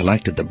priest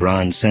collected the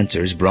bronze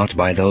censers brought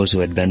by those who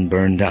had been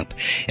burned up,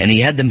 and he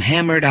had them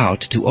hammered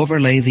out to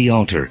overlay the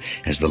altar,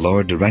 as the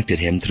Lord directed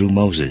him through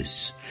Moses.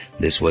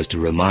 This was to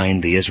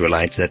remind the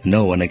Israelites that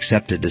no one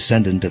except a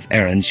descendant of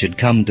Aaron should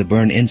come to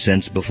burn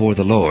incense before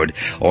the Lord,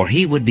 or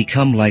he would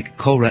become like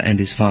Korah and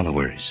his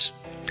followers.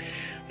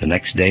 The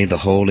next day the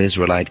whole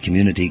Israelite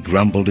community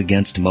grumbled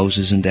against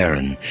Moses and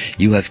Aaron.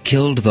 "You have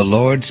killed the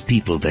Lord's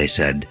people," they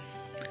said.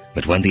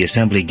 But when the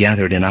assembly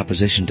gathered in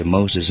opposition to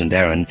Moses and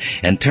Aaron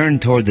and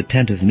turned toward the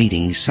tent of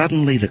meeting,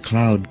 suddenly the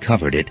cloud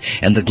covered it,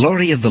 and the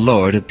glory of the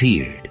Lord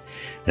appeared.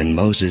 Then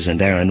Moses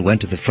and Aaron went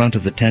to the front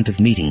of the tent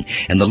of meeting,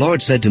 and the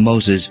Lord said to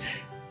Moses,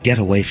 "Get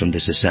away from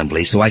this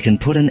assembly, so I can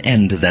put an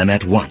end to them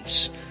at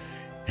once."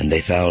 And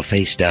they fell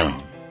face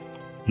down.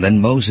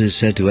 Then Moses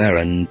said to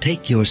Aaron,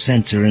 "Take your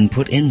censer and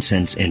put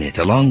incense in it,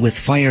 along with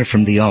fire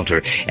from the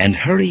altar, and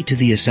hurry to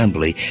the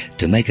assembly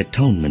to make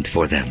atonement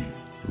for them.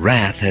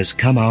 Wrath has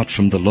come out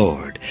from the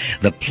Lord.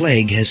 The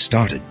plague has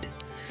started."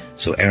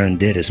 So Aaron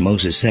did as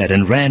Moses said,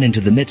 and ran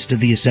into the midst of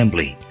the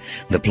assembly.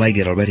 The plague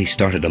had already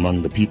started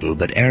among the people,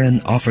 but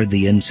Aaron offered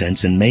the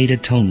incense and made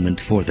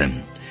atonement for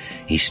them.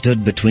 He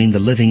stood between the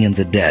living and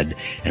the dead,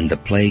 and the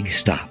plague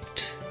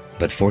stopped.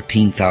 But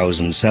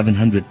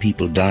 14,700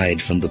 people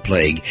died from the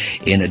plague,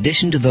 in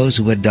addition to those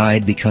who had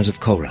died because of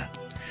Korah.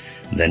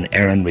 Then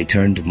Aaron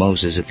returned to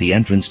Moses at the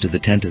entrance to the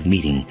tent of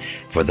meeting,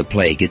 for the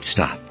plague had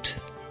stopped.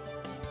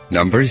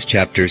 Numbers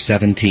chapter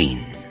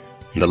 17.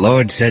 The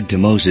Lord said to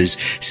Moses,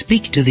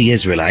 "Speak to the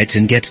Israelites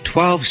and get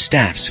 12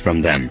 staffs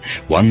from them,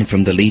 one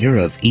from the leader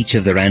of each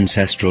of their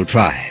ancestral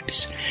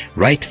tribes.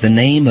 Write the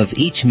name of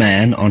each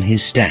man on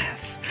his staff.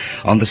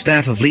 On the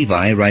staff of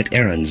Levi write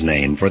Aaron's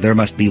name, for there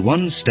must be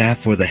one staff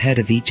for the head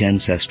of each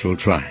ancestral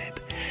tribe.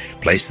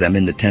 Place them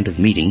in the tent of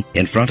meeting,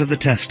 in front of the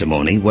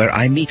testimony, where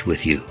I meet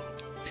with you.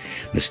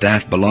 The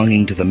staff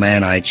belonging to the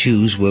man I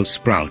choose will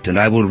sprout, and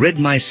I will rid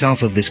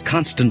myself of this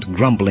constant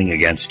grumbling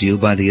against you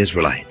by the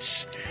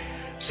Israelites."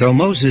 So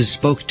Moses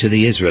spoke to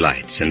the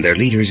Israelites, and their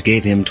leaders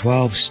gave him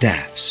 12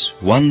 staffs,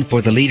 one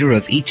for the leader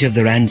of each of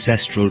their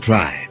ancestral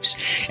tribes,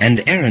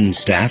 and Aaron's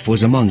staff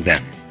was among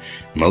them.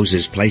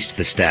 Moses placed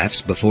the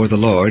staffs before the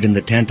Lord in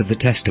the tent of the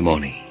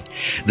testimony.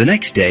 The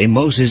next day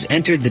Moses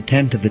entered the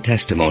tent of the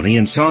testimony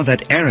and saw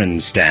that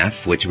Aaron's staff,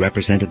 which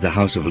represented the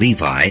house of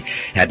Levi,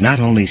 had not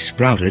only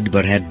sprouted,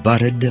 but had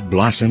budded,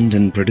 blossomed,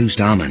 and produced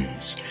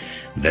almonds.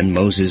 Then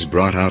Moses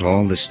brought out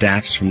all the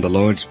staffs from the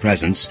Lord's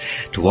presence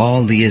to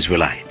all the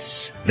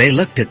Israelites. They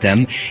looked at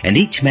them, and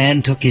each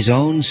man took his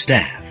own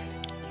staff.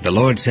 The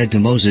Lord said to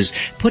Moses,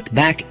 "Put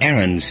back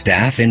Aaron's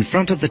staff in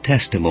front of the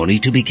testimony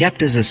to be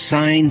kept as a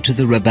sign to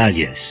the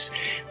rebellious.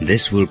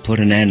 This will put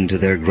an end to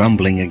their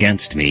grumbling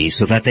against me,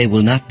 so that they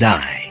will not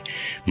die."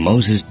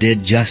 Moses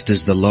did just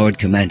as the Lord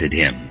commanded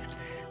him.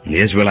 The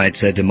Israelites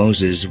said to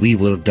Moses, "We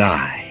will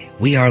die.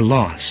 We are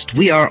lost.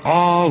 We are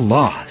all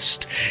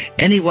lost.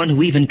 Anyone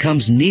who even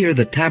comes near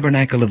the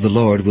tabernacle of the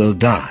Lord will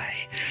die.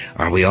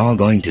 Are we all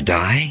going to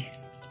die?"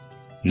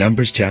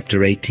 Numbers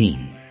chapter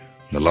 18.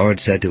 The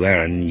Lord said to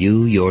Aaron,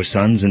 "You, your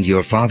sons, and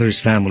your father's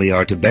family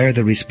are to bear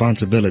the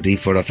responsibility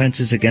for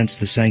offenses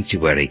against the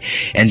sanctuary,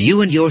 and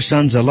you and your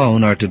sons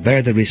alone are to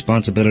bear the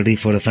responsibility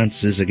for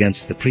offenses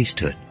against the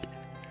priesthood.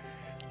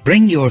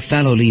 Bring your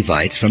fellow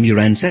Levites from your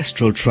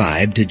ancestral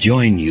tribe to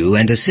join you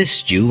and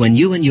assist you when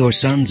you and your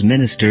sons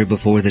minister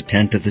before the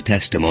tent of the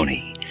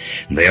testimony.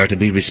 They are to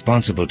be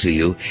responsible to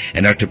you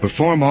and are to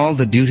perform all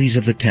the duties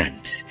of the tent.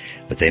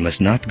 But they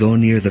must not go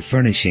near the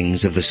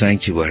furnishings of the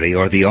sanctuary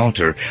or the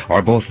altar,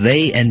 or both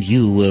they and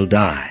you will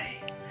die.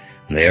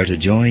 They are to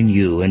join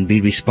you and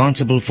be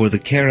responsible for the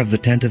care of the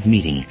tent of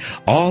meeting,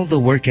 all the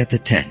work at the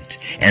tent,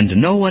 and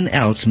no one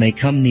else may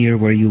come near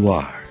where you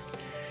are.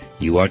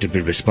 You are to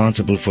be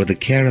responsible for the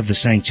care of the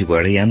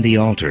sanctuary and the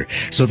altar,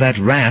 so that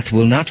wrath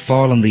will not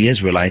fall on the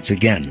Israelites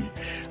again.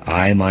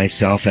 I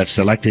myself have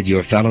selected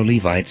your fellow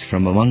Levites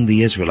from among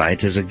the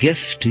Israelites as a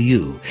gift to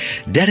you,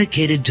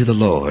 dedicated to the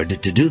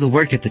Lord, to do the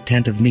work at the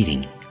tent of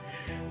meeting.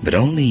 But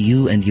only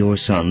you and your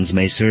sons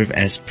may serve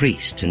as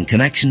priests in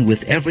connection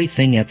with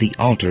everything at the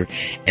altar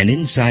and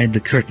inside the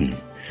curtain.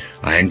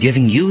 I am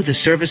giving you the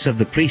service of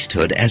the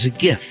priesthood as a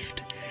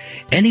gift.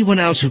 Anyone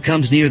else who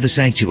comes near the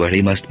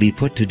sanctuary must be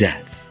put to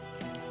death."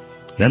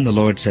 Then the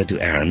Lord said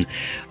to Aaron,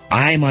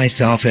 "I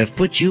myself have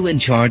put you in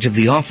charge of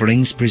the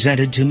offerings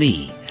presented to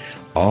me.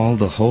 All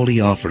the holy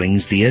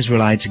offerings the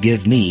Israelites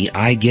give me,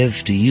 I give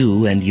to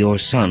you and your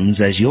sons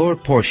as your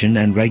portion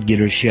and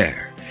regular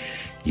share.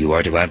 You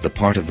are to have the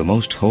part of the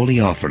most holy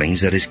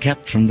offerings that is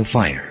kept from the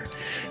fire.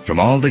 From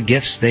all the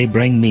gifts they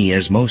bring me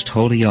as most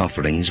holy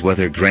offerings,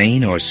 whether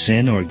grain or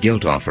sin or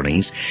guilt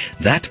offerings,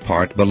 that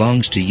part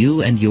belongs to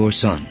you and your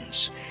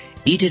sons.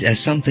 Eat it as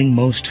something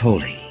most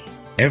holy.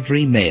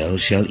 Every male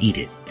shall eat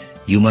it.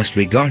 You must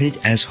regard it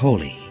as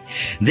holy.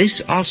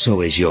 This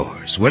also is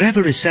yours,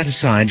 whatever is set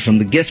aside from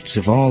the gifts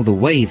of all the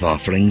wave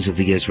offerings of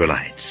the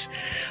Israelites.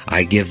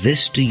 I give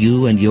this to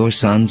you and your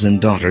sons and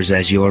daughters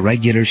as your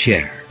regular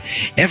share.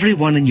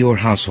 Everyone in your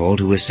household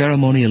who is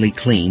ceremonially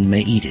clean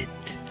may eat it.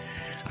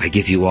 I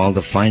give you all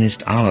the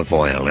finest olive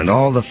oil and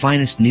all the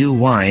finest new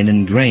wine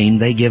and grain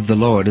they give the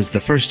Lord as the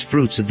first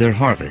fruits of their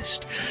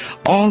harvest.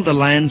 All the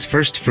land's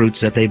first fruits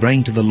that they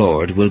bring to the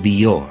Lord will be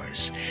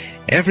yours.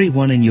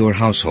 Everyone in your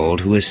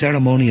household who is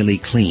ceremonially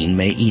clean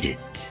may eat it.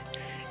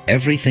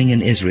 Everything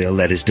in Israel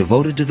that is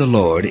devoted to the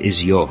Lord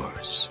is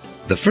yours.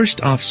 The first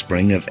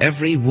offspring of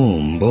every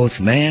womb, both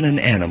man and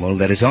animal,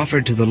 that is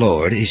offered to the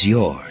Lord is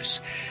yours.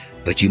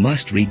 But you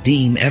must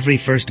redeem every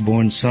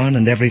firstborn son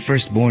and every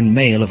firstborn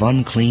male of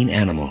unclean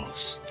animals.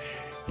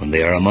 When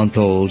they are a month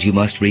old, you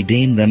must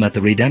redeem them at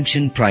the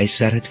redemption price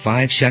set at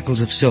 5 shekels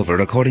of silver,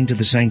 according to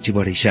the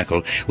sanctuary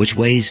shekel, which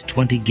weighs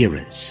 20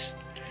 gerahs.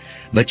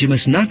 But you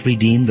must not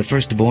redeem the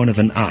firstborn of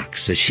an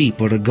ox, a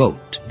sheep, or a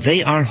goat.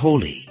 They are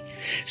holy.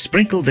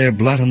 Sprinkle their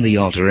blood on the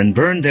altar, and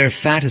burn their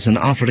fat as an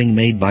offering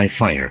made by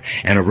fire,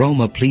 an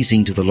aroma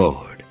pleasing to the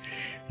Lord.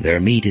 Their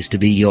meat is to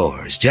be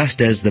yours,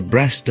 just as the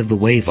breast of the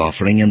wave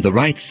offering and the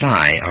right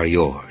thigh are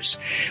yours.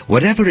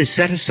 Whatever is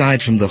set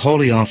aside from the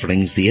holy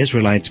offerings the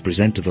Israelites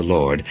present to the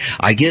Lord,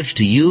 I give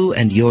to you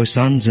and your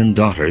sons and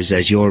daughters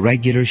as your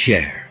regular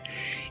share.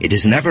 It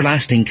is an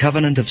everlasting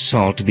covenant of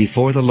salt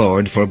before the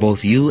Lord for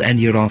both you and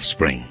your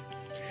offspring."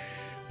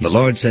 The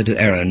Lord said to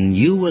Aaron,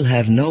 "You will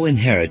have no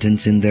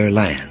inheritance in their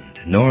land,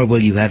 nor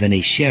will you have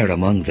any share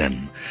among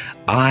them.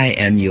 I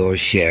am your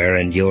share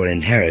and your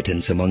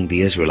inheritance among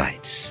the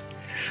Israelites.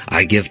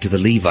 I give to the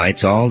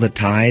Levites all the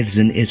tithes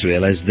in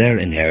Israel as their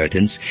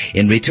inheritance,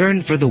 in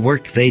return for the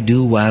work they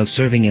do while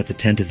serving at the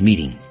tent of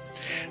meeting.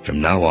 From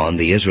now on,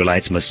 the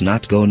Israelites must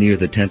not go near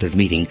the tent of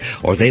meeting,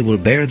 or they will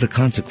bear the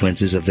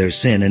consequences of their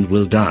sin and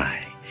will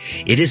die.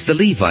 It is the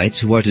Levites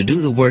who are to do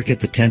the work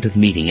at the tent of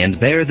meeting and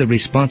bear the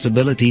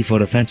responsibility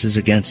for offenses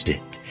against it.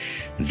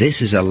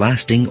 This is a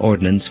lasting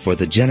ordinance for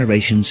the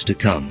generations to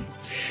come.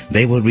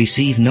 They will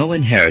receive no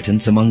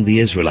inheritance among the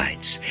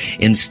Israelites.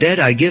 Instead,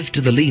 I give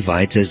to the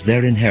Levites as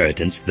their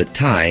inheritance the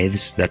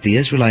tithes that the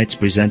Israelites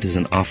present as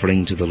an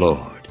offering to the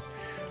Lord.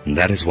 And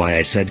that is why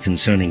I said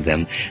concerning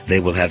them, they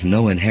will have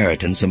no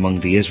inheritance among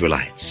the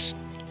Israelites."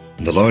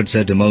 The Lord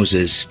said to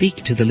Moses, "Speak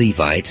to the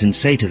Levites and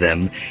say to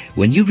them,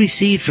 when you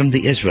receive from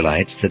the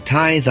Israelites the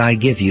tithe I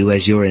give you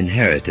as your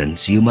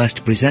inheritance, you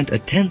must present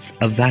 1/10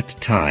 of that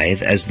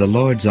tithe as the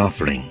Lord's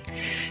offering.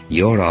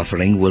 Your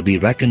offering will be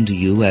reckoned to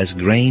you as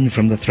grain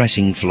from the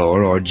threshing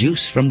floor or juice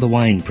from the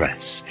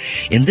winepress.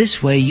 In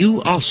this way you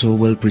also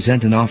will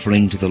present an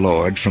offering to the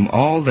Lord from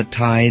all the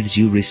tithes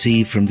you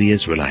receive from the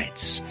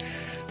Israelites.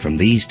 From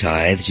these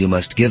tithes you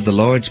must give the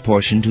Lord's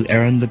portion to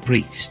Aaron the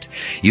priest.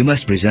 You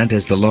must present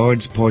as the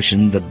Lord's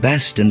portion the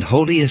best and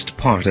holiest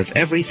part of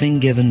everything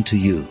given to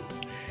you.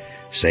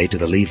 Say to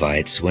the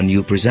Levites, when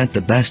you present the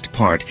best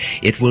part,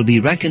 it will be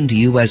reckoned to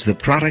you as the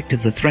product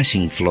of the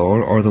threshing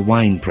floor or the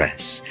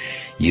winepress.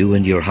 You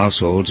and your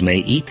households may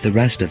eat the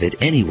rest of it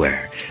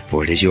anywhere,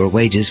 for it is your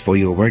wages for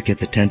your work at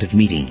the tent of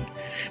meeting.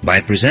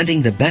 By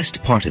presenting the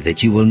best part of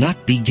it, you will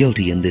not be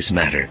guilty in this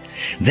matter.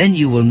 Then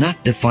you will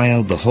not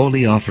defile the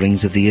holy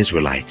offerings of the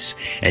Israelites,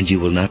 and you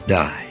will not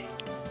die.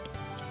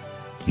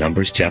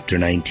 Numbers chapter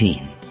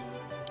 19.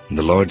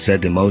 The Lord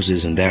said to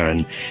Moses and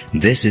Aaron,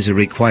 This is a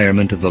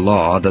requirement of the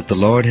law that the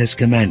Lord has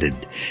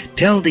commanded.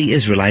 Tell the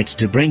Israelites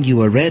to bring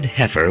you a red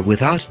heifer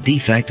without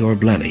defect or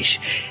blemish,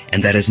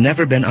 and that has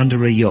never been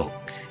under a yoke.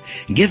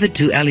 Give it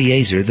to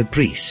Eleazar the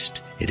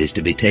priest. It is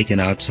to be taken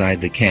outside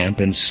the camp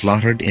and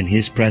slaughtered in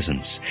his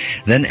presence.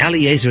 Then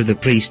Eleazar the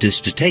priest is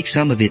to take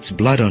some of its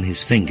blood on his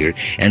finger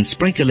and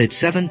sprinkle it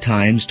 7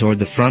 times toward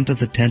the front of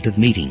the tent of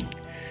meeting.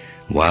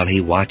 While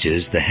he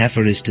watches, the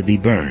heifer is to be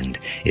burned,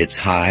 its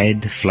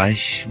hide,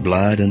 flesh,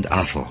 blood, and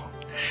offal.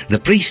 The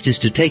priest is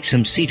to take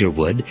some cedar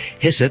wood,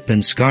 hyssop,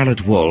 and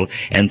scarlet wool,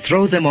 and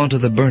throw them onto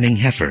the burning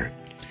heifer.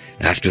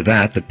 After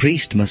that, the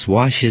priest must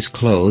wash his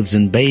clothes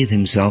and bathe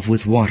himself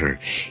with water.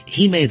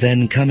 He may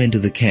then come into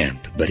the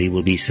camp, but he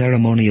will be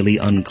ceremonially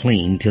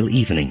unclean till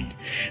evening.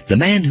 The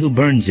man who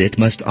burns it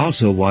must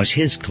also wash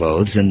his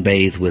clothes and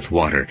bathe with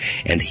water,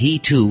 and he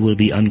too will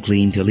be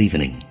unclean till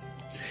evening.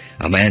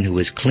 A man who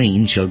is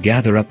clean shall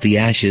gather up the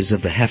ashes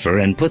of the heifer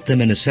and put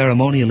them in a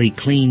ceremonially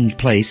cleaned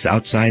place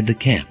outside the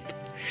camp.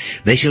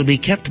 They shall be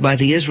kept by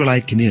the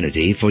Israelite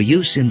community for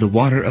use in the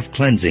water of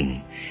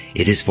cleansing.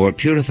 It is for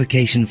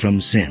purification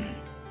from sin.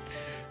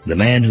 The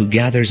man who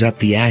gathers up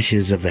the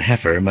ashes of the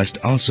heifer must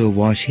also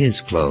wash his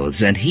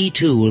clothes, and he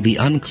too will be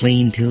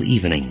unclean till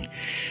evening.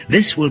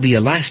 This will be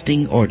a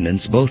lasting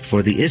ordinance both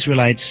for the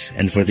Israelites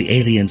and for the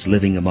aliens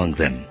living among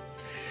them.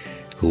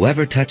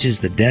 Whoever touches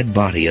the dead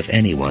body of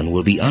anyone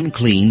will be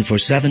unclean for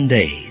 7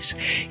 days.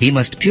 He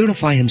must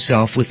purify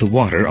himself with the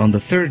water on the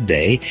 3rd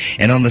day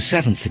and on the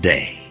 7th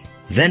day.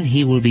 Then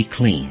he will be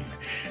clean.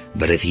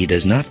 But if he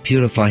does not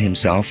purify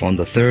himself on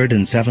the 3rd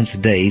and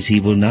 7th days, he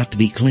will not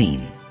be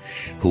clean.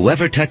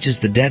 Whoever touches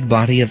the dead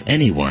body of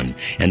anyone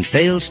and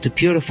fails to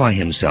purify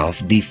himself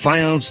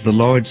defiles the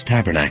Lord's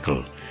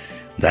tabernacle.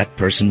 That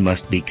person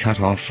must be cut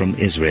off from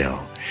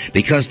Israel.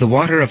 Because the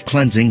water of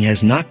cleansing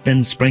has not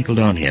been sprinkled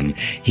on him,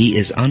 he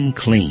is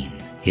unclean.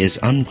 His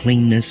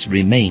uncleanness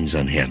remains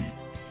on him.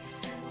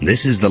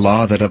 This is the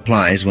law that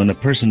applies when a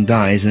person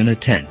dies in a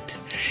tent.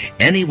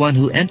 Anyone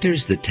who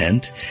enters the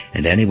tent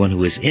and anyone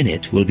who is in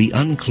it will be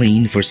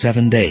unclean for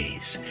 7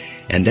 days,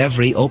 and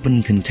every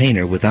open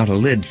container without a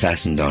lid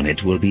fastened on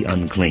it will be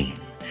unclean.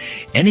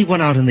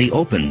 Anyone out in the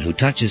open who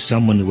touches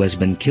someone who has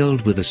been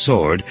killed with a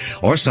sword,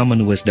 or someone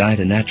who has died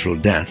a natural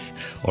death,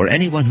 or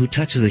anyone who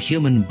touches a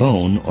human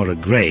bone or a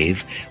grave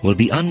will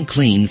be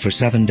unclean for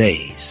 7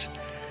 days.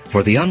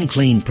 For the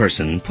unclean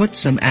person, put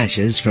some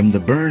ashes from the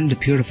burned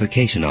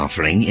purification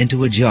offering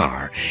into a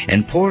jar,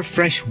 and pour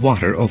fresh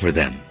water over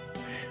them.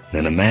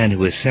 Then a man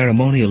who is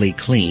ceremonially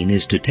clean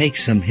is to take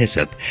some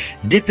hyssop,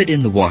 dip it in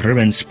the water,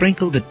 and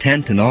sprinkle the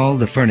tent and all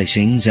the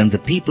furnishings and the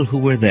people who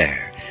were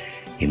there.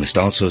 He must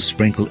also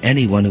sprinkle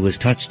anyone who has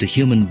touched a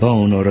human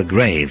bone or a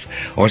grave,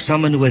 or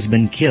someone who has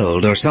been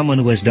killed, or someone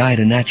who has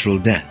died a natural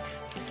death.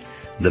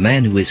 The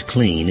man who is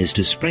clean is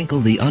to sprinkle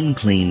the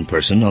unclean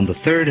person on the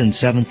 3rd and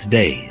 7th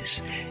days,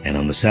 and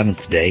on the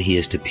 7th day he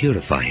is to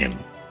purify him.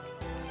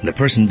 The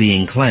person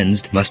being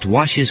cleansed must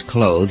wash his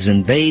clothes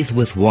and bathe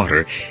with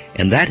water,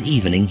 and that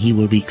evening he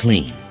will be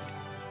clean.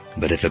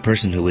 But if a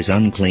person who is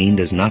unclean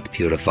does not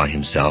purify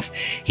himself,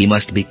 he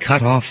must be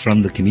cut off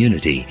from the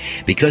community,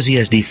 because he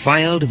has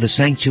defiled the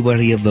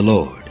sanctuary of the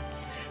Lord.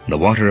 The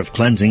water of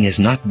cleansing has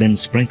not been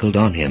sprinkled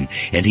on him,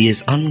 and he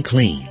is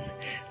unclean.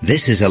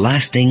 This is a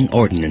lasting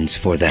ordinance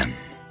for them.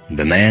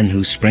 The man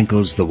who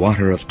sprinkles the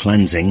water of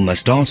cleansing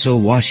must also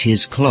wash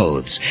his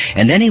clothes,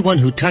 and anyone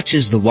who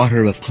touches the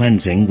water of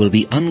cleansing will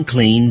be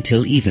unclean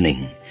till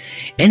evening.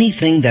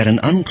 Anything that an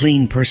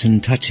unclean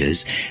person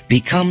touches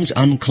becomes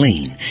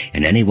unclean,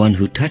 and anyone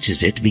who touches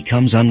it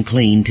becomes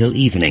unclean till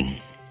evening.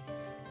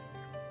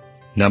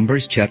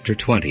 Numbers chapter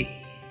 20.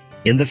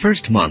 In the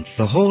 1st month,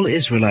 the whole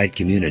Israelite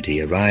community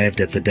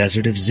arrived at the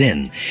desert of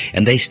Zin,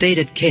 and they stayed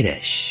at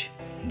Kadesh.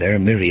 There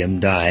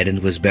Miriam died and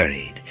was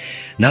buried.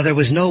 Now there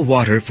was no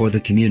water for the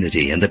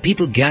community, and the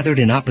people gathered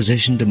in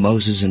opposition to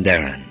Moses and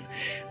Aaron.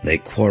 They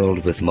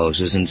quarreled with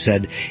Moses and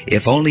said,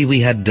 "If only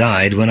we had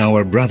died when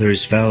our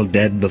brothers fell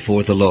dead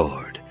before the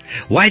Lord.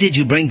 Why did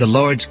you bring the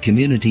Lord's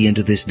community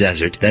into this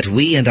desert, that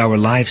we and our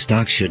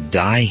livestock should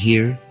die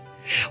here?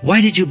 Why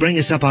did you bring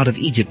us up out of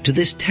Egypt to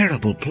this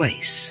terrible place?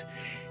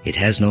 It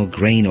has no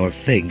grain or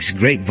figs,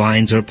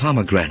 grapevines or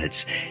pomegranates,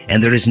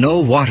 and there is no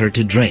water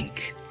to drink."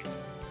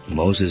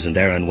 Moses and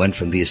Aaron went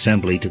from the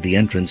assembly to the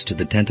entrance to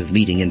the tent of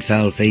meeting and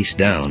fell face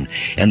down,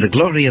 and the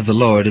glory of the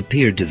Lord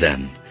appeared to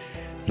them.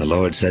 The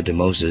Lord said to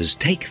Moses,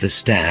 "Take the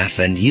staff,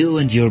 and you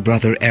and your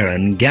brother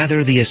Aaron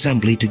gather the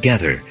assembly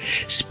together.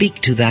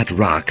 Speak to that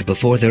rock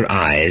before their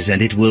eyes,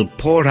 and it will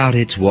pour out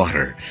its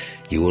water.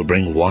 You will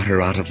bring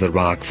water out of the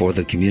rock for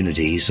the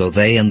community, so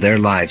they and their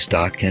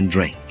livestock can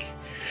drink."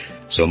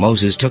 So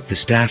Moses took the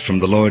staff from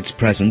the Lord's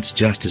presence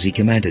just as he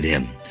commanded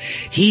him.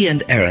 He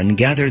and Aaron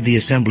gathered the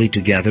assembly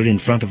together in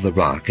front of the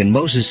rock, and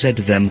Moses said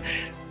to them,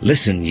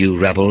 "Listen, you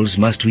rebels,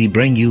 must we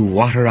bring you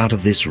water out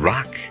of this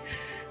rock?"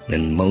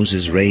 Then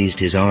Moses raised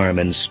his arm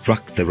and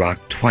struck the rock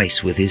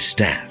twice with his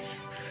staff.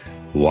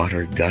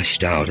 Water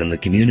gushed out, and the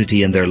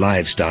community and their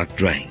livestock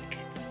drank.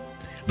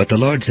 But the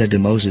Lord said to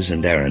Moses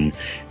and Aaron,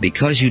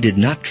 "Because you did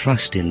not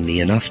trust in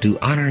me enough to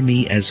honor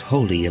me as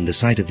holy in the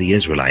sight of the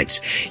Israelites,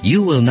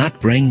 you will not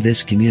bring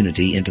this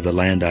community into the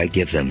land I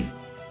give them."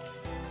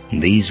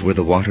 These were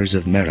the waters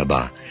of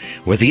Meribah,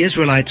 where the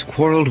Israelites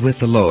quarreled with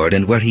the Lord,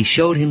 and where he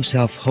showed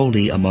himself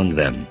holy among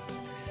them.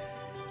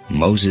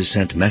 Moses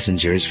sent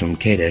messengers from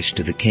Kadesh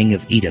to the king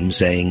of Edom,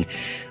 saying,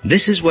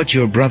 "This is what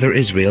your brother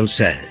Israel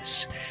says.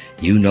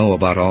 You know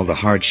about all the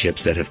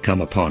hardships that have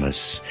come upon us.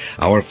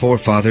 Our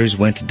forefathers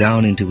went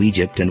down into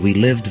Egypt, and we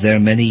lived there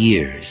many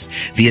years.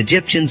 The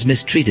Egyptians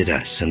mistreated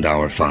us and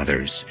our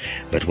fathers.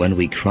 But when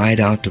we cried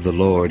out to the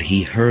Lord,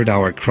 he heard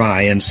our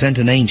cry and sent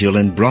an angel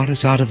and brought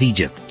us out of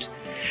Egypt.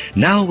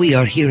 Now we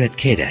are here at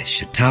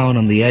Kadesh, a town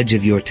on the edge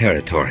of your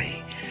territory.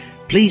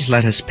 Please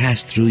let us pass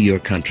through your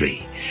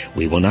country.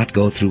 We will not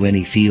go through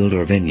any field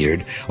or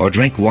vineyard, or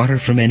drink water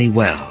from any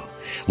well.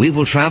 We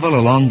will travel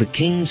along the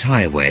king's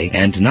highway,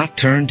 and not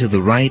turn to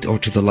the right or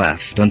to the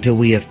left, until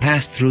we have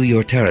passed through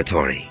your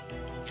territory."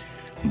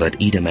 But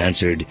Edom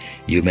answered,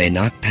 "You may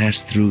not pass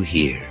through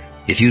here.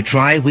 If you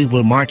try, we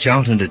will march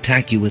out and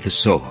attack you with a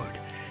sword."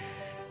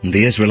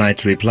 The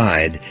Israelites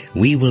replied,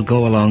 "We will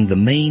go along the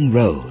main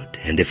road,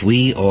 and if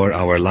we or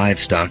our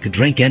livestock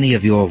drink any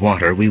of your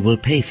water, we will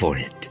pay for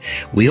it.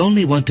 We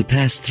only want to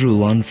pass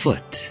through on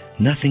foot,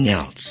 nothing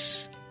else."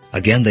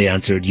 Again they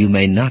answered, "You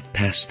may not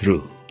pass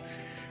through."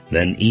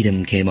 Then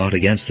Edom came out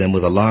against them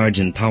with a large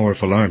and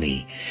powerful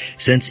army.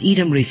 Since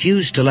Edom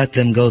refused to let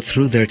them go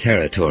through their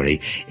territory,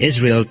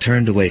 Israel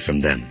turned away from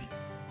them.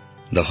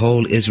 The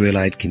whole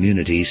Israelite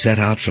community set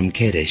out from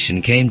Kadesh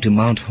and came to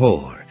Mount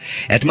Hor.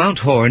 At Mount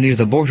Hor, near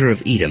the border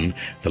of Edom,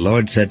 the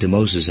Lord said to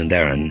Moses and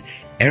Aaron,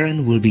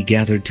 "Aaron will be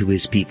gathered to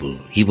his people.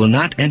 He will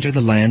not enter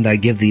the land I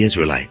give the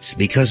Israelites,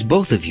 because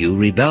both of you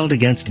rebelled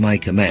against my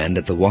command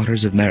at the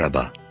waters of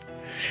Meribah.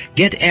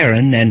 Get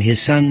Aaron and his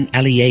son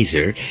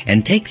Eleazar,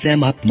 and take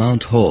them up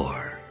Mount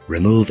Hor.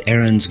 Remove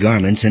Aaron's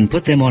garments and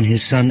put them on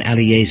his son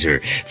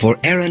Eleazar, for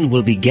Aaron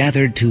will be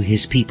gathered to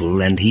his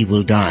people, and he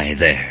will die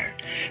there."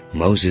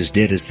 Moses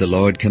did as the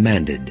Lord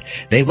commanded.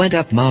 They went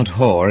up Mount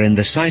Hor in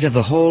the sight of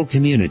the whole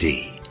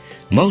community.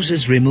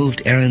 Moses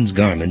removed Aaron's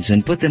garments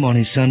and put them on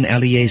his son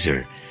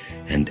Eleazar,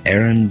 and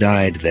Aaron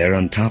died there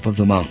on top of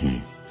the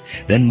mountain.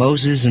 Then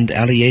Moses and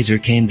Eleazar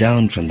came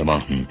down from the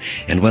mountain,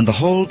 and when the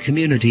whole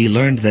community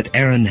learned that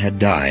Aaron had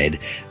died,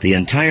 the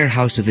entire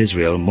house of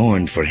Israel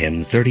mourned for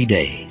him 30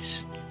 days.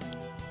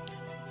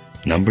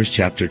 Numbers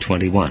chapter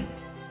 21.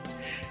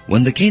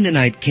 When the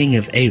Canaanite king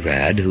of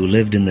Arad, who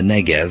lived in the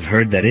Negev,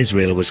 heard that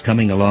Israel was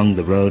coming along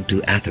the road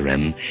to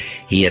Atharim,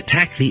 he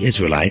attacked the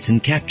Israelites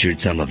and captured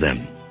some of them.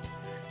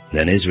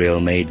 Then Israel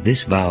made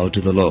this vow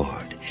to the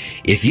Lord,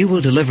 "If you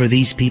will deliver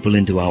these people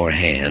into our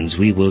hands,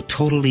 we will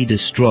totally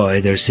destroy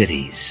their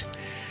cities."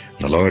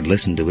 The Lord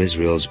listened to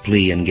Israel's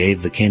plea and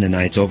gave the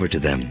Canaanites over to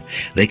them.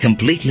 They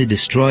completely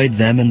destroyed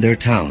them and their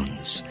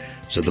towns.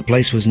 So the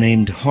place was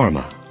named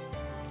Hormah.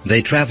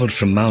 They traveled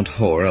from Mount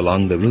Hor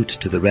along the route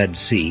to the Red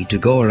Sea to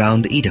go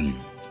around Edom.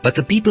 But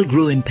the people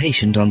grew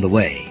impatient on the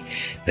way.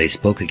 They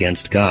spoke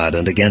against God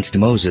and against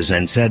Moses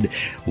and said,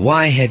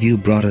 "Why have you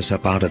brought us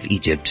up out of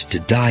Egypt to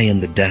die in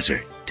the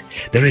desert?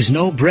 There is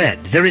no bread,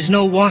 there is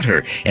no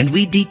water, and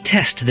we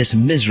detest this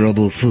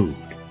miserable food."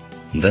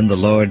 Then the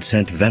Lord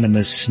sent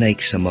venomous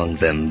snakes among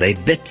them. They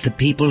bit the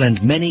people,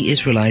 and many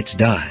Israelites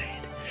died.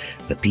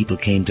 The people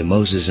came to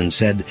Moses and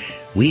said,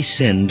 "We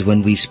sinned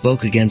when we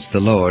spoke against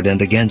the Lord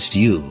and against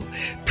you.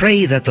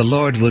 Pray that the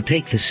Lord will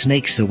take the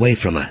snakes away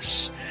from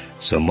us."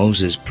 So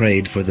Moses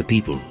prayed for the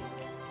people.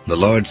 The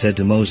Lord said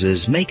to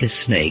Moses, "Make a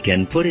snake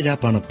and put it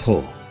up on a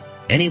pole.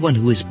 Anyone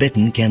who is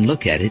bitten can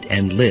look at it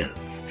and live."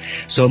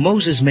 So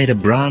Moses made a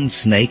bronze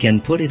snake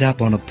and put it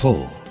up on a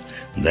pole.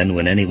 Then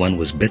when anyone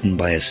was bitten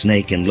by a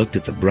snake and looked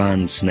at the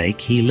bronze snake,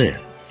 he lived.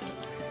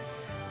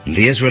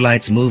 The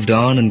Israelites moved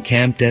on and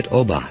camped at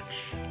Oboth.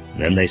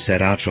 Then they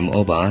set out from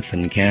Oboth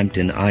and camped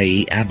in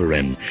Ai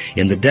Abarim,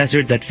 in the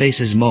desert that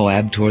faces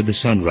Moab toward the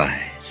sunrise.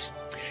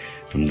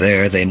 From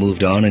there they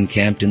moved on and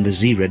camped in the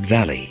Zered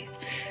Valley.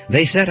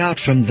 They set out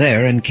from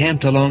there and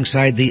camped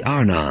alongside the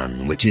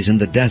Arnon, which is in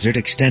the desert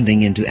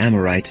extending into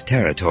Amorite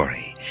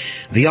territory.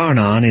 The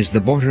Arnon is the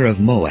border of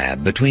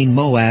Moab, between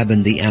Moab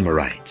and the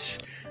Amorites.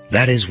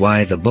 That is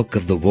why the book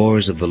of the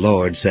wars of the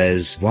Lord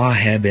says,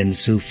 Waheb and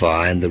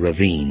Suphah and the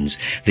ravines,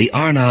 the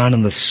Arnon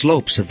and the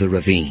slopes of the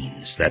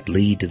ravines, that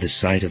lead to the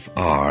site of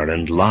Ar,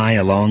 and lie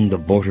along the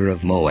border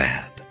of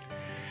Moab.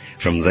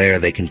 From there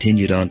they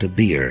continued on to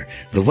Beer,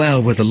 the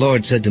well where the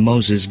Lord said to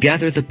Moses,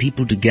 Gather the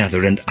people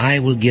together, and I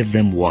will give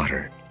them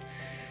water.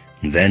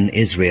 Then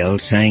Israel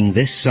sang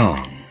this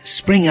song,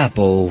 Spring up,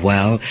 O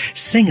well,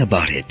 sing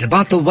about it,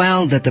 about the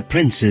well that the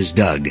princes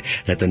dug,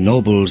 that the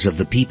nobles of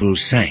the people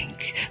sank,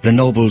 the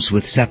nobles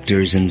with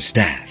scepters and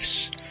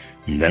staffs.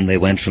 And then they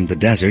went from the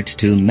desert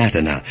to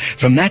Mattanah,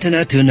 from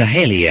Mattanah to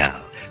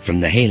Nahaliel, from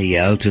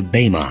Nahaliel to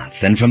Bamoth,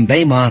 and from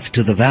Bamoth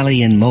to the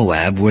valley in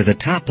Moab, where the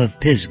top of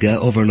Pisgah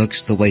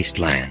overlooks the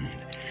wasteland.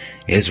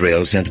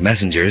 Israel sent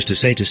messengers to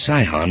say to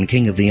Sihon,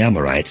 king of the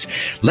Amorites,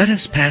 Let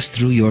us pass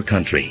through your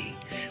country.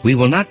 We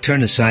will not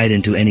turn aside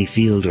into any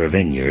field or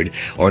vineyard,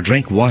 or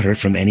drink water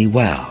from any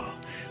well.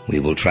 We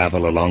will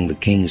travel along the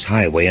king's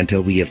highway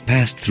until we have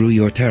passed through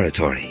your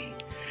territory.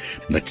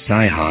 But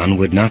Sihon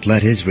would not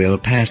let Israel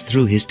pass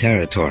through his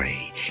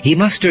territory. He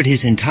mustered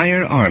his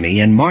entire army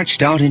and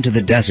marched out into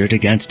the desert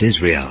against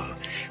Israel.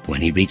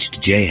 When he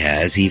reached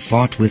Jahaz, he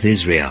fought with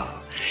Israel.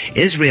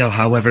 Israel,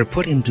 however,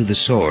 put him to the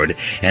sword,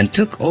 and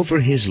took over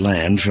his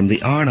land from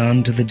the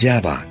Arnon to the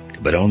Jabbok,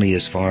 but only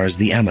as far as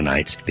the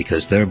Ammonites,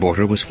 because their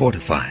border was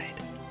fortified.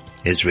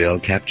 Israel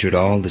captured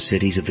all the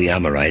cities of the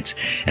Amorites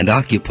and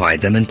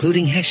occupied them,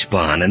 including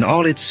Heshbon and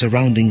all its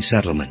surrounding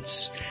settlements.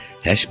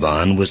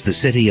 Heshbon was the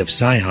city of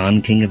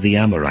Sihon, king of the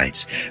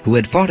Amorites, who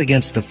had fought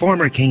against the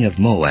former king of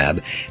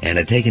Moab and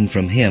had taken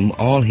from him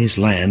all his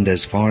land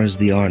as far as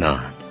the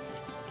Arnon.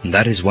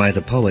 That is why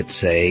the poets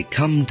say,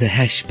 Come to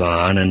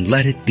Heshbon and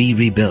let it be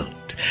rebuilt.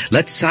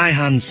 Let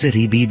Sihon's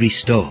city be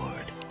restored.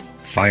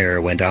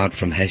 Fire went out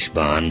from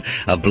Heshbon,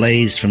 a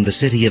blaze from the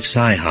city of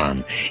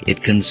Sihon.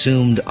 It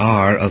consumed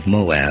Ar of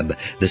Moab,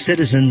 the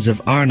citizens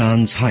of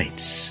Arnon's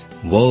heights.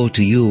 Woe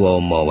to you, O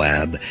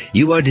Moab!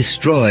 You are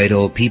destroyed,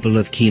 O people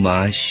of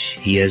Chemosh.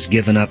 He has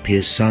given up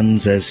his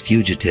sons as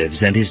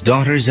fugitives, and his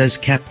daughters as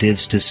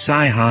captives to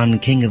Sihon,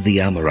 king of the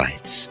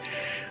Amorites.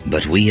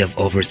 But we have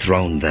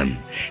overthrown them.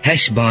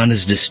 Heshbon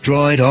is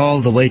destroyed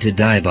all the way to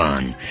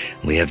Dibon.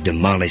 We have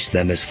demolished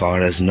them as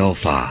far as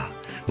Nophah,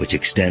 which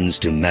extends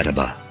to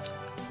Medeba.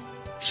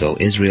 So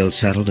Israel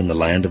settled in the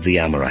land of the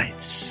Amorites.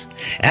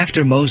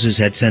 After Moses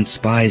had sent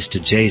spies to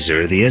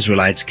Jazer, the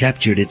Israelites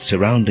captured its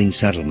surrounding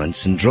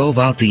settlements and drove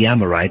out the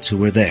Amorites who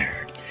were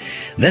there.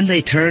 Then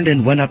they turned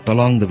and went up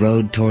along the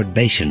road toward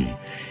Bashan.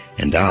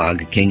 And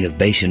Og, king of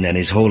Bashan, and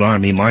his whole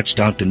army marched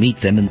out to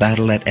meet them in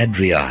battle at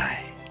Edrei.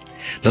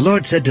 The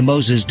Lord said to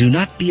Moses, Do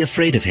not be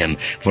afraid of him,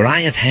 for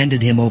I have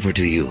handed him over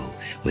to you,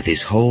 with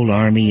his whole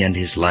army and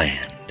his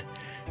land.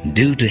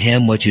 Do to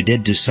him what you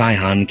did to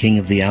Sihon, king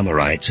of the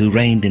Amorites, who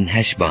reigned in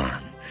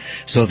Heshbon.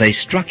 So they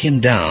struck him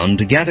down,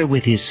 together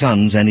with his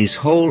sons and his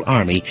whole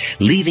army,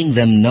 leaving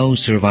them no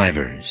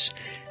survivors.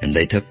 And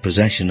they took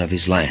possession of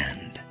his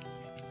land.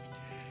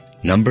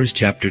 Numbers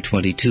chapter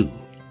 22.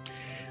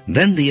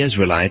 Then the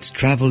Israelites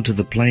traveled to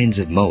the plains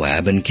of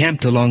Moab and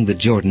camped along the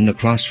Jordan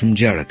across from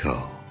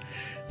Jericho.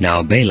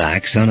 Now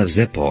Balak, son of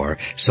Zippor,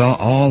 saw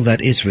all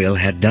that Israel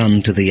had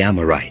done to the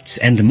Amorites,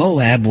 and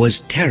Moab was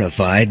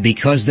terrified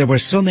because there were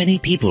so many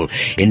people.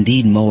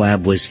 Indeed,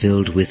 Moab was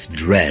filled with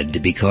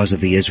dread because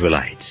of the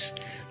Israelites.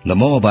 The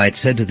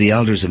Moabites said to the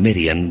elders of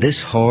Midian, This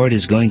horde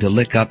is going to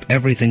lick up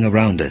everything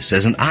around us,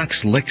 as an ox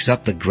licks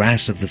up the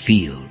grass of the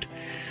field.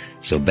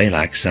 So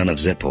Balak, son of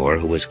Zippor,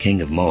 who was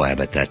king of Moab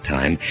at that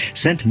time,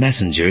 sent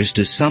messengers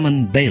to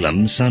summon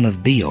Balaam, son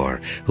of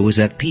Beor, who was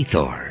at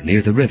Pethor,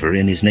 near the river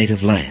in his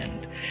native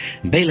land.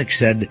 Balak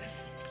said,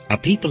 A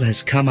people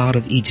has come out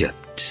of Egypt.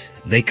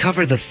 They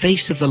cover the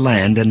face of the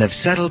land and have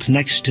settled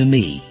next to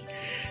me.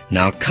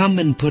 Now come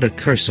and put a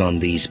curse on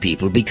these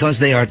people, because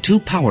they are too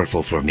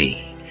powerful for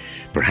me.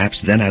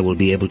 Perhaps then I will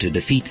be able to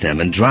defeat them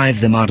and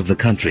drive them out of the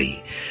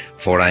country.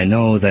 For I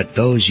know that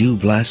those you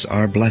bless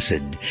are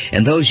blessed,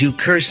 and those you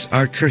curse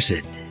are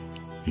cursed.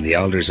 The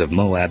elders of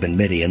Moab and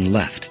Midian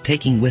left,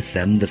 taking with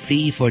them the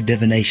fee for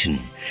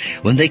divination.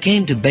 When they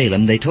came to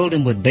Balaam, they told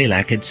him what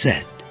Balak had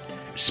said.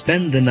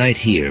 Spend the night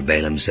here,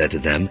 Balaam said to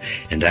them,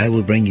 and I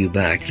will bring you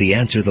back the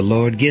answer the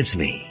Lord gives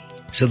me.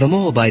 So the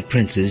Moabite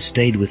princes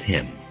stayed with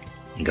him.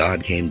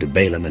 God came to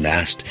Balaam and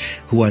asked,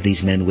 Who are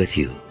these men with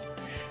you?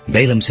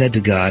 Balaam said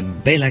to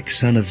God, Balak,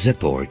 son of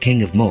Zippor,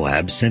 king of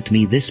Moab, sent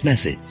me this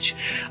message.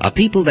 A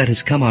people that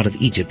has come out of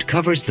Egypt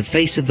covers the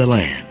face of the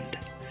land.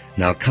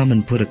 Now come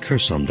and put a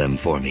curse on them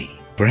for me.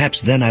 Perhaps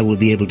then I will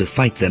be able to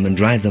fight them and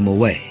drive them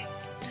away.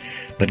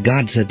 But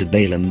God said to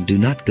Balaam, Do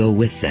not go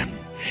with them.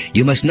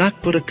 You must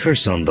not put a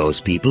curse on those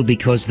people,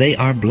 because they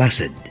are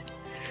blessed.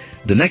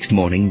 The next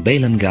morning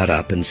Balaam got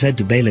up and said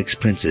to Balak's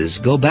princes,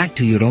 Go back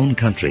to your own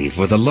country,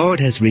 for the Lord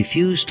has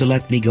refused to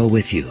let me go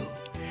with you.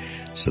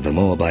 So the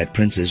Moabite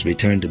princes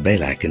returned to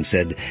Balak and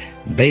said,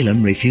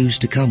 Balaam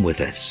refused to come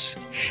with us.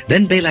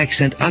 Then Balak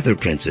sent other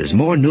princes,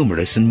 more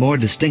numerous and more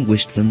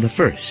distinguished than the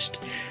first.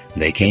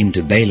 They came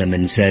to Balaam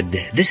and said,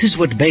 "This is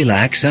what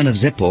Balak son of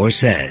Zippor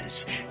says,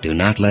 Do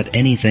not let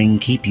anything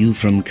keep you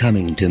from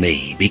coming to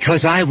me,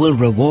 because I will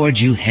reward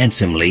you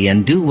handsomely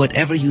and do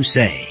whatever you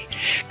say.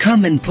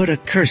 Come and put a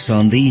curse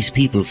on these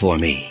people for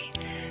me."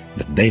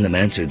 But Balaam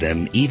answered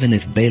them, "Even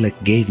if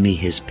Balak gave me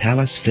his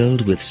palace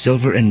filled with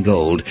silver and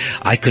gold,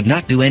 I could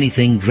not do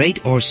anything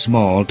great or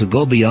small to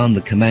go beyond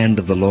the command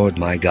of the Lord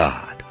my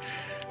God.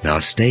 Now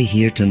stay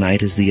here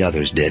tonight as the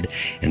others did,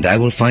 and I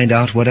will find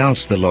out what else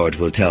the Lord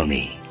will tell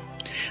me."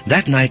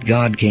 That night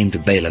God came to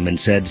Balaam and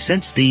said,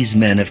 "Since these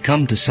men have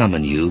come to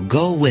summon you,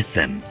 go with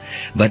them,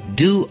 but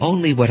do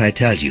only what I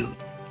tell you."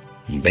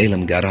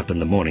 Balaam got up in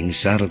the morning,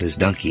 saddled his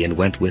donkey, and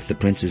went with the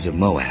princes of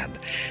Moab.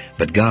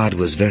 But God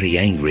was very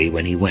angry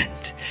when he went,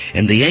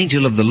 and the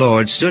angel of the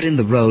Lord stood in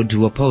the road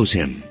to oppose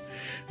him.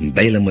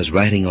 Balaam was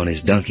riding on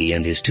his donkey,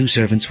 and his 2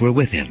 servants were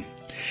with him.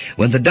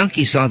 When the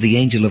donkey saw the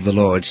angel of the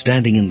Lord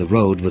standing in the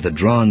road with a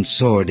drawn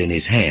sword in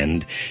his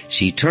hand,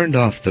 she turned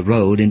off the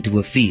road into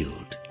a field.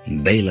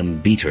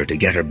 Balaam beat her to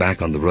get her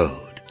back on the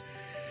road.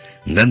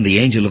 Then the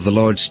angel of the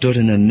Lord stood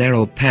in a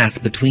narrow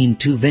path between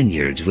 2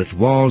 vineyards with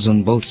walls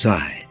on both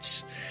sides.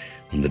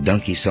 When the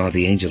donkey saw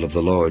the angel of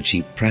the Lord,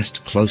 she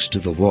pressed close to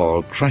the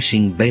wall,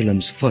 crushing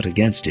Balaam's foot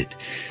against it.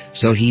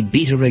 So he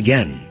beat her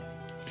again.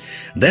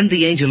 Then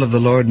the angel of the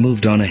Lord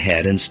moved on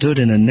ahead and stood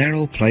in a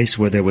narrow place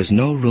where there was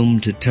no room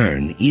to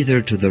turn,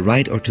 either to the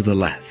right or to the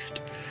left.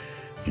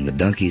 When the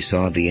donkey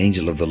saw the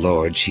angel of the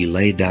Lord, she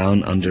lay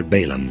down under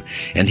Balaam,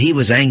 and he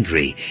was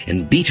angry,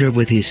 and beat her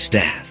with his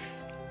staff.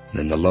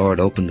 Then the Lord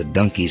opened the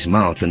donkey's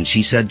mouth, and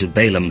she said to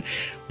Balaam,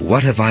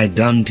 "What have I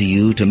done to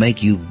you to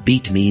make you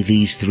beat me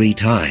these 3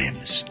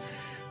 times?"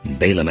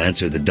 Balaam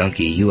answered the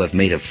donkey, "You have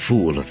made a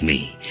fool of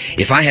me.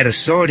 If I had a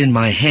sword in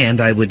my hand,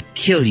 I would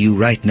kill you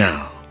right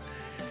now."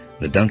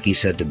 The donkey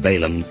said to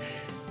Balaam,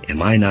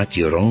 "Am I not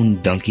your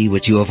own donkey,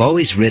 which you have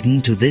always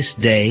ridden to this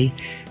day?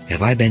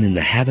 Have I been in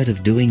the habit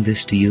of doing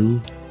this to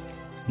you?"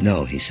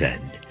 "No," he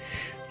said.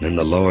 Then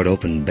the Lord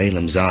opened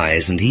Balaam's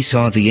eyes, and he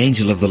saw the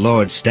angel of the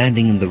Lord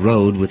standing in the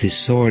road with his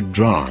sword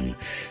drawn.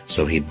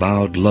 So he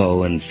bowed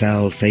low and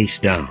fell face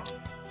down.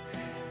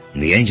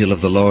 And the angel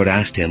of the Lord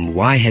asked him,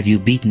 "Why have you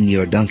beaten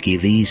your donkey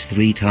these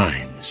 3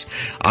 times?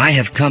 I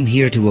have come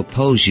here to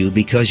oppose you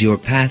because your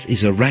path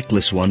is a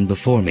reckless one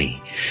before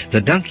me.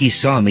 The donkey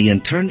saw me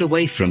and turned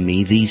away from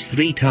me these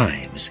 3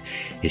 times.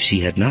 If she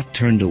had not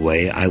turned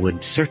away, I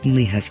would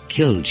certainly have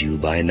killed you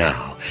by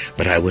now,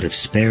 but I would have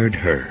spared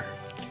her."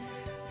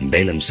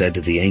 Balaam said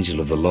to the angel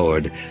of the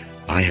Lord,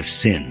 "I have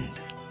sinned.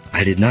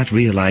 I did not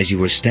realize you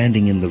were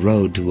standing in the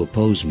road to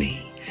oppose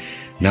me.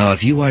 Now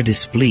if you are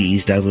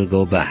displeased, I will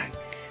go back."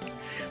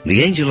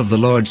 The angel of the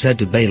Lord said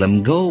to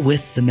Balaam, "Go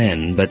with the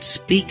men, but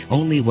speak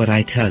only what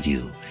I tell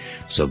you."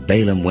 So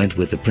Balaam went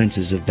with the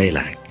princes of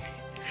Balak.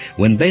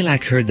 When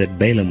Balak heard that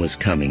Balaam was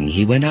coming,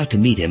 he went out to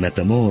meet him at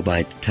the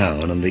Moabite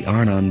town on the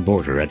Arnon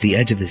border at the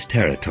edge of his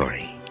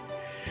territory.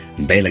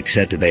 Balak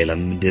said to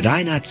Balaam, "Did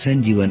I not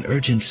send you an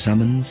urgent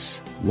summons?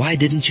 Why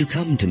didn't you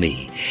come to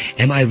me?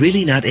 Am I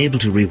really not able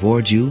to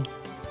reward you?"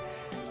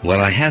 "Well,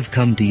 I have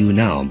come to you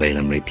now,"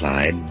 Balaam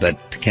replied, "but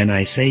can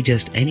I say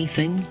just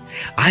anything?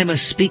 I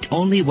must speak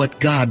only what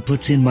God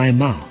puts in my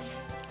mouth."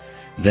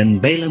 Then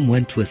Balaam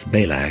went with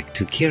Balak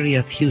to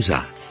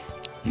Kiriath-Huzoth.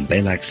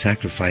 Balak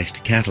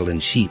sacrificed cattle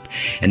and sheep,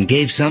 and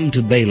gave some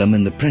to Balaam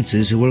and the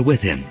princes who were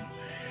with him.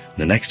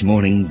 The next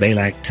morning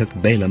Balak took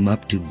Balaam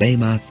up to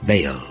Bamoth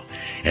Baal,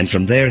 and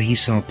from there he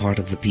saw part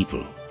of the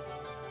people.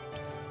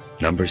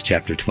 Numbers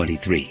chapter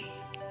 23.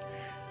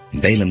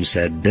 Balaam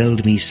said,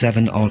 "Build me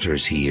 7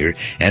 altars here,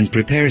 and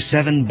prepare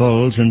 7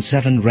 bulls and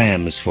 7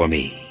 rams for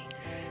me."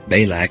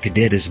 Balak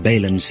did as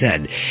Balaam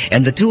said,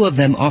 and the 2 of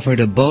them offered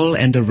a bull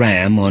and a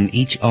ram on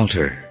each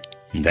altar.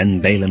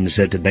 Then Balaam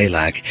said to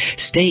Balak,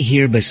 "Stay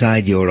here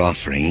beside your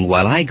offering,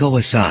 while I go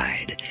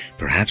aside.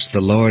 Perhaps the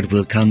Lord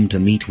will come to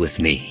meet with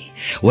me.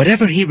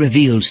 Whatever he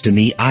reveals to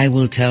me, I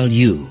will tell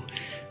you."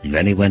 And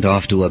then he went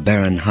off to a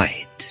barren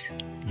height.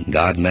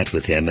 God met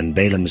with him, and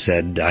Balaam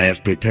said, "I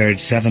have prepared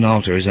 7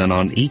 altars, and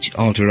on each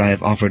altar I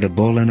have offered a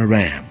bull and a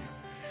ram."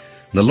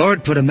 The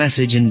Lord put a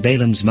message in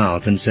Balaam's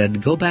mouth and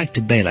said, "Go back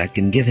to Balak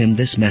and give him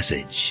this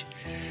message."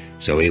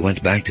 So he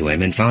went back to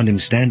him and found him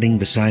standing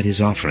beside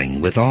his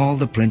offering with all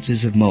the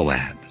princes of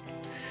Moab.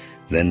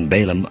 Then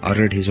Balaam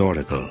uttered his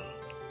oracle.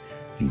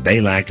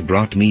 "Balak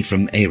brought me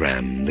from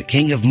Aram, the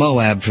king of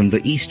Moab from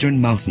the eastern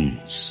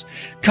mountains.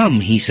 Come,"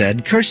 he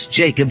said, "curse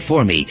Jacob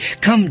for me.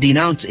 Come,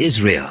 denounce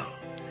Israel."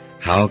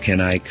 How can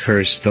I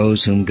curse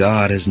those whom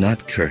God has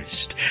not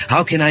cursed?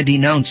 How can I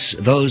denounce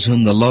those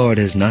whom the Lord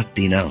has not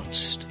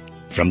denounced?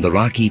 From the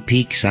rocky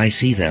peaks I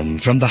see them,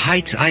 from the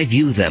heights I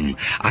view them.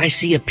 I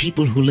see a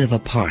people who live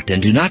apart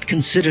and do not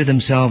consider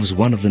themselves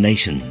one of the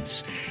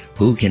nations.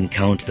 Who can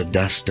count the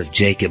dust of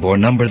Jacob or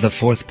number the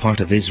 4th part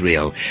of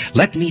Israel?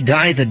 Let me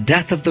die the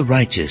death of the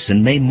righteous,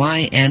 and may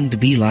my end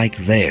be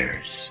like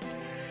theirs.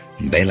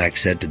 Balak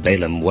said to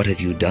Balaam, "What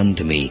have you done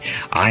to me?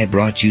 I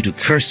brought you to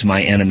curse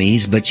my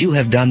enemies, but you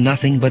have done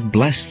nothing but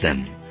bless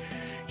them."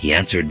 He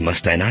answered,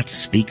 "Must I not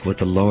speak what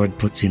the Lord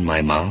puts in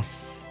my mouth?"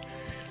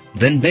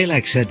 Then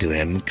Balak said to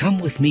him, "Come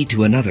with me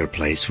to another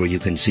place where you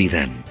can see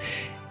them.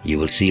 You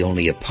will see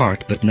only a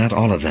part, but not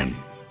all of them.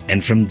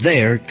 And from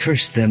there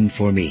curse them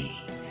for me."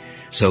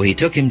 So he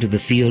took him to the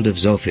field of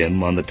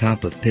Zophim on the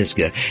top of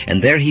Pisgah,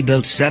 and there he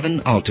built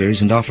 7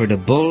 altars and offered a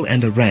bull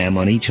and a ram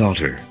on each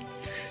altar.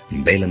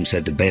 Balaam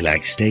said to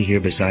Balak, "Stay here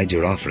beside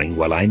your offering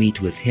while I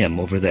meet with him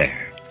over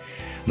there."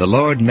 The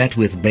Lord met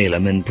with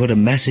Balaam and put a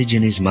message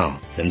in his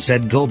mouth, and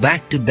said, "Go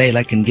back to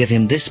Balak and give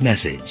him this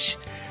message."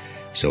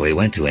 So he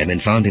went to him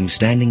and found him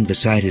standing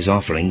beside his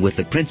offering with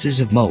the princes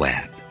of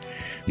Moab.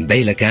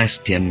 Balak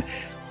asked him,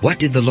 "What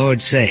did the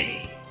Lord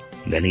say?"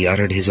 Then he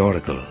uttered his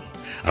oracle.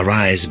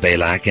 "Arise,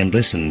 Balak, and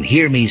listen.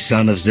 Hear me,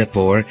 son of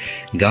Zippor.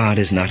 God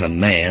is not a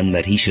man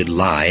that he should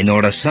lie,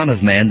 nor a son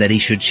of man that he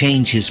should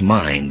change his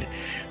mind.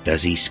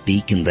 Does he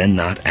speak and then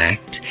not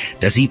act?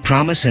 Does he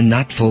promise and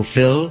not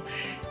fulfill?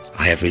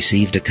 I have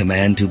received a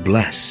command to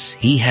bless.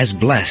 He has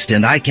blessed,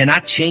 and I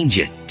cannot change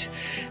it.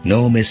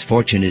 No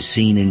misfortune is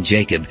seen in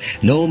Jacob,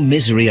 no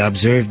misery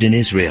observed in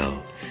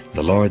Israel.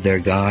 The Lord their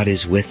God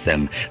is with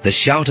them. The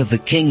shout of the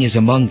king is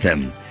among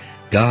them.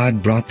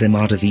 God brought them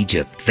out of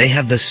Egypt. They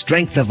have the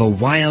strength of a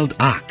wild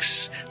ox.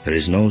 There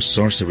is no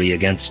sorcery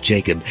against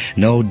Jacob,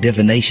 no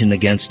divination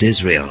against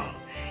Israel.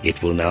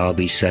 It will now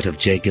be said of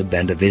Jacob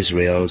and of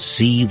Israel,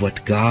 See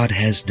what God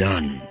has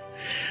done.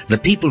 The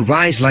people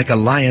rise like a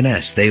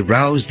lioness. They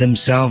rouse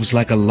themselves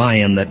like a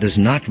lion that does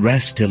not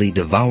rest till he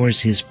devours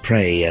his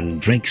prey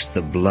and drinks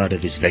the blood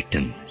of his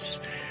victims."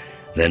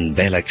 Then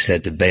Balak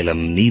said to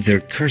Balaam, "Neither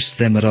curse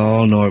them at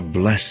all, nor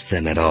bless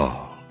them at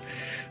all."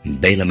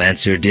 Balaam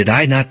answered, "Did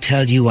I not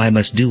tell you I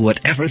must do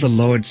whatever the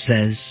Lord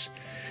says?"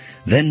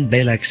 Then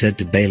Balak said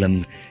to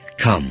Balaam,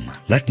 "Come,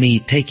 let me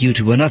take you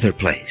to another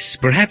place.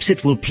 Perhaps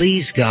it will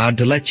please God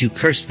to let you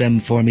curse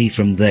them for me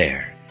from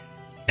there."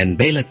 And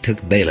Balak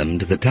took Balaam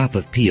to the top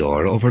of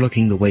Peor,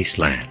 overlooking the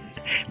wasteland.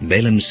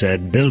 Balaam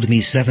said, "Build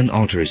me 7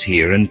 altars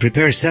here, and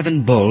prepare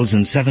 7 bulls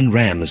and 7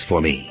 rams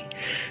for me."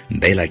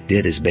 Balak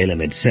did as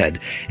Balaam had said,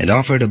 and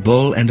offered a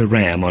bull and a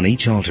ram on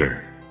each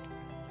altar.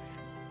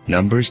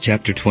 Numbers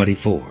chapter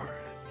 24.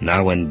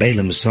 Now when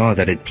Balaam saw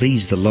that it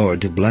pleased the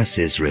Lord to bless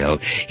Israel,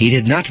 he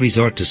did not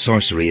resort to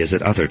sorcery as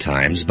at other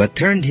times, but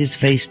turned his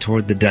face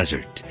toward the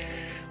desert.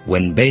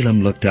 When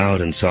Balaam looked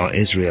out and saw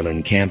Israel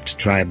encamped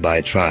tribe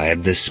by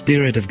tribe, the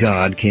Spirit of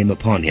God came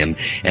upon him,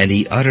 and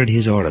he uttered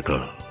his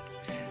oracle.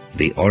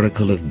 The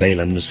oracle of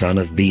Balaam, son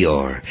of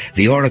Beor,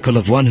 the oracle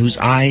of one whose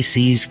eye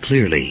sees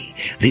clearly,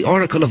 the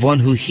oracle of one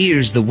who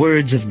hears the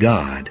words of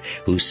God,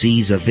 who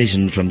sees a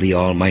vision from the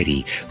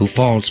Almighty, who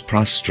falls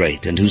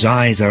prostrate, and whose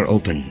eyes are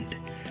opened.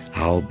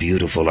 How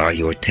beautiful are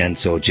your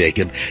tents, O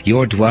Jacob,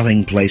 your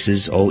dwelling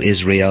places, O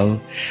Israel!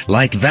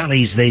 Like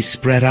valleys they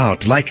spread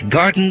out, like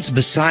gardens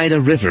beside a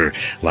river,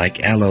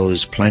 like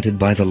aloes planted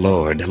by the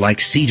Lord,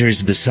 like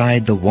cedars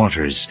beside the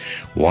waters.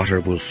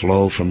 Water will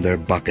flow from their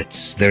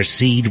buckets, their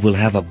seed will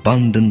have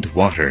abundant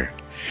water.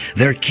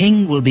 Their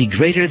king will be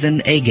greater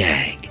than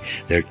Agag,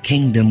 their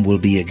kingdom will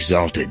be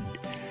exalted.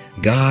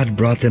 God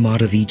brought them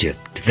out of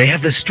Egypt. They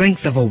have the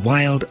strength of a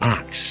wild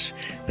ox.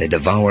 They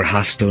devour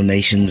hostile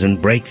nations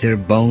and break their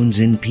bones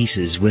in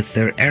pieces. With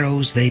their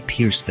arrows they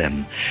pierce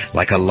them.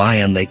 Like a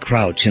lion they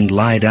crouch and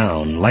lie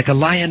down. Like a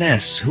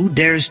lioness, who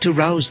dares to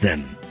rouse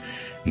them?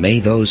 May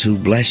those who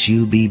bless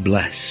you be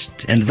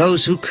blessed, and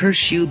those who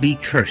curse you be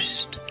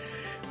cursed.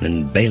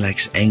 Then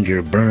Balak's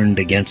anger burned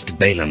against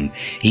Balaam.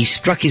 He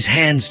struck his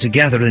hands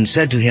together and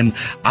said to him,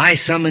 I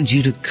summoned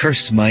you to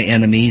curse my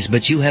enemies,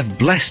 but you have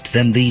blessed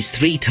them these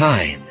 3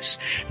 times.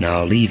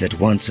 Now leave at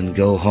once and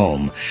go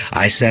home.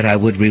 I said I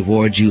would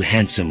reward you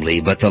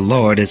handsomely, but the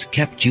Lord has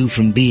kept you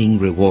from being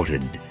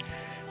rewarded.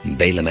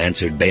 Balaam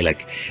answered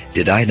Balak,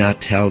 Did I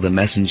not tell the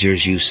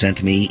messengers you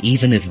sent me,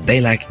 even if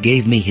Balak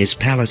gave me his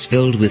palace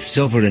filled with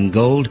silver and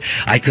gold,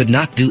 I could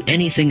not do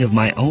anything of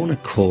my own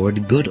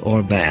accord, good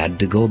or bad,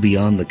 to go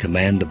beyond the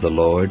command of the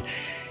Lord,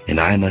 and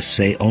I must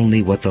say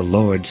only what the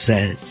Lord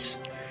says.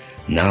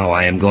 Now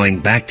I am going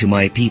back to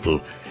my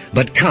people.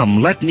 But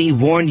come, let me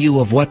warn you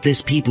of what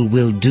this people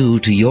will do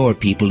to your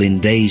people in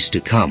days to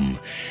come.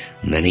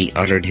 And then he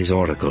uttered his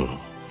oracle.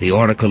 The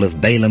oracle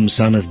of Balaam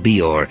son of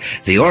Beor,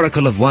 the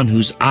oracle of one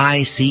whose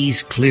eye sees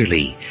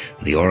clearly,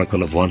 the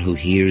oracle of one who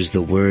hears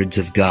the words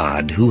of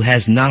God, who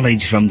has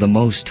knowledge from the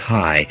Most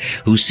High,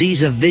 who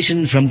sees a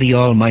vision from the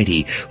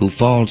Almighty, who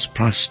falls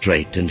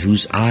prostrate and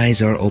whose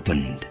eyes are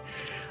opened.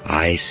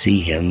 I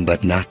see him,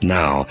 but not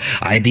now.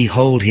 I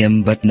behold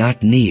him, but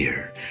not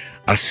near.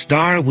 A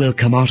star will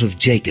come out of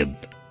Jacob.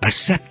 A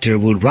scepter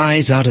will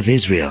rise out of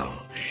Israel.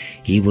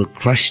 He will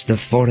crush the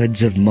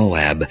foreheads of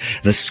Moab,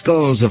 the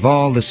skulls of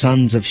all the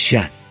sons of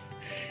Sheth.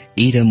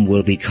 Edom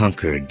will be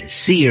conquered.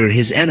 Seir,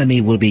 his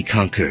enemy, will be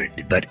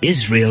conquered. But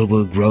Israel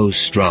will grow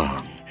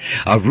strong.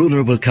 A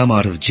ruler will come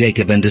out of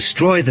Jacob and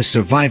destroy the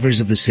survivors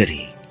of the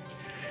city.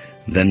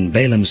 Then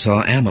Balaam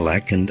saw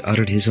Amalek and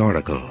uttered his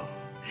oracle.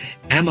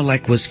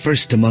 Amalek was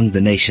first among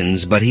the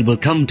nations, but he will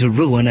come to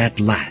ruin at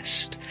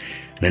last.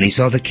 Then he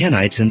saw the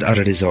Kenites and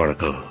uttered his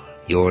oracle.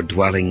 Your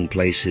dwelling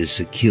place is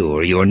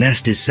secure, your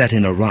nest is set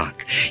in a rock.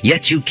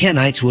 Yet you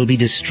Kenites will be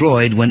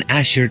destroyed when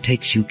Asshur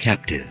takes you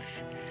captive.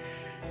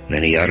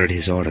 Then he uttered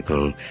his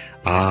oracle,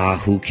 Ah,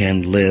 who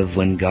can live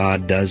when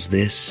God does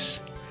this?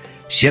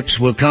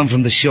 Ships will come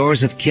from the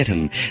shores of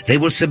Kittim. They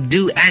will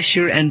subdue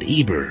Asshur and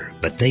Eber,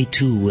 but they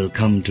too will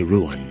come to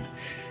ruin.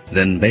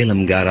 Then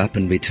Balaam got up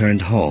and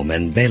returned home,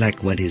 and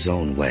Balak went his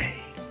own way.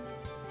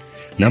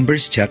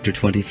 Numbers chapter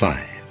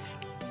 25.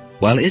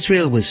 While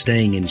Israel was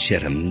staying in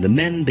Shittim, the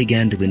men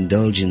began to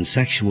indulge in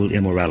sexual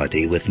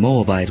immorality with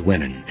Moabite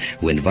women,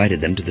 who invited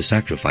them to the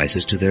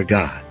sacrifices to their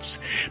gods.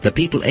 The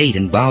people ate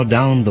and bowed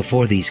down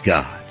before these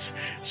gods.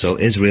 So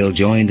Israel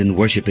joined in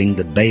worshipping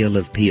the Baal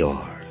of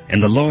Peor,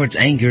 and the Lord's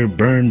anger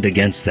burned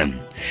against them.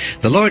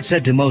 The Lord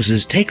said to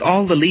Moses, Take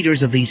all the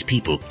leaders of these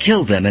people,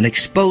 kill them, and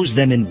expose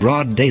them in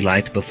broad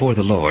daylight before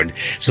the Lord,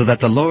 so that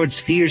the Lord's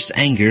fierce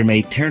anger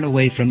may turn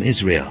away from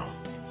Israel.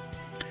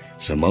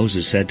 So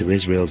Moses said to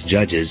Israel's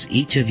judges,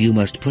 Each of you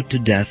must put to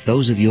death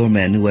those of your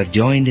men who have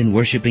joined in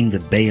worshipping the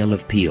Baal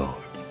of Peor.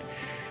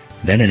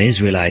 Then an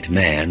Israelite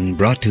man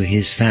brought to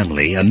his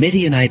family a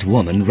Midianite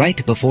woman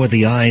right before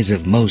the eyes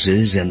of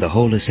Moses and the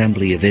whole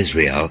assembly of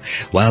Israel,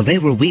 while they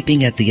were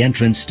weeping at the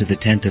entrance to the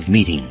tent of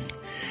meeting.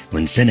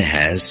 When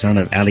Phinehas, son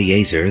of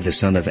Eleazar, the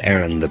son of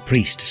Aaron the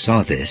priest,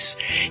 saw this,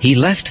 he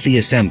left the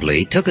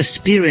assembly, took a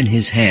spear in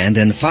his hand,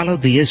 and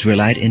followed the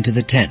Israelite into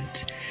the tent.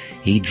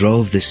 He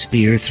drove the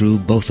spear through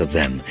both of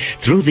them,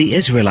 through the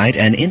Israelite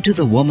and into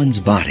the woman's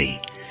body.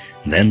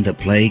 Then the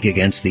plague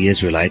against the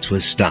Israelites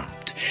was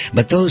stopped.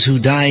 But those who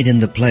died in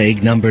the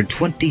plague numbered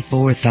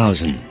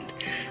 24,000.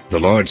 The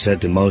Lord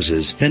said to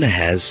Moses,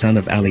 Phinehas, son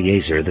of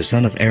Eleazar, the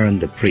son of Aaron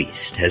the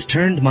priest, has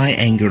turned my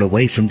anger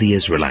away from the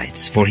Israelites,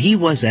 for he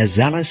was as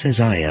zealous as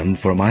I am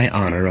for my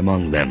honor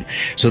among them,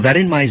 so that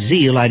in my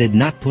zeal I did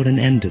not put an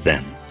end to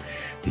them.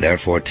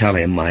 Therefore tell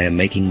him I am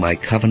making my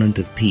covenant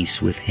of peace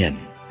with him.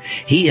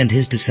 He and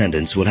his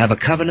descendants will have a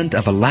covenant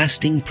of a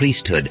lasting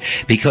priesthood,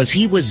 because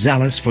he was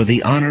zealous for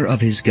the honor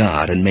of his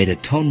God and made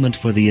atonement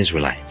for the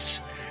Israelites.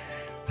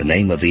 The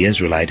name of the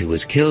Israelite who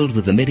was killed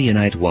with the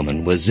Midianite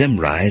woman was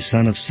Zimri,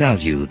 son of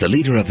Salu, the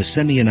leader of a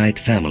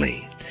Simeonite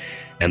family.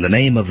 And the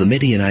name of the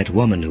Midianite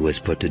woman who was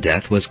put to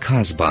death was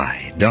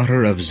Cosbi,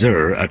 daughter of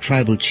Zur, a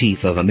tribal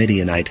chief of a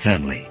Midianite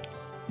family.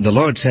 The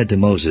Lord said to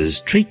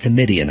Moses, Treat the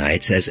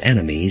Midianites as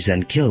enemies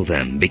and kill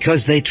them,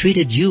 because they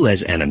treated you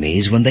as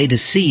enemies when they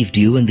deceived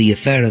you in the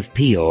affair of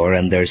Peor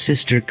and their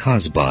sister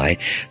Cosbi,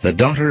 the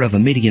daughter of a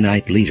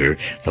Midianite leader,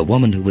 the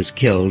woman who was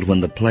killed when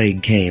the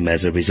plague came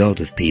as a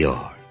result of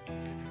Peor.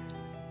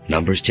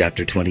 Numbers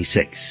chapter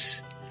 26.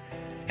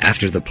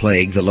 After the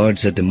plague, the Lord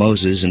said to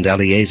Moses and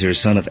Eleazar,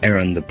 son of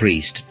Aaron the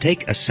priest,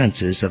 Take a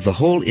census of the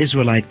whole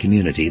Israelite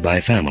community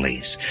by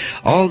families,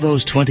 all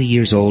those 20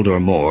 years old or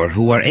more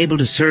who are able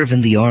to serve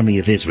in the army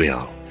of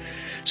Israel.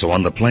 So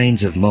on the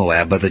plains of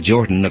Moab by the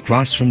Jordan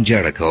across from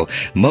Jericho,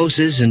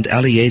 Moses and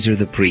Eleazar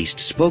the priest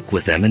spoke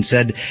with them and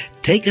said,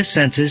 Take a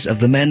census of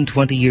the men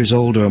 20 years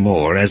old or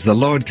more, as the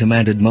Lord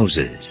commanded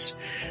Moses.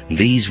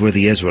 These were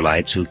the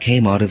Israelites who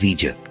came out of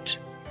Egypt.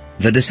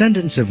 The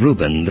descendants of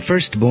Reuben, the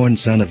firstborn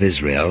son of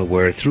Israel,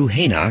 were through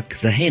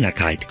Hanok, the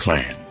Hanokite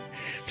clan,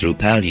 through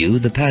Palu,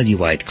 the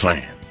Paluite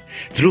clan,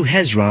 through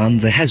Hezron,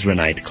 the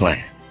Hezronite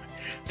clan,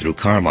 through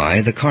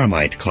Carmi, the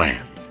Carmite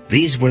clan.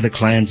 These were the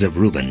clans of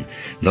Reuben.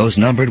 Those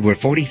numbered were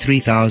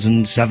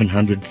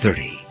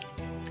 43,730.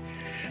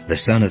 The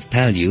son of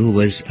Palu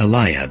was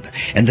Eliab,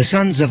 and the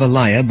sons of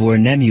Eliab were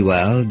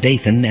Nemuel,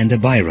 Dathan, and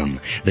Abiram.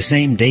 The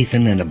same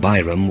Dathan and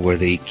Abiram were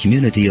the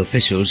community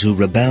officials who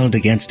rebelled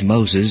against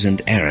Moses and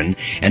Aaron,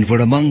 and were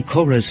among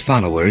Korah's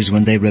followers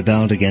when they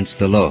rebelled against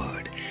the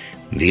Lord.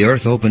 The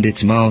earth opened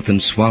its mouth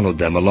and swallowed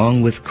them,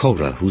 along with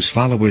Korah, whose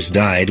followers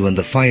died when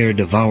the fire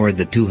devoured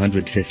the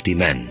 250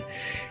 men,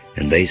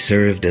 and they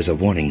served as a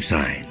warning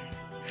sign.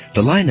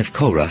 The line of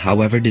Korah,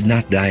 however, did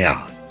not die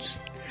out.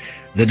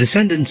 The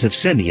descendants of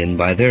Simeon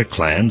by their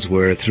clans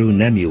were through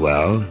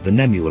Nemuel, the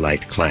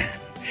Nemuelite clan,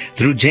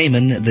 through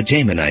Jamin, the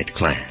Jaminite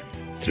clan,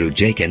 through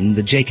Jachin,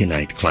 the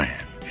Jachinite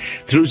clan,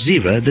 through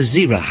Zerah, the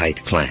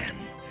Zerahite clan,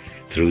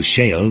 through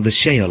Shael, the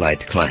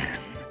Shaelite clan.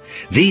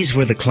 These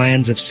were the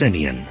clans of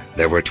Simeon.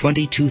 There were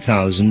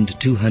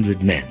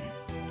 22,200 men.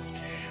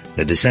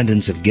 The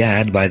descendants of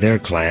Gad by their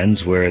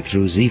clans were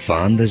through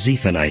Zephon, the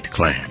Zephonite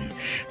clan,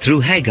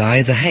 through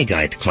Haggai, the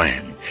Haggite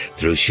clan,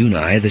 through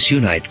Shuni, the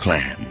Shunite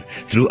clan,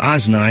 through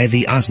Ozni,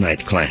 the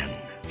Oznite clan,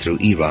 through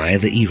Eri,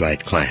 the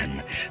Erite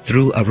clan,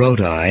 through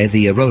Arodi,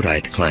 the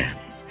Arodite clan,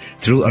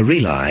 through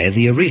Areli,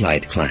 the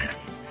Arelite clan.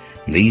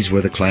 These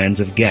were the clans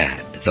of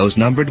Gad. Those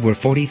numbered were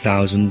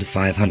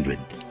 40,500.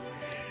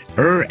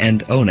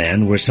 And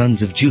Onan were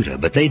sons of Judah,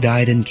 but they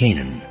died in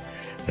Canaan.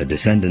 The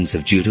descendants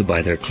of Judah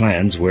by their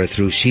clans were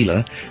through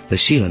Shelah, the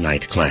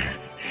Shelonite clan,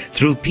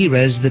 through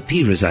Perez, the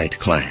Perezite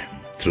clan,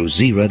 through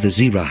Zerah, the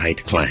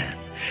Zerahite clan.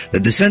 The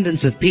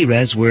descendants of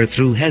Perez were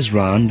through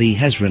Hezron, the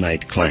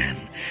Hezronite clan,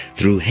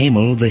 through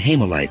Hamel, the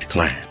Hamelite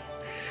clan.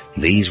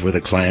 These were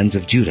the clans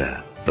of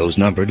Judah. Those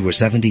numbered were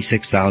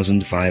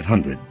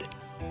 76,500.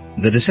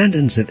 The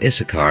descendants of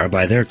Issachar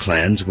by their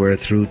clans were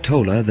through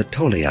Tola the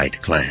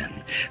Tolaite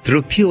clan,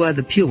 through Puah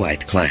the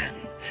Puite clan,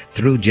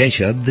 through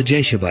Jashub the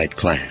Jashabite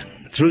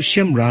clan, through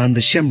Shimron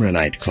the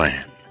Shimronite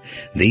clan.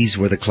 These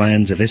were the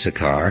clans of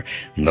Issachar,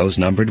 and those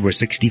numbered were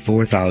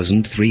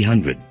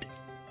 64,300.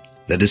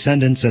 The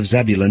descendants of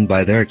Zebulun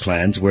by their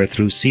clans were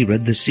through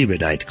Serad the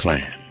Seradite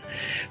clan,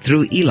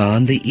 through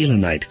Elon the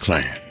Elonite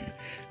clan,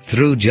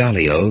 through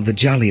Jaleel the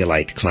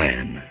Jaleelite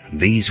clan.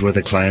 These were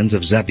the clans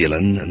of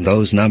Zebulun, and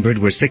those numbered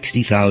were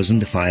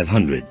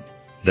 60,500.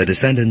 The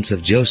descendants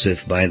of Joseph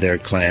by their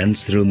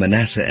clans through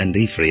Manasseh and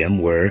Ephraim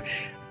were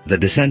the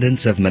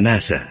descendants of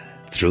Manasseh,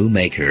 through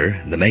Machir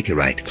the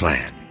Machirite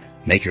clan.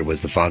 Machir was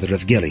the father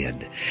of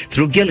Gilead,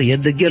 through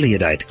Gilead the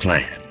Gileadite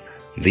clan.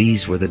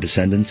 These were the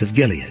descendants of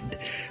Gilead,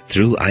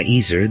 through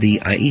Iezer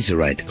the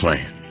Iezerite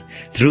clan,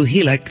 through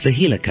Helek the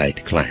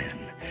Helekite clan,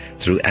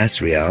 through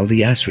Asriel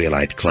the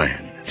Asrielite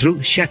clan,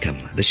 through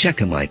Shechem the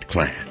Shechemite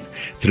clan,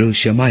 through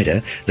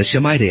Shemida the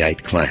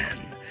Shemaiahite clan,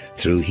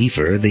 through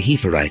Hepher the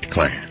Hepherite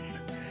clan.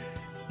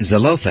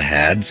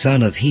 Zelophehad,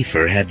 son of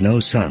Hepher, had no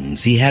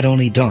sons. He had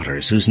only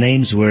daughters, whose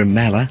names were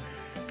Mahlah,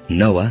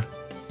 Noah,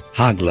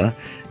 Hagla,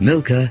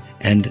 Milcah,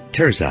 and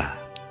Tirzah.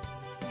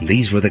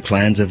 These were the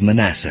clans of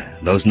Manasseh.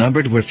 Those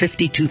numbered were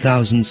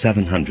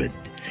 52,700.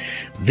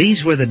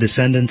 These were the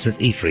descendants of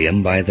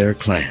Ephraim by their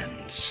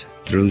clans,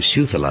 through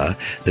Shuthelah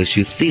the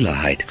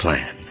Shuthelahite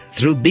clan,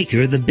 through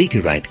Becher the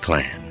Becherite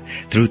clan,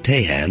 through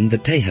Tahan the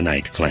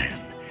Tahanite clan.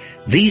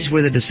 These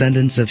were the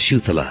descendants of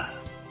Shuthelah,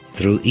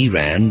 through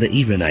Eran the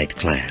Eranite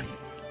clan.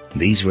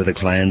 These were the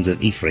clans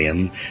of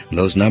Ephraim.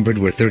 Those numbered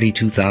were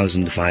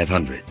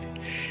 32,500.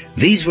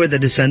 These were the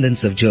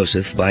descendants of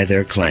Joseph by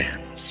their clans.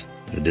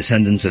 The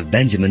descendants of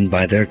Benjamin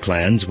by their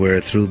clans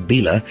were through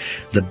Bela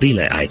the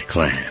Belaite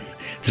clan,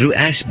 through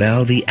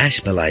Ashbel the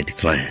Ashbelite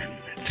clan,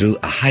 through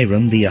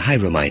Ahiram the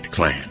Ahiramite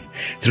clan,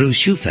 through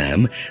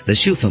Shupham the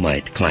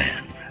Shuphamite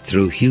clan,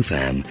 through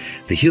Hupham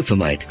the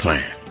Huphamite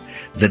clan.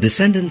 The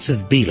descendants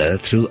of Bela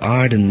through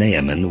Ard and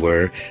Naaman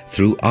were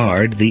through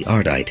Ard the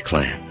Ardite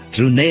clan,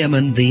 through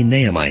Naaman the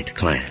Naamite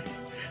clan.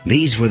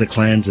 These were the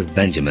clans of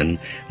Benjamin,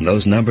 and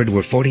those numbered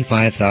were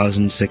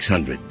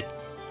 45,600.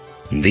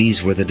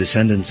 These were the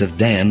descendants of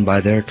Dan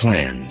by their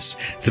clans,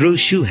 through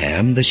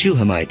Shuham the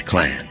Shuhamite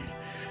clan.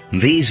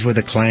 These were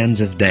the clans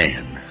of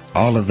Dan.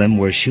 All of them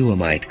were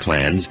Shuhamite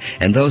clans,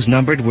 and those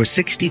numbered were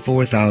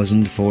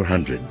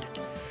 64,400.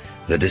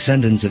 The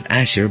descendants of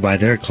Asher by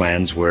their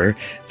clans were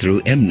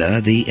through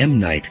Imnah the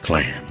Imnite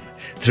clan,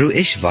 through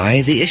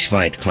Ishvi the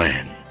Ishvite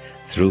clan,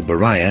 through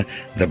Beriah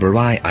the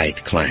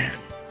Beriahite clan,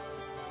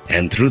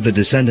 and through the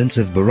descendants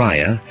of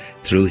Beriah,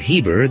 through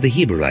Heber the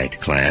Heberite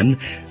clan,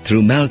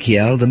 through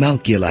Malchiel the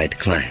Malchielite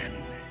clan.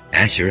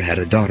 Asher had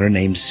a daughter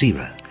named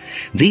Serah.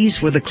 These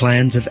were the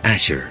clans of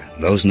Asher.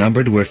 Those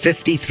numbered were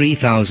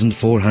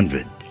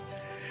 53,400.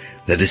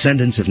 The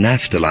descendants of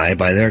Naphtali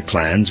by their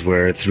clans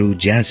were through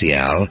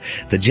Jaziel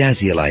the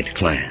Jazielite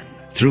clan,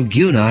 through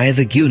Guni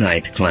the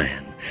Gunite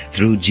clan,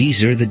 through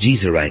Jezer the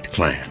Jezerite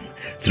clan,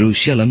 through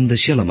Shillem the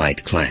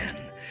Shillemite clan.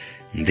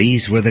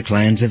 These were the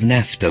clans of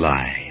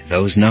Naphtali.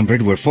 Those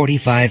numbered were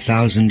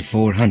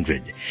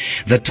 45,400.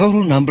 The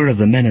total number of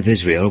the men of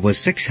Israel was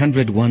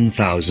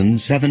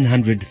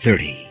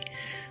 601,730.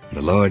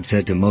 The Lord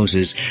said to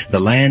Moses, "The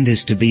land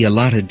is to be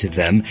allotted to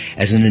them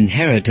as an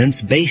inheritance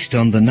based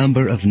on the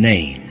number of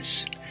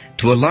names.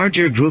 To a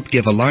larger group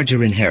give a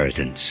larger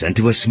inheritance, and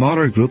to a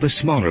smaller group a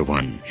smaller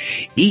one.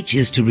 Each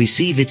is to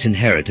receive its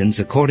inheritance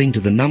according to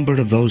the number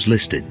of those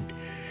listed.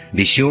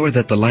 Be sure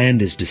that the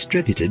land is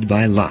distributed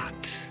by lot.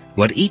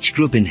 What each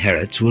group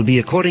inherits will be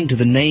according to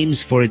the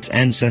names for its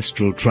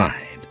ancestral tribe.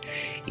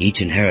 Each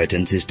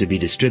inheritance is to be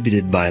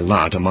distributed by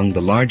lot among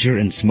the larger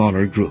and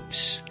smaller groups."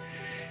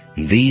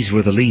 These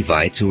were the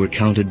Levites who were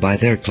counted by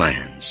their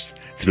clans,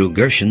 through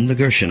Gershon the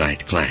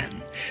Gershonite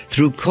clan,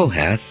 through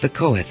Kohath the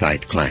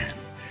Kohathite clan,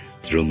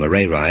 through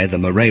Merari the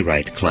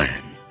Merarite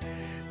clan.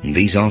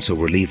 These also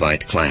were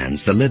Levite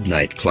clans, the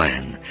Libnite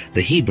clan,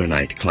 the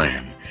Hebronite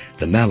clan,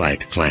 the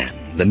Malite clan,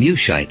 the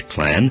Mushite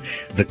clan,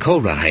 the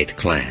Korahite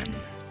clan.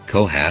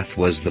 Kohath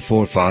was the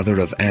forefather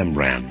of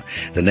Amram.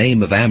 The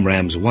name of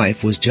Amram's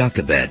wife was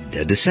Jochebed,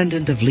 a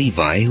descendant of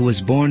Levi who was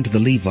born to the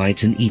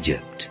Levites in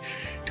Egypt.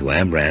 To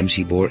Amram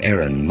she bore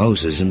Aaron,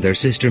 Moses, and their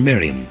sister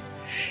Miriam.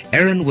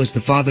 Aaron was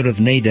the father of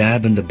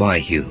Nadab and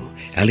Abihu,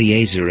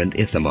 Eleazar and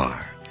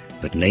Ithamar.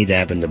 But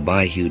Nadab and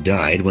Abihu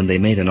died when they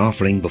made an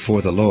offering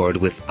before the Lord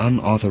with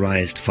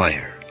unauthorized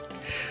fire.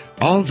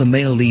 All the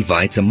male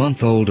Levites a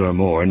month old or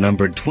more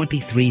numbered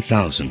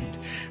 23,000.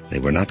 They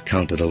were not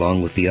counted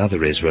along with the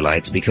other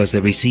Israelites because they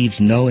received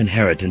no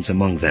inheritance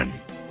among them.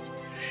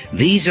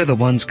 These are the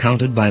ones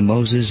counted by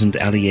Moses and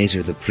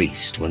Eleazar the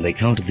priest when they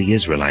counted the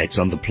Israelites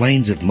on the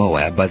plains of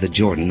Moab by the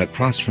Jordan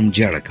across from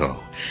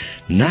Jericho.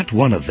 Not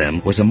one of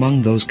them was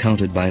among those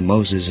counted by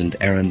Moses and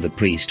Aaron the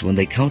priest when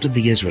they counted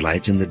the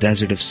Israelites in the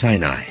desert of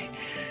Sinai.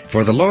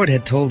 For the Lord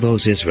had told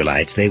those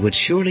Israelites they would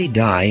surely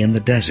die in the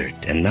desert,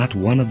 and not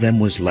one of them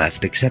was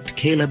left except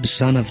Caleb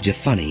son of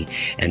Jephunneh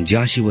and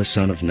Joshua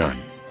son of Nun.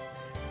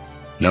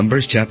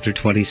 Numbers chapter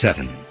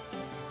 27.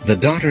 The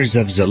daughters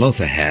of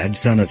Zelophehad,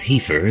 son of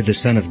Hepher, the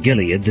son of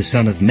Gilead, the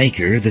son of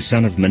Machir, the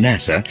son of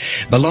Manasseh,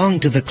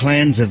 belonged to the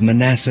clans of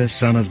Manasseh,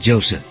 son of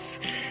Joseph.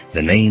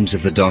 The names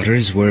of the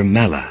daughters were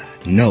Mahlah,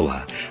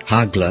 Noah,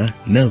 Hoglah,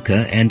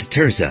 Milcah, and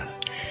Tirzah.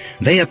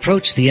 They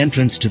approached the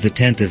entrance to the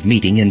tent of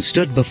meeting and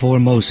stood before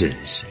Moses,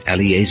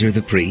 Eleazar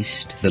the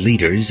priest, the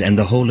leaders, and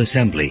the whole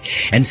assembly,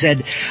 and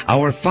said,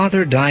 "Our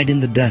father died in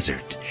the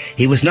desert.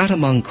 He was not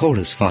among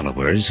Korah's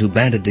followers who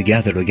banded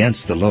together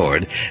against the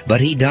Lord,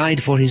 but he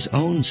died for his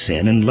own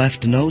sin and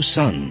left no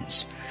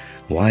sons.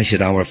 Why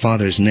should our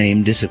father's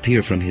name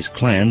disappear from his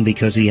clan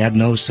because he had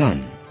no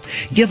son?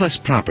 Give us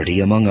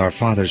property among our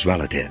father's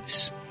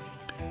relatives."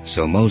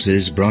 So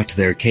Moses brought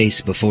their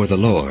case before the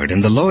Lord,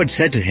 and the Lord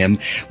said to him,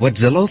 "What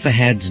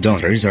Zelophehad's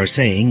daughters are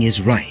saying is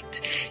right.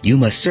 You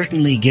must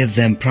certainly give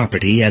them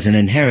property as an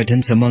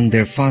inheritance among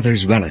their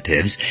father's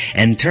relatives,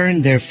 and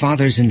turn their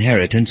father's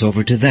inheritance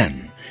over to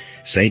them.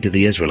 Say to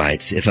the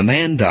Israelites, if a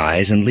man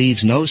dies and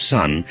leaves no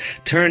son,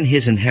 turn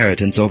his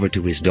inheritance over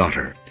to his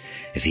daughter.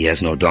 If he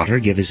has no daughter,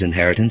 give his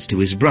inheritance to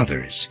his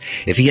brothers.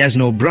 If he has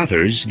no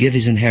brothers, give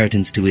his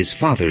inheritance to his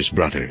father's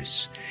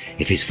brothers.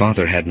 If his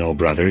father had no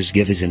brothers,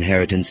 give his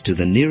inheritance to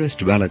the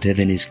nearest relative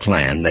in his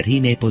clan, that he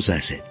may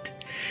possess it.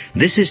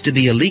 This is to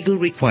be a legal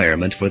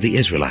requirement for the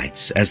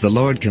Israelites, as the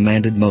Lord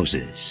commanded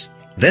Moses."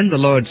 Then the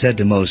Lord said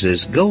to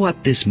Moses, "Go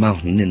up this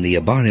mountain in the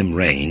Abarim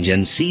range,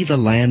 and see the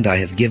land I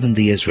have given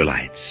the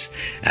Israelites.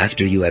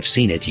 After you have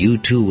seen it, you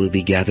too will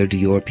be gathered to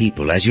your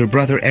people, as your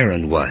brother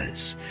Aaron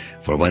was.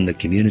 For when the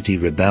community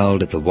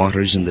rebelled at the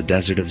waters in the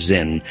desert of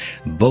Zin,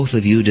 both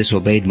of you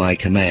disobeyed my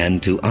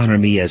command to honor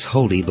me as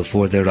holy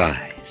before their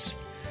eyes.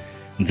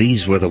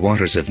 These were the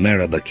waters of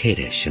Meribah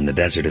Kadesh in the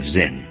desert of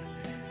Zin."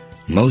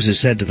 Moses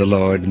said to the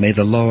Lord, "May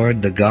the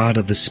Lord, the God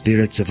of the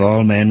spirits of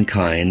all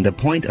mankind,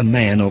 appoint a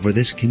man over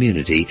this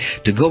community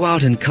to go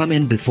out and come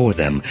in before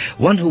them,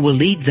 one who will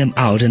lead them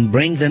out and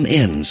bring them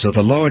in, so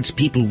the Lord's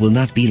people will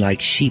not be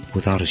like sheep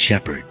without a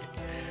shepherd."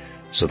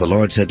 So the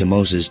Lord said to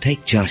Moses,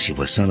 "Take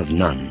Joshua, son of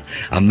Nun,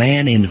 a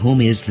man in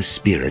whom is the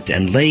Spirit,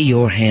 and lay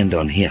your hand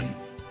on him.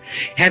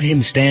 Have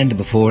him stand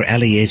before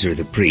Eleazar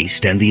the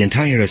priest and the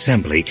entire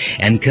assembly,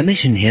 and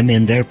commission him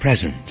in their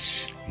presence.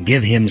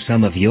 Give him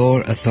some of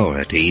your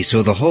authority,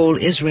 so the whole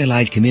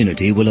Israelite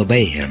community will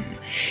obey him.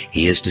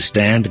 He is to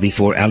stand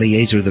before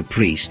Eleazar the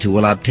priest, who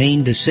will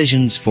obtain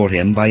decisions for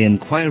him by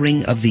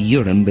inquiring of the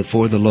Urim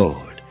before the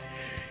Lord.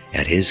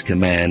 At his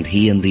command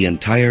he and the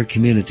entire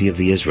community of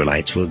the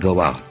Israelites will go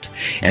out,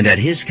 and at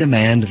his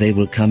command they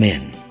will come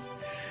in."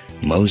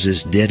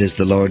 Moses did as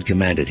the Lord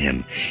commanded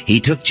him. He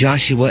took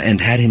Joshua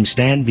and had him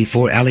stand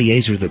before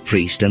Eleazar the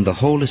priest and the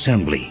whole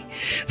assembly.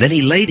 Then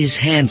he laid his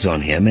hands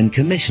on him and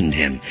commissioned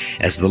him,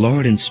 as the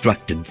Lord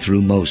instructed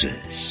through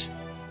Moses.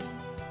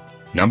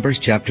 Numbers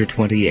chapter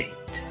 28.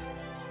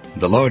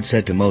 The Lord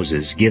said to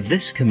Moses, "Give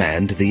this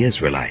command to the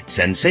Israelites,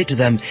 and say to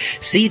them,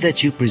 See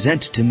that you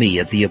present to me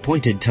at the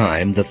appointed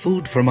time the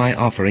food for my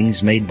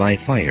offerings made by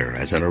fire,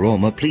 as an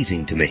aroma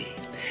pleasing to me.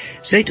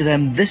 Say to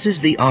them, This is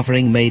the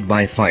offering made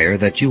by fire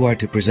that you are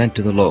to present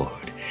to the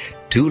Lord.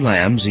 2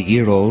 lambs a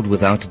year old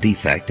without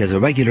defect as a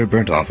regular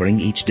burnt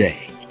offering each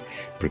day.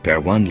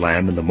 Prepare 1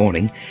 lamb in the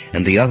morning,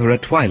 and the other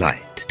at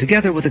twilight,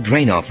 together with a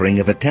grain offering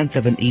of 1/10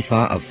 of an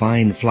ephah of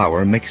fine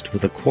flour mixed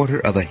with 1/4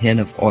 of a hin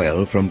of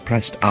oil from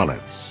pressed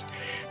olives.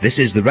 This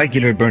is the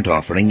regular burnt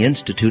offering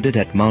instituted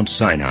at Mount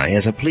Sinai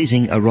as a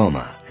pleasing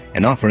aroma,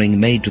 an offering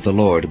made to the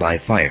Lord by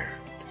fire.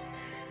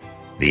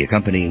 The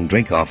accompanying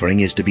drink offering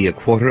is to be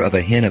 1/4 of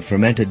a hin of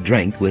fermented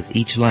drink with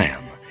each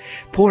lamb.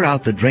 Pour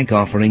out the drink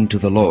offering to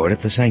the Lord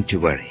at the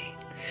sanctuary.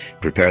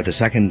 Prepare the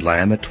 2nd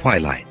lamb at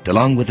twilight,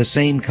 along with the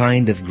same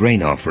kind of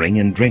grain offering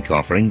and drink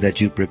offering that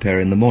you prepare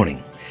in the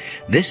morning.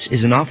 This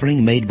is an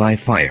offering made by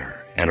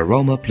fire, an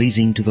aroma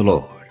pleasing to the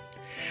Lord.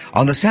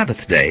 On the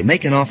Sabbath day,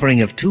 make an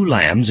offering of 2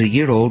 lambs a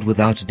year old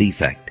without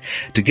defect,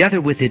 together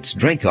with its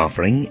drink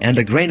offering, and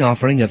a grain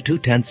offering of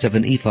 2/10 of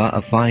an ephah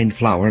of fine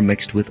flour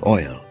mixed with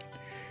oil.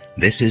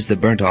 This is the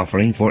burnt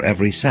offering for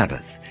every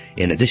Sabbath,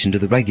 in addition to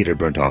the regular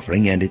burnt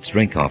offering and its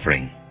drink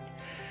offering.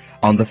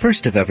 On the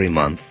 1st of every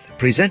month,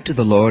 present to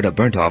the Lord a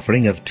burnt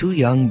offering of 2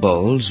 young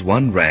bulls,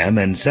 1 ram,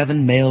 and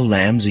 7 male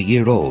lambs a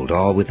year old,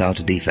 all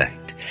without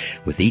defect.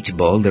 With each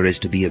bull there is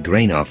to be a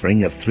grain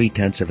offering of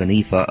 3/10 of an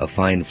ephah of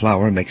fine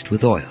flour mixed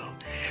with oil.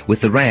 With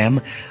the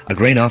ram, a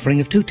grain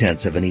offering of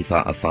 2/10 of an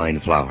ephah of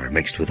fine flour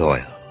mixed with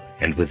oil.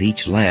 And with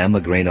each lamb,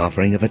 a grain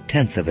offering of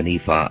 1/10 of an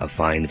ephah of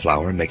fine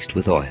flour mixed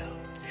with oil.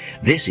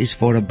 This is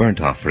for a burnt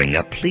offering,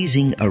 a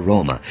pleasing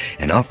aroma,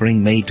 an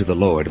offering made to the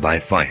Lord by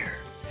fire.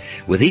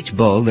 With each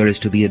bull there is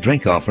to be a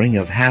drink offering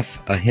of 1/2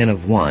 a hin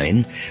of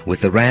wine,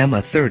 with the ram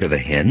 1/3 of a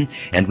hin,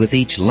 and with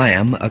each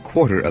lamb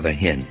 1/4 of a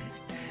hin.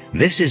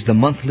 This is the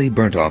monthly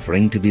burnt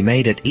offering to be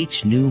made at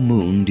each new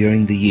moon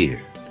during the year.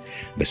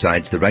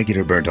 Besides the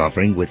regular burnt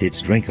offering with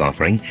its drink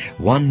offering,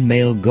 1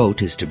 male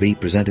goat is to be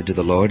presented to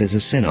the Lord as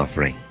a sin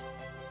offering.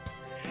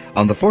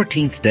 On the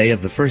 14th day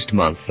of the 1st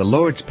month the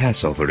Lord's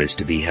Passover is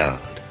to be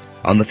held.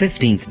 On the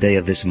 15th day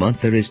of this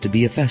month there is to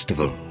be a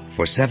festival,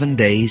 For 7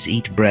 days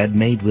eat bread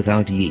made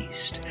without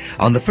yeast.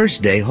 On the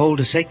first day hold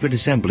a sacred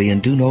assembly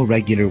and do no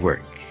regular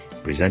work.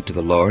 Present to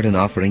the Lord an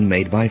offering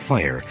made by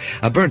fire,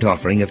 a burnt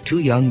offering of 2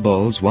 young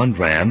bulls, 1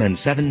 ram, and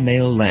 7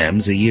 male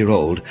lambs a year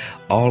old,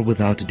 all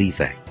without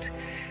defect.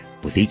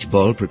 With each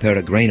bull prepare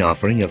a grain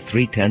offering of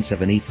 3/10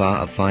 of an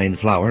ephah of fine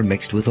flour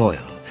mixed with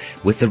oil.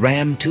 With the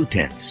ram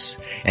 2/10,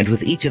 and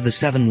with each of the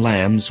 7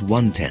 lambs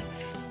 1/10.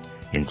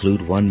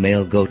 Include 1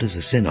 male goat as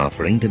a sin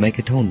offering to make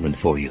atonement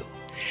for you.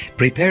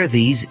 Prepare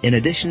these in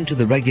addition to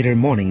the regular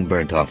morning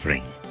burnt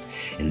offering.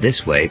 In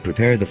this way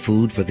prepare the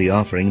food for the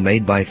offering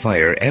made by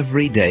fire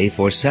every day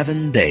for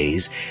 7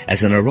 days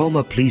as an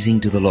aroma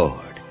pleasing to the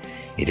Lord.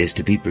 It is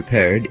to be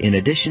prepared in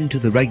addition to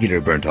the regular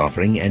burnt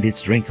offering and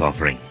its drink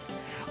offering.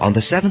 On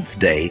the 7th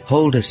day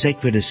hold a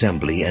sacred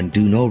assembly and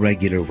do no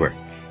regular work.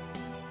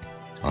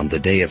 On the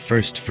day of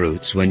first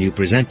fruits, when you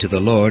present to the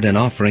Lord an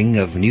offering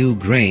of new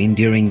grain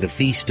during the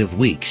Feast of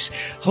Weeks,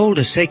 hold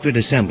a sacred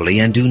assembly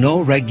and do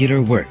no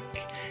regular work.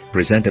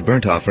 Present a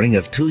burnt offering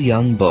of 2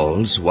 young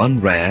bulls, 1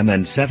 ram,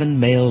 and 7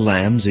 male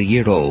lambs a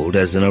year old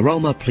as an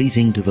aroma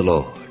pleasing to the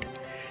Lord.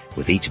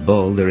 With each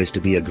bull there is to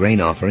be a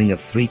grain offering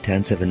of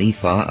 3/10 of an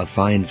ephah of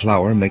fine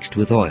flour mixed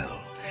with oil.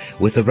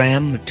 With the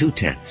ram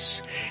 2/10,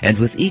 and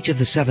with each of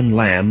the 7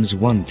 lambs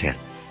 1/10.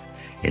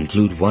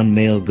 Include 1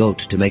 male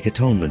goat to make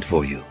atonement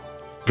for you.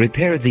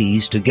 Prepare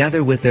these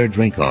together with their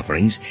drink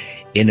offerings,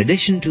 in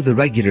addition to the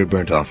regular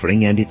burnt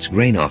offering and its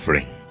grain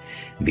offering.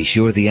 Be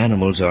sure the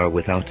animals are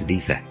without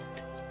defect.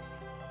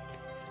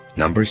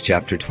 Numbers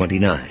chapter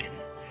 29.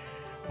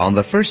 On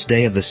the first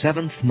day of the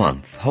 7th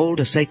month, hold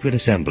a sacred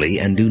assembly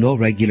and do no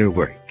regular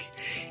work.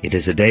 It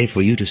is a day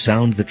for you to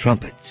sound the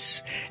trumpets.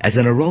 As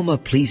an aroma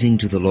pleasing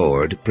to the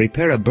Lord,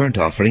 prepare a burnt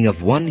offering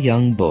of 1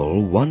 young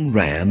bull, 1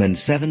 ram, and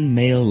 7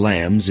 male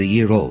lambs a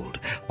year old,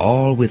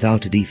 all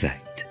without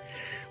defect.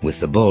 With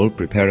the bull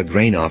prepare a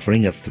grain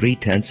offering of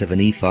 3/10 of an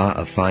ephah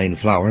of fine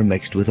flour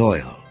mixed with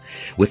oil.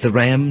 With the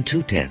ram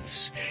 2/10,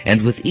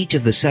 and with each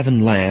of the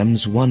 7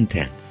 lambs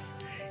 1/10.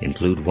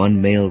 Include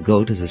 1 male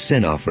goat as a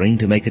sin offering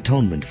to make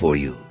atonement for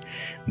you.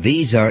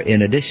 These are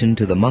in addition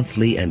to the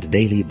monthly and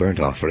daily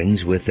burnt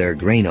offerings with their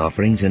grain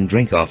offerings and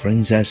drink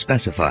offerings as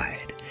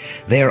specified.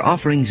 They are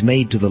offerings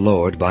made to the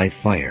Lord by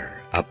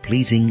fire, a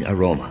pleasing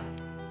aroma.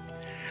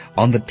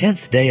 On the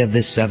 10th day of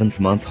this 7th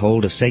month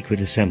hold a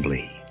sacred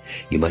assembly.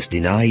 You must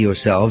deny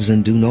yourselves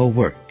and do no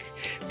work.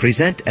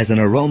 Present as an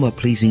aroma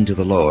pleasing to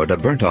the Lord a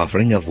burnt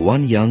offering of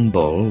 1 young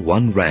bull,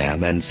 1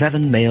 ram, and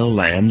 7 male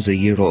lambs a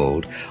year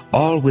old,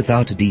 all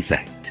without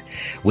defect.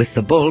 With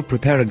the bull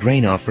prepare a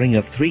grain offering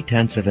of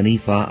 3/10 of an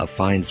ephah of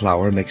fine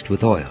flour mixed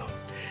with oil.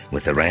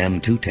 With the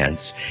ram 2/10,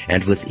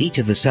 and with each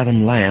of the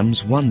 7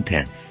 lambs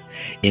 1/10.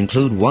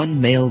 Include 1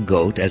 male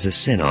goat as a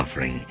sin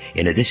offering,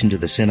 in addition to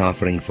the sin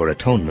offering for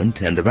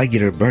atonement and the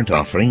regular burnt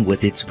offering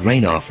with its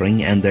grain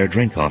offering and their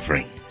drink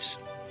offerings.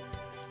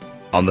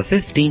 On the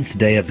 15th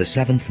day of the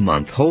 7th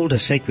month hold a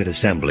sacred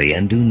assembly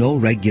and do no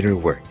regular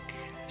work.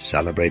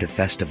 Celebrate a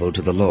festival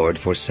to the Lord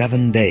for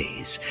 7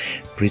 days.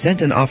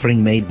 Present an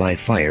offering made by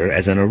fire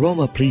as an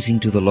aroma pleasing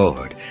to the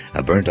Lord,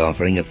 a burnt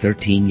offering of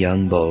 13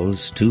 young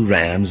bulls, 2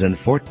 rams, and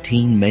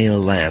 14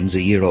 male lambs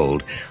a year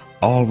old,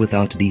 all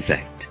without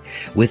defect.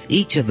 With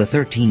each of the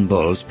 13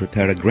 bulls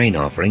prepare a grain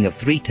offering of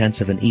 3/10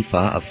 of an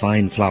ephah of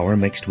fine flour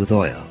mixed with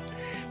oil.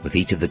 With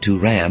each of the 2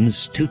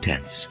 rams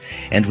 2/10,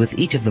 and with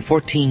each of the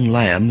 14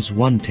 lambs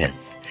 1/10.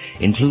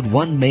 Include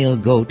 1 male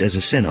goat as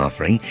a sin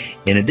offering,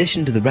 in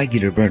addition to the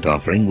regular burnt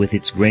offering with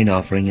its grain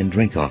offering and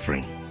drink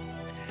offering.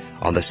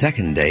 On the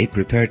 2nd day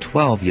prepare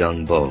 12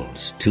 young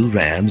bulls, 2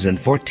 rams, and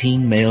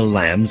 14 male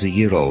lambs a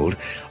year old,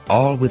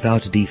 all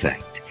without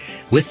defect.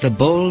 With the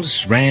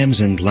bulls, rams,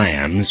 and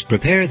lambs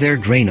prepare their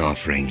grain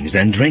offerings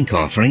and drink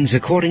offerings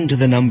according to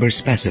the number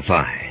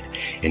specified.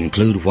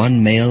 Include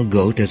 1 male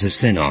goat as a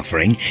sin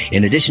offering,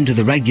 in addition to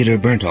the regular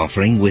burnt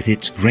offering with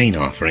its grain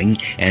offering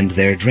and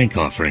their drink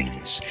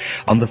offerings.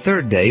 On the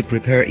 3rd day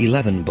prepare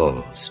 11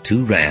 bulls,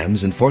 2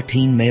 rams, and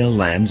 14 male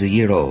lambs a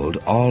year old,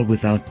 all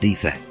without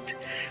defect.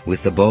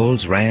 With the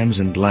bulls, rams,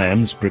 and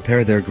lambs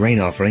prepare their grain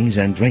offerings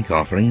and drink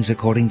offerings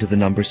according to the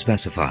number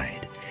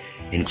specified.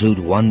 Include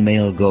 1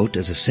 male goat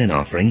as a sin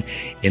offering,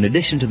 in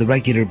addition to the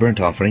regular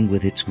burnt offering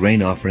with its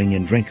grain offering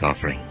and drink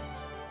offering.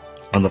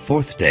 On the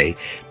 4th day,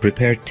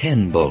 prepare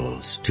 10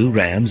 bulls, 2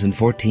 rams, and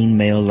 14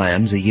 male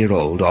lambs a year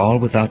old, all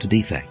without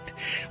defect.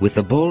 With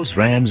the bulls,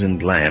 rams,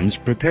 and lambs,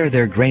 prepare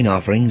their grain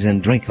offerings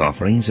and drink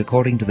offerings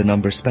according to the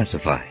number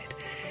specified.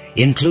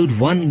 Include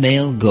 1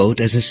 male goat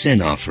as a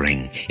sin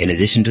offering, in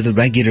addition to the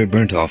regular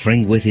burnt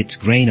offering with its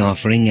grain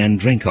offering and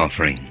drink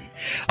offering.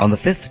 On the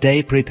 5th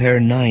day, prepare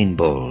 9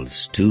 bulls,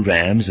 2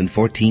 rams, and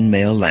 14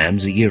 male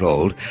lambs a year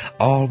old,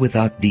 all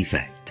without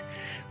defect.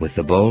 With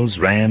the bulls,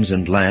 rams,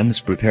 and lambs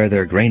prepare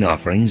their grain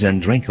offerings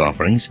and drink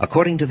offerings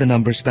according to the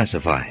number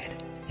specified.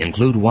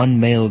 Include 1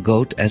 male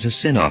goat as a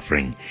sin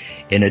offering,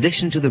 in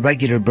addition to the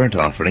regular burnt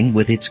offering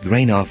with its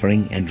grain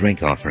offering and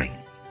drink offering.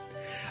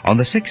 On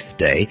the 6th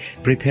day,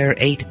 prepare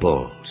 8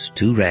 bulls,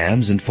 2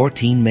 rams, and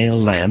 14 male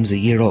lambs a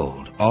year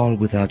old, all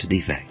without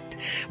defect.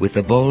 With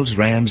the bulls,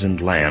 rams,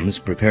 and lambs,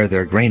 prepare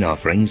their grain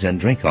offerings and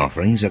drink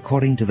offerings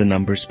according to the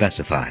number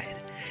specified.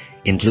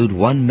 Include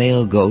 1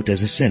 male goat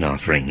as a sin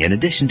offering, in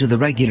addition to the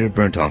regular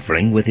burnt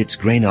offering with its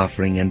grain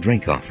offering and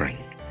drink offering.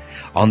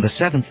 On the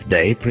 7th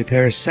day,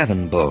 prepare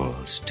 7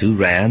 bulls, 2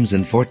 rams,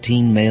 and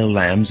 14 male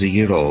lambs a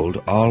year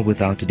old, all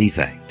without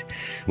defect.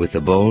 With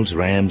the bulls,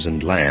 rams,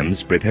 and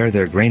lambs, prepare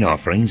their grain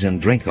offerings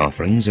and drink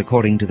offerings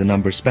according to the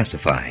number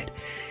specified.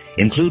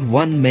 Include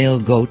 1 male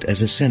goat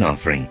as a sin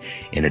offering,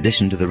 in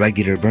addition to the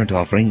regular burnt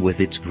offering with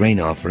its grain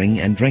offering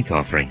and drink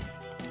offering.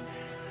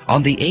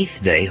 On the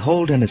 8th day,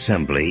 hold an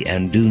assembly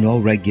and do no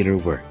regular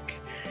work.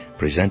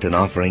 Present an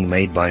offering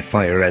made by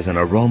fire as an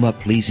aroma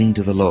pleasing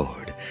to the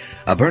Lord,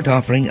 a burnt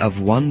offering of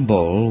 1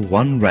 bull,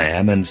 1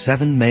 ram, and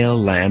 7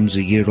 male lambs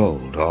a year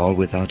old, all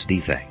without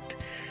defect.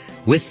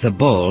 With the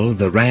bull,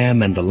 the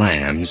ram, and the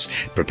lambs,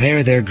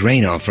 prepare their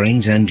grain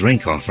offerings and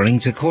drink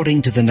offerings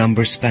according to the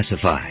number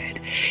specified.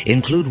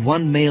 Include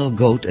 1 male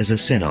goat as a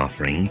sin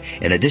offering,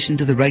 in addition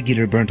to the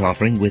regular burnt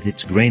offering with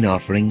its grain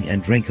offering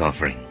and drink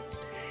offering.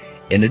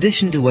 In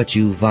addition to what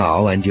you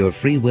vow and your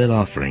free will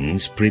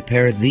offerings,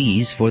 prepare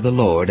these for the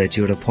Lord at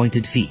your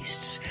appointed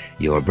feasts,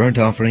 your burnt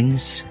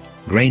offerings,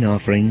 grain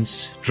offerings,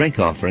 drink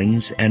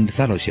offerings, and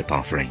fellowship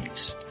offerings.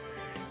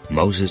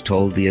 Moses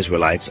told the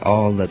Israelites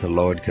all that the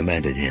Lord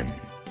commanded him.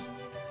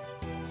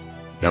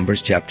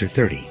 Numbers chapter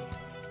 30.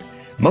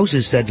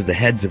 Moses said to the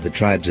heads of the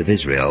tribes of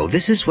Israel,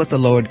 "This is what the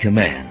Lord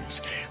commands.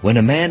 When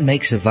a man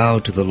makes a vow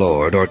to the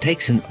Lord, or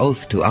takes an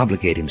oath to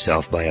obligate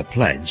himself by a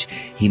pledge,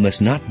 he must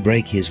not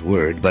break his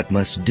word, but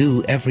must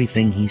do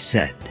everything he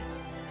said.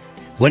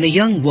 When a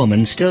young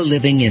woman still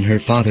living in her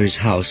father's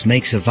house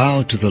makes a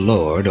vow to the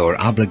Lord, or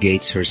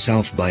obligates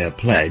herself by a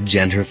pledge,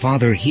 and her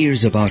father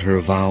hears about her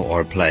vow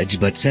or pledge,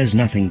 but says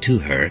nothing to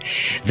her,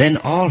 then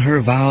all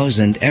her vows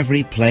and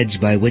every pledge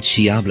by which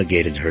she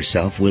obligated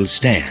herself will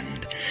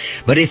stand.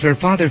 But if her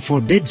father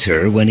forbids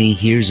her when he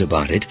hears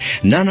about it,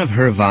 none of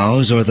her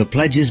vows or the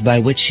pledges by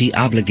which she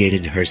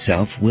obligated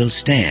herself will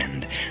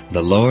stand.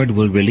 The Lord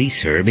will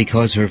release her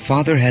because her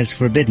father has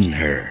forbidden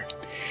her.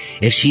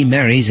 If she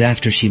marries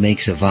after she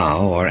makes a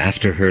vow, or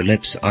after her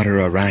lips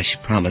utter a rash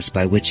promise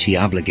by which she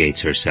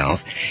obligates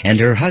herself, and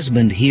her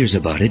husband hears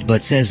about it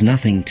but says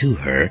nothing to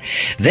her,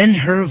 then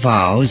her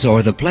vows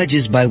or the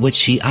pledges by which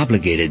she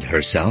obligated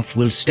herself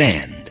will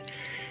stand.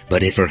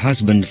 But if her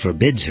husband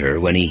forbids her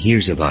when he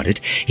hears about it,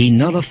 he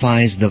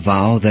nullifies the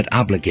vow that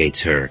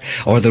obligates her,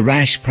 or the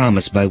rash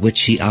promise by which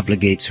she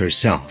obligates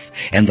herself,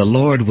 and the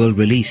Lord will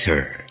release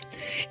her.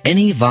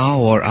 Any vow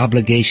or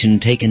obligation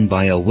taken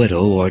by a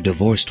widow or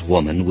divorced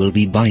woman will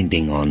be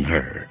binding on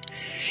her.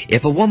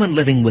 If a woman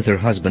living with her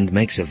husband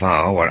makes a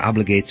vow or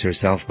obligates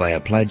herself by a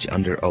pledge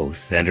under oath,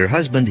 and her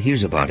husband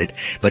hears about it,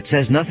 but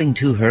says nothing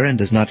to her and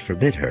does not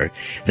forbid her,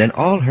 then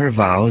all her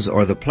vows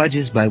or the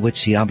pledges by which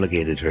she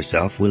obligated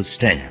herself will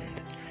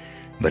stand.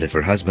 But if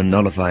her husband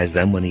nullifies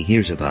them when he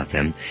hears about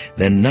them,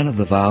 then none of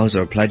the vows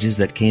or pledges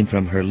that came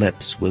from her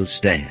lips will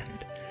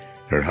stand.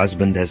 Her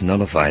husband has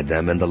nullified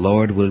them, and the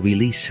Lord will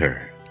release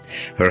her.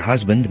 Her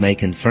husband may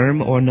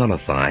confirm or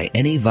nullify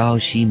any vow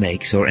she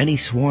makes or any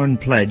sworn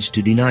pledge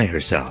to deny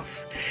herself.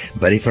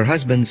 But if her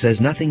husband says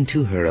nothing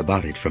to her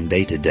about it from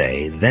day to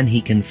day, then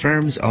he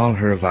confirms all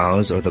her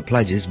vows or the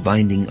pledges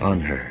binding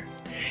on her.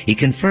 He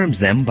confirms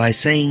them by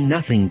saying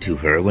nothing to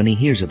her when he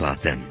hears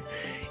about them.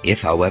 If,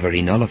 however,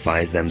 he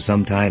nullifies them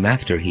sometime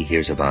after he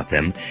hears about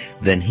them,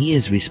 then he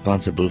is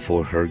responsible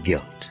for her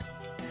guilt.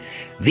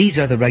 These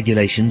are the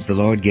regulations the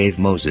Lord gave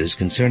Moses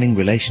concerning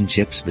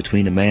relationships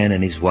between a man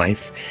and his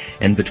wife,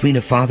 and between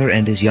a father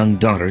and his young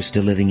daughter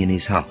still living in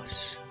his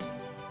house.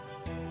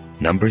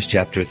 Numbers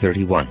chapter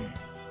 31.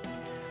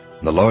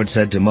 The Lord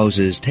said to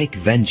Moses, "Take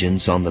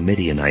vengeance on the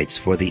Midianites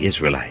for the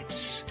Israelites.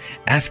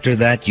 After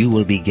that you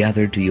will be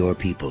gathered to your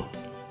people."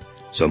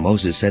 So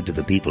Moses said to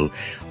the people,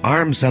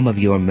 "Arm some of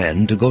your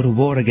men to go to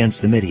war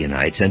against the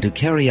Midianites and to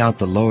carry out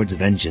the Lord's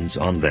vengeance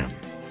on them.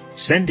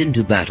 Send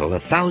into battle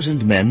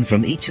 1,000 men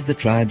from each of the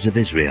tribes of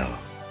Israel."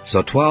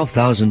 So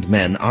 12,000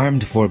 men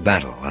armed for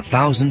battle,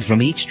 1,000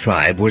 from each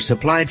tribe, were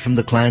supplied from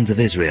the clans of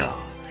Israel.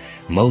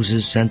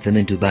 Moses sent them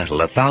into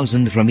battle,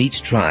 1,000 from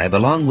each tribe,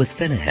 along with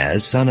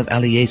Phinehas, son of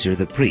Eleazar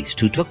the priest,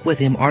 who took with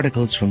him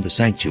articles from the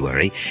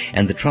sanctuary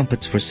and the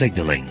trumpets for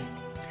signaling.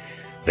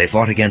 They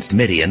fought against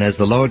Midian as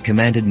the Lord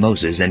commanded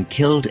Moses, and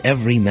killed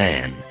every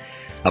man.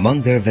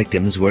 Among their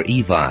victims were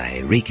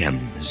Evi, Rechem,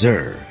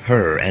 Zur,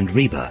 Hur, and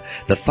Reba,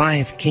 the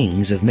 5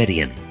 kings of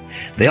Midian.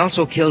 They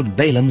also killed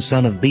Balaam,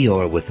 son of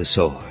Beor, with the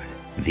sword.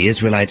 The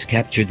Israelites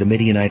captured the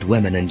Midianite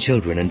women and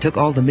children, and took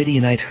all the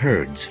Midianite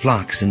herds,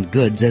 flocks, and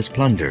goods as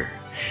plunder.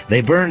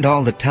 They burned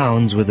all the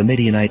towns where the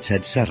Midianites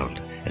had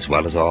settled, as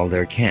well as all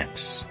their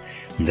camps.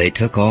 They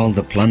took all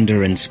the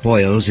plunder and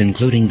spoils,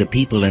 including the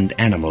people and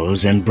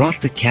animals, and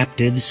brought the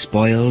captives,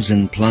 spoils,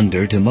 and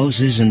plunder to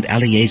Moses and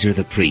Eleazar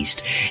the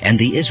priest, and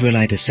the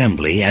Israelite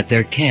assembly at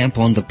their camp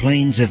on the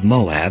plains of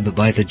Moab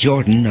by the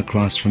Jordan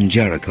across from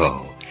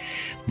Jericho.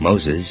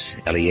 Moses,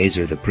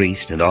 Eleazar the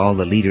priest, and all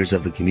the leaders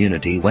of the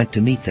community went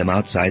to meet them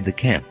outside the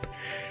camp.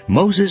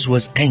 Moses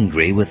was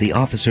angry with the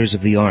officers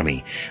of the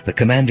army, the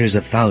commanders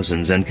of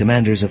thousands and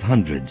commanders of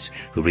hundreds,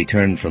 who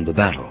returned from the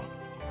battle.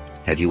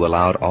 "Have you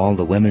allowed all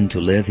the women to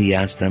live?" he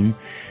asked them.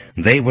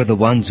 They were the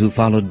ones who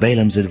followed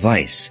Balaam's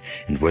advice,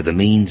 and were the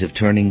means of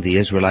turning the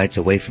Israelites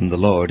away from the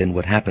Lord in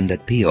what happened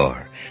at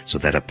Peor, so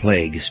that a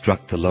plague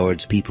struck the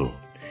Lord's people.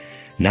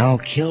 Now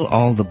kill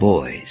all the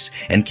boys,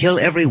 and kill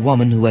every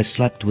woman who has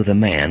slept with a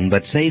man,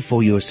 but save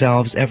for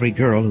yourselves every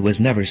girl who has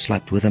never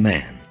slept with a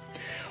man.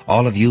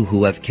 All of you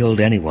who have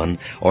killed anyone,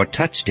 or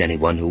touched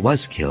anyone who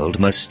was killed,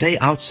 must stay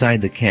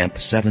outside the camp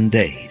 7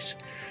 days.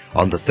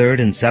 On the 3rd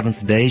and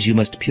 7th days you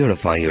must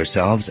purify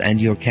yourselves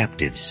and your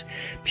captives.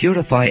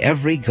 Purify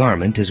every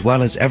garment as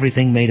well as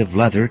everything made of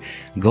leather,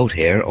 goat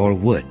hair, or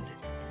wood."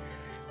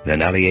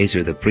 Then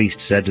Eleazar the priest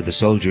said to the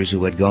soldiers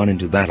who had gone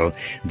into battle,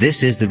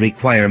 "This is the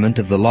requirement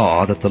of the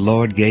law that the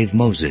Lord gave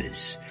Moses.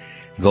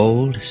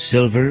 Gold,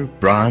 silver,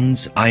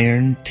 bronze,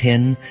 iron,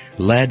 tin,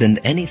 lead, and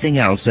anything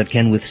else that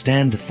can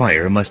withstand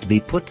fire must be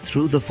put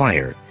through the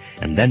fire,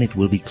 and then it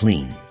will be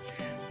clean.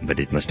 But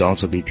it must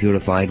also be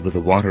purified with the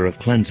water of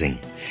cleansing,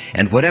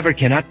 and whatever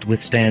cannot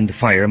withstand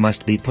fire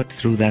must be put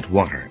through that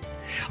water.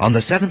 On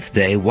the 7th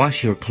day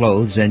wash your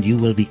clothes, and you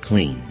will be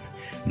clean.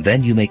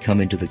 Then you may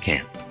come into the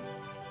camp."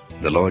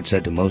 The Lord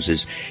said to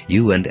Moses,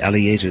 "You and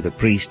Eleazar the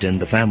priest and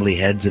the family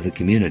heads of the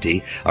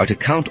community are to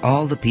count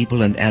all the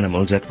people and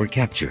animals that were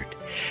captured.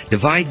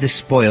 Divide the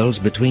spoils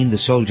between the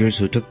soldiers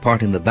who took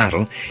part in the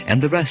battle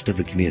and the rest of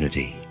the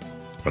community.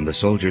 From the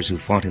soldiers who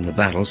fought in the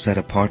battle set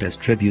apart as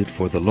tribute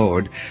for the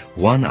Lord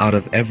 1 out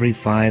of every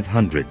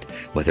 500,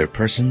 whether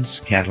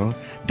persons, cattle,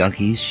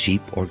 donkeys,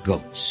 sheep, or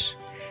goats.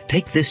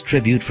 Take this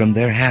tribute from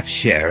their half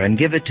share and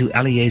give it to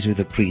Eleazar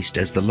the priest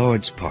as the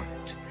Lord's part.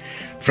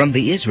 From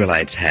the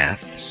Israelites'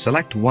 half,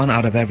 select 1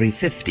 out of every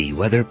 50,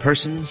 whether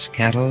persons,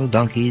 cattle,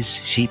 donkeys,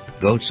 sheep,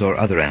 goats, or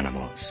other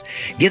animals.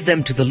 Give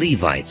them to the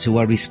Levites, who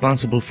are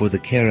responsible for the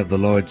care of the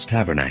Lord's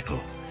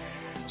tabernacle."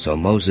 So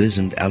Moses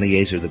and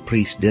Eleazar the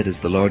priest did as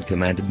the Lord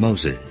commanded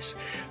Moses.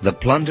 The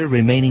plunder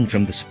remaining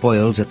from the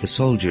spoils that the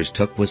soldiers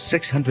took was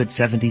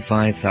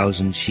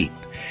 675,000 sheep,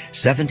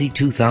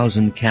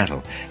 72,000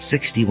 cattle,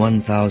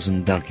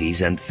 61,000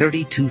 donkeys, and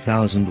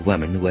 32,000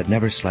 women who had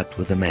never slept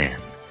with a man.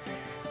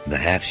 The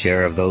half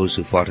share of those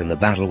who fought in the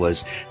battle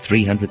was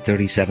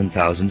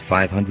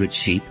 337,500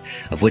 sheep,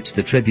 of which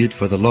the tribute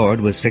for the Lord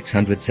was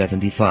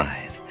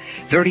 675,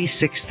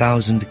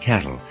 36,000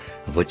 cattle,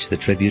 of which the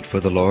tribute for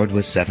the Lord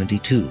was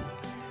 72,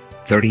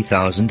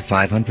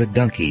 30,500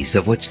 donkeys,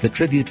 of which the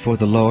tribute for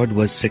the Lord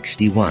was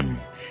 61,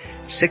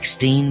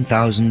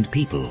 16,000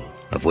 people,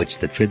 of which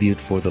the tribute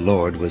for the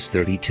Lord was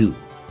 32.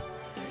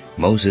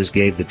 Moses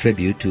gave the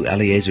tribute to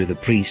Eleazar the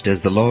priest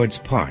as the Lord's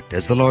part,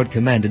 as the Lord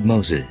commanded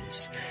Moses.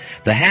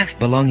 The half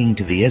belonging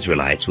to the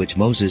Israelites, which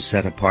Moses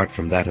set apart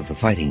from that of the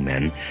fighting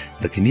men,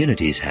 the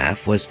community's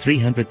half, was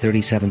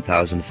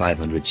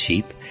 337,500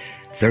 sheep,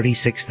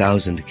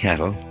 36,000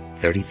 cattle,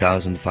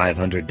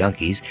 30,500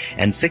 donkeys,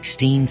 and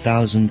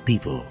 16,000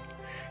 people.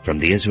 From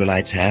the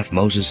Israelites' half,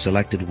 Moses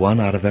selected 1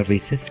 out of every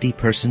 50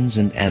 persons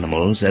and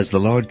animals, as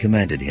the Lord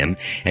commanded him,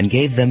 and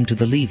gave them to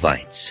the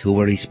Levites, who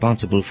were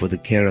responsible for the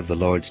care of the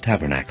Lord's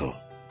tabernacle.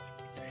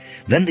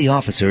 Then the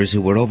officers who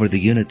were over the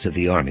units of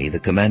the army, the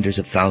commanders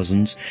of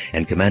thousands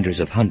and commanders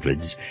of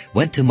hundreds,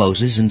 went to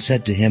Moses and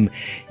said to him,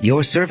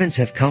 "Your servants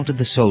have counted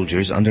the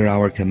soldiers under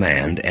our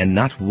command, and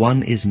not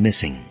one is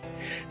missing.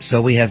 So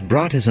we have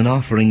brought as an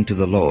offering to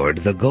the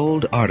Lord the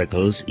gold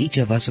articles each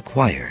of us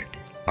acquired,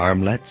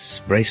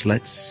 armlets,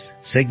 bracelets,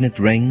 signet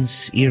rings,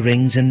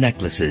 earrings, and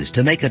necklaces,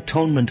 to make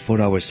atonement for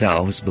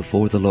ourselves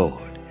before the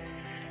Lord."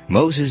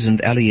 Moses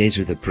and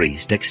Eleazar the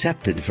priest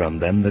accepted from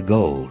them the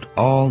gold,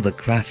 all the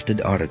crafted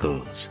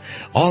articles,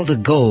 all the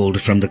gold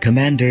from the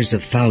commanders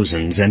of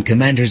thousands and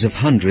commanders of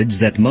hundreds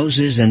that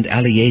Moses and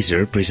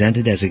Eleazar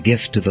presented as a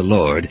gift to the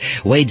Lord,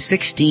 weighed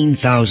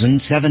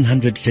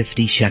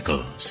 16,750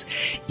 shekels.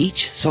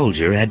 Each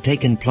soldier had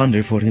taken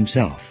plunder for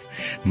himself.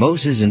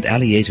 Moses and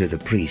Eleazar the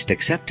priest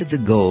accepted the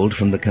gold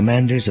from the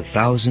commanders of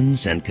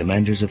thousands and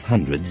commanders of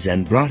hundreds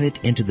and brought it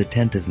into the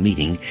tent of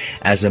meeting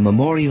as a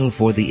memorial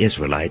for the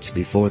Israelites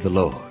before the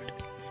Lord.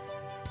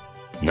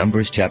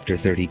 Numbers chapter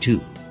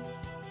 32.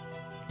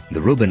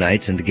 The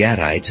Reubenites and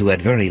Gadites, who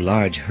had very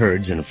large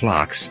herds and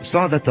flocks,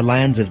 saw that the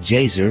lands of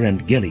Jazer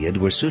and Gilead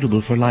were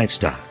suitable for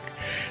livestock.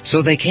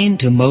 So they came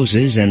to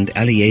Moses and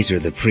Eleazar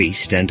the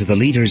priest and to the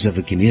leaders of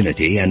the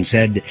community and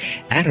said,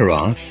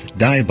 "Ataroth,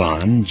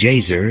 Dibon,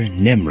 Jazer,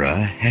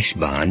 Nimrah,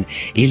 Heshbon,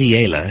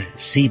 Elealeh,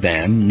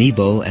 Sebam,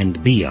 Nebo,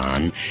 and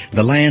Beon,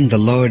 the land the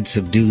Lord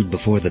subdued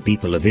before the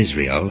people of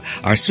Israel,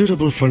 are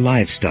suitable for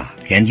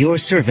livestock, and your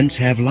servants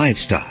have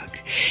livestock.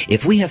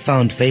 If we have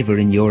found favor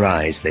in your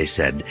eyes," they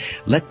said,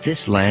 "let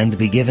this land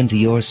be given to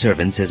your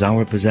servants as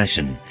our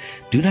possession.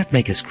 Do not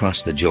make us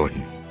cross the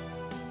Jordan."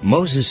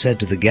 Moses said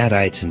to the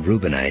Gadites and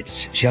Reubenites,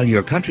 "Shall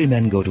your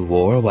countrymen go to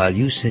war while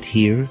you sit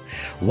here?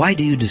 Why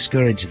do you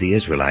discourage the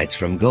Israelites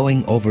from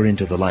going over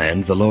into the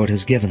land the Lord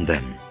has given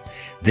them?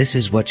 This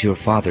is what your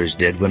fathers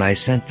did when I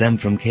sent them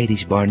from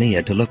Kadesh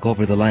Barnea to look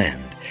over the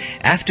land.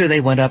 After they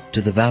went up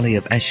to the valley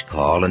of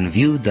Eshcol and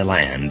viewed the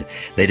land,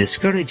 they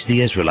discouraged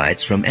the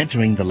Israelites from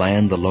entering the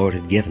land the Lord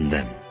had given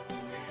them.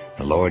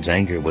 The Lord's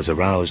anger was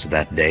aroused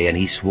that day, and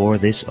he swore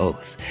this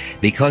oath,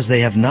 because they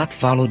have not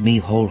followed me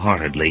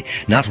wholeheartedly,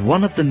 not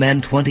one of the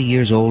men 20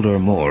 years old or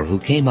more who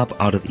came up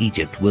out of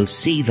Egypt will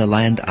see the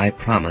land I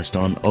promised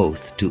on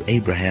oath to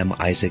Abraham,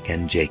 Isaac,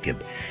 and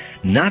Jacob.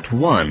 Not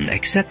one,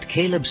 except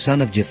Caleb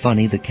son of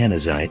Jephunneh the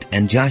Kenizzite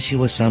and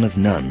Joshua son of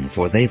Nun,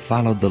 for they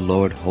followed the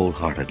Lord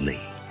wholeheartedly.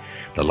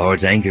 The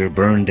Lord's anger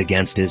burned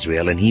against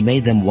Israel, and he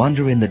made them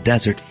wander in the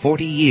desert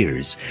 40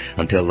 years,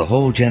 until the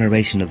whole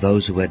generation of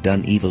those who had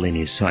done evil in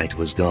his sight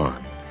was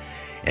gone.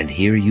 And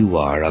here you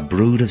are, a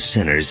brood of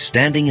sinners,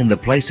 standing in the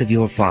place of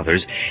your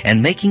fathers,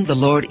 and making the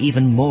Lord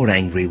even more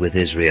angry with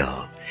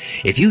Israel.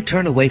 If you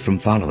turn away from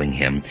following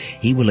him,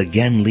 he will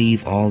again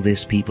leave all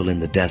this people in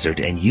the desert,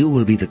 and you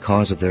will be the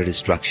cause of their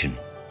destruction.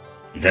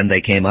 Then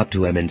they came up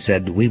to him and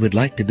said, We would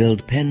like to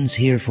build pens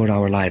here for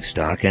our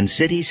livestock, and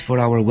cities for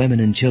our women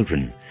and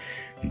children.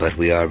 But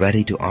we are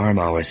ready to arm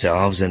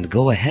ourselves and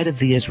go ahead of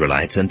the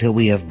Israelites until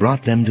we have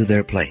brought them to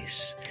their place.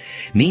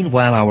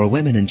 Meanwhile our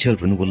women and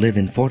children will live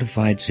in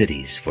fortified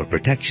cities for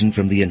protection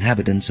from the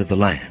inhabitants of the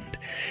land.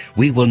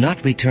 We will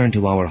not return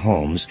to our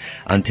homes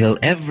until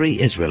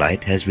every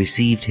Israelite has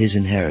received his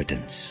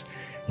inheritance.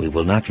 We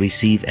will not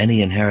receive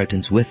any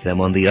inheritance with them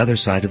on the other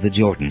side of the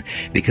Jordan,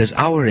 because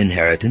our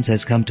inheritance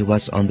has come to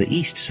us on the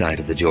east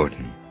side of the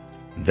Jordan.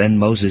 Then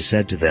Moses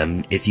said to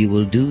them, If you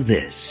will do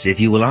this, if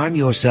you will arm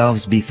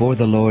yourselves before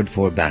the Lord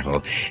for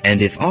battle,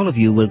 and if all of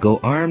you will go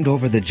armed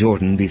over the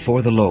Jordan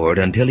before the Lord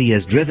until he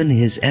has driven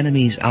his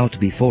enemies out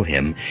before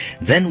him,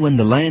 then when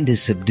the land is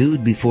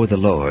subdued before the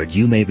Lord,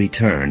 you may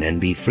return and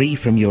be free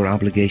from your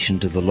obligation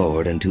to the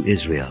Lord and to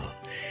Israel.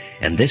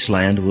 And this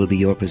land will be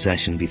your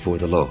possession before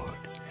the Lord.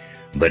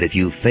 But if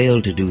you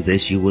fail to do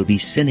this, you will be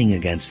sinning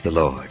against the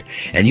Lord,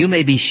 and you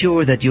may be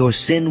sure that your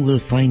sin will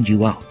find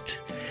you out.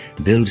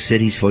 Build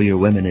cities for your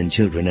women and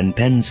children, and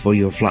pens for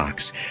your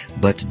flocks,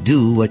 but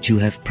do what you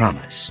have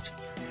promised.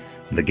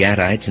 The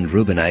Gadites and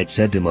Reubenites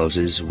said to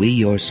Moses, We,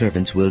 your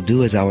servants, will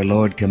do as our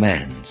Lord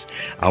commands.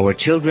 Our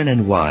children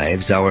and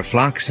wives, our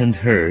flocks and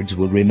herds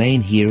will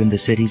remain here in the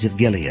cities of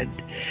Gilead.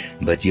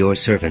 But your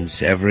servants,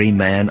 every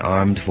man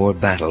armed for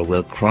battle,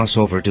 will cross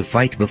over to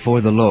fight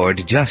before the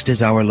Lord, just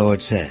as our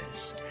Lord says.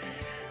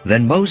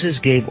 Then Moses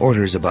gave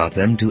orders about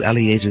them to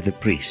Eleazar the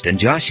priest, and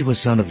Joshua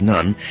son of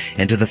Nun,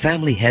 and to the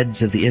family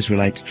heads of the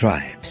Israelite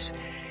tribes.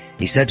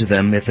 He said to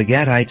them, If the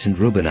Gadites and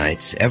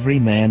Reubenites, every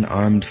man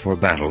armed for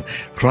battle,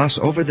 cross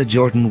over the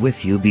Jordan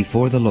with you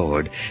before the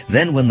Lord,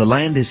 then when the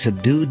land is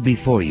subdued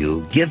before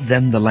you, give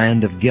them the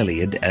land of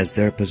Gilead as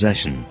their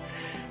possession.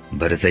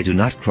 But if they do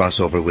not cross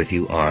over with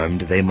you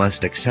armed, they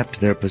must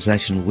accept their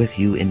possession with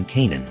you in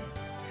Canaan.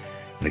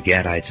 The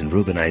Gadites and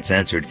Reubenites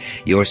answered,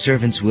 Your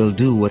servants will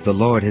do what the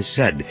Lord has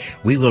said.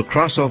 We will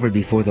cross over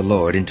before the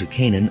Lord into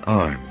Canaan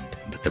armed,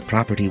 but the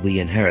property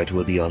we inherit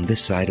will be on this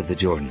side of the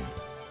Jordan.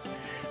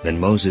 Then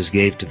Moses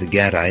gave to the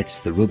Gadites,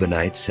 the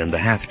Reubenites, and the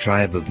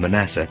half-tribe of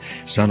Manasseh,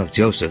 son of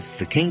Joseph,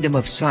 the kingdom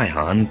of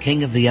Sihon,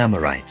 king of the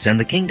Amorites, and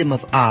the kingdom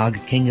of Og,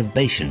 king of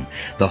Bashan,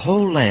 the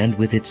whole land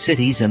with its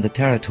cities and the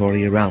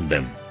territory around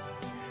them.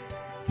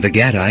 The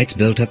Gadites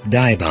built up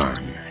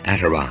Dibon,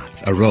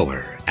 Ataroth,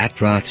 Aroer,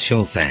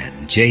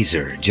 Atroth-Shophan,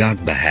 Jazer,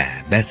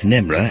 Jogbehah,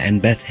 Beth-Nimrah,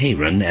 and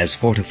Beth-Haron as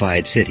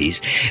fortified cities,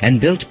 and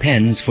built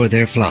pens for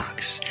their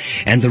flocks.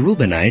 And the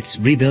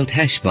Reubenites rebuilt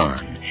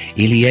Heshbon,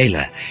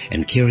 Elealeh,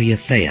 and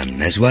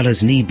Kiriathaim, as well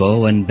as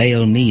Nebo and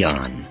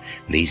Baal-Meon.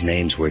 These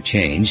names were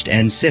changed,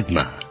 and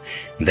Sibmah.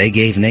 They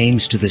gave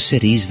names to the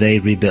cities they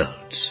rebuilt.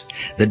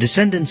 The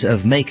descendants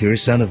of Machir,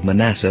 son of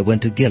Manasseh,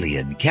 went to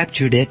Gilead,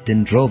 captured it,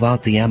 and drove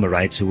out the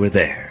Amorites who were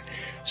there.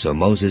 So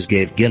Moses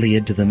gave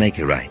Gilead to the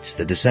Machirites,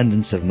 the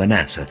descendants of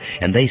Manasseh,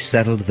 and they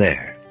settled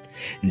there.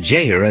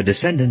 Jair, a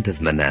descendant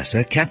of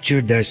Manasseh,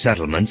 captured their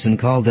settlements and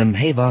called them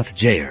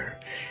Havoth-Jair.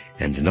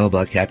 And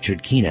Nobah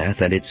captured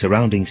Kenath and its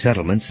surrounding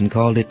settlements and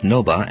called it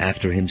Nobah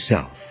after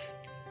himself.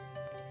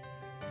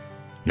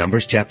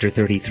 Numbers chapter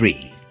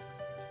 33.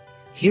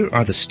 Here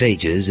are the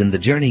stages in the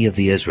journey of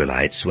the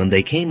Israelites when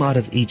they came out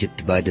of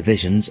Egypt by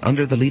divisions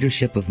under the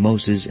leadership of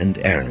Moses and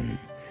Aaron.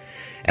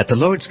 At the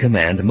Lord's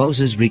command,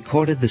 Moses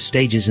recorded the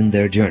stages in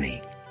their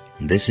journey.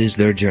 This is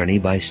their journey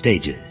by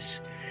stages.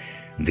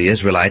 The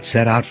Israelites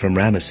set out from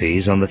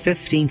Ramesses on the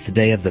 15th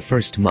day of the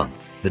first month,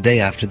 the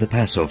day after the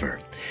Passover.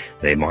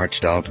 They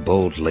marched out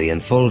boldly in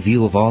full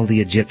view of all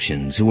the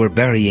Egyptians, who were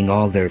burying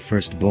all their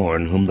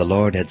firstborn, whom the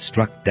Lord had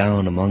struck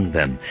down among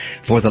them,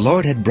 for the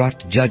Lord had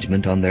brought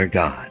judgment on their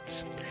gods.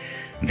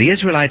 The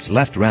Israelites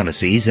left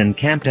Ramesses and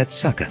camped at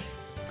Succoth.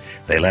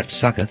 They left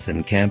Succoth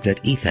and camped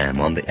at Etham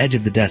on the edge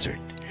of the desert.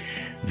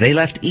 They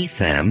left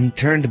Etham,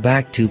 turned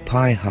back to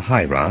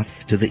Pi-hahiroth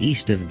to the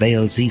east of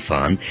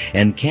Baal-Zephon,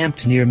 and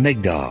camped near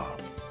Migdal.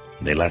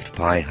 They left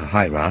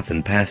Pi-hahiroth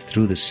and passed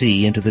through the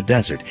sea into the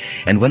desert,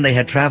 and when they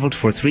had traveled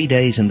for 3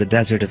 days in the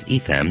desert of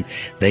Etham,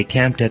 they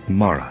camped at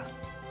Marah.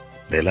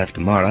 They left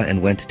Marah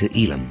and went to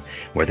Elim,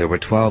 where there were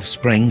 12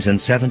 springs and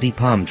 70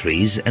 palm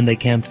trees, and they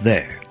camped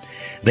there.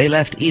 They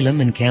left Elim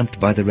and camped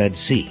by the Red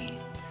Sea.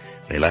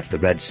 They left the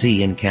Red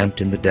Sea and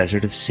camped in the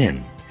desert of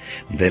Sin.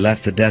 They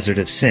left the desert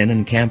of Sin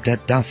and camped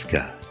at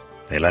Dophkah.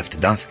 They left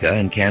Dophkah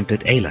and camped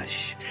at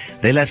Elish.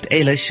 They left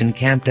Elish and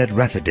camped at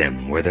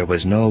Rephidim, where there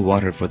was no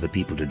water for the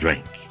people to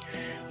drink.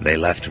 They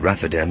left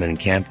Rephidim and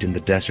camped in the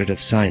desert of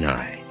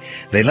Sinai.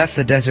 They left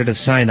the desert of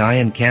Sinai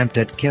and camped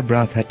at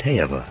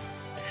Kibroth-Hattaavah.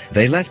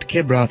 They left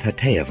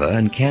Kibroth-Hattaavah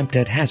and camped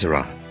at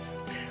Hazeroth.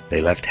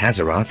 They left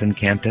Hazeroth and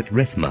camped at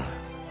Rithmah.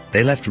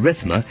 They left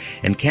Rithmah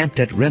and camped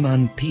at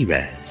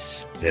Rimmon-Perez.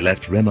 They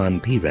left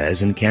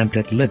Rimmon-Perez and camped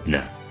at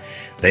Libnah.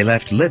 They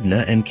left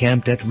Libnah and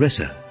camped at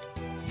Rissah.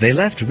 They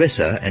left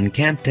Rissah and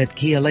camped at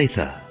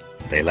Keelatha.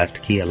 They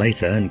left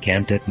Keelatha and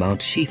camped at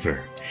Mount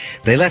Shepher.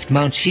 They left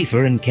Mount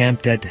Shepher and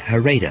camped at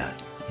Harada.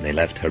 They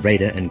left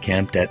Harada and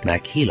camped at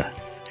Machelath.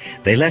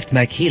 They left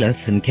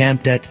Machelath and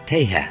camped at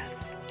Tahath.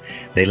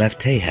 They left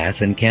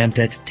Tahath and camped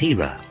at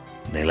Terah.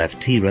 They left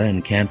Terah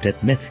and camped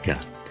at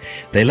Mithkah.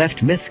 They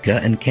left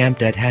Mithkah and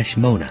camped at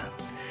Hashmonah.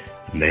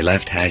 They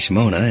left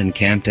Hashmonah and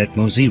camped at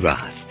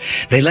Moseroth.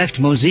 They left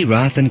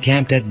Moseroth and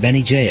camped at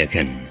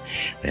Bene-Jaakan.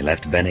 They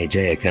left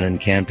Bene-Jaakan and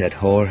camped at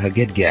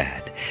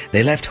Hor-Haggidgad.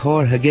 They left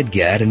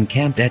Hor-Haggidgad and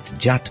camped at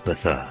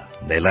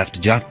Jotbathah. They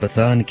left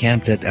Jotbathah and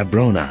camped at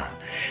Abronah.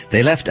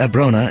 They left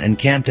Abronah and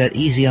camped at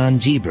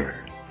Ezion-Geber.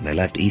 They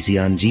left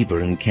Ezion-Geber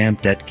and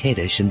camped at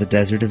Kadesh in the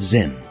desert of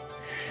Zin.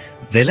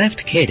 They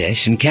left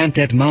Kadesh and camped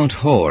at Mount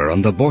Hor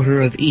on the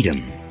border of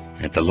Edom.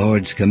 At the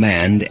Lord's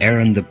command,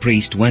 Aaron the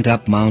priest went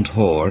up Mount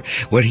Hor,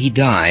 where he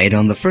died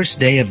on the first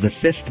day of the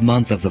 5th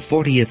month of the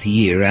 40th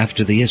year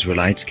after the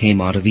Israelites came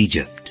out of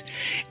Egypt.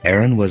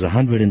 Aaron was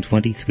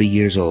 123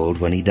 years old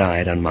when he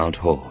died on Mount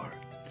Hor.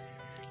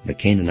 The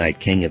Canaanite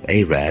king of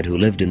Arad, who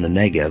lived in the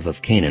Negev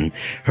of Canaan,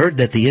 heard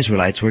that the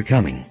Israelites were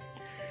coming.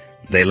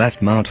 They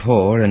left Mount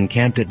Hor and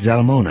camped at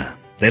Zalmonah.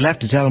 They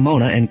left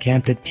Zalmonah and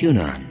camped at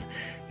Punon.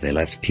 They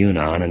left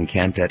Punon and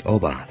camped at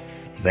Oboth.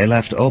 They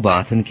left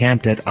Oboth and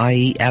camped at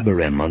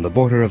Ie-Abarim on the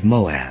border of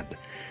Moab.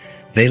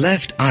 They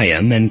left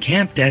Iam and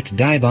camped at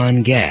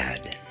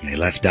Dibon-Gad. They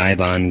left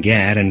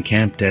Dibon-Gad and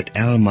camped at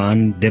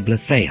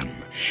Almon-Diblathaim.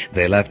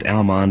 They left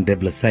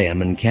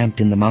Almon-Diblathaim and camped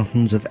in the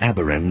mountains of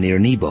Abarim near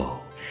Nebo.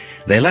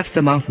 They left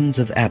the mountains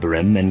of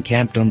Abarim and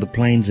camped on the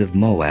plains of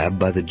Moab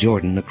by the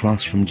Jordan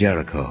across from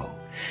Jericho.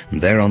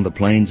 There on the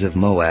plains of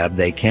Moab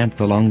they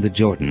camped along the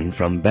Jordan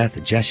from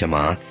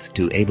Beth-Jeshemoth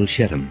to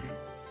Abel-Shittim.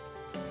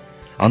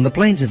 On the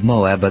plains of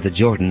Moab by the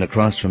Jordan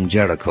across from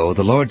Jericho,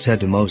 the Lord said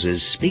to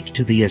Moses, "Speak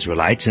to the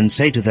Israelites and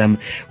say to them,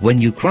 when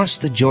you cross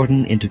the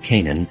Jordan into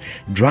Canaan,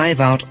 drive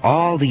out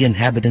all the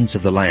inhabitants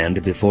of the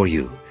land before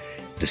you.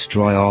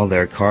 Destroy all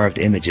their carved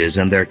images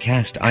and their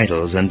cast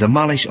idols, and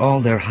demolish all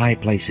their high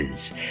places.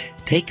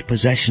 Take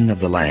possession of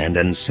the land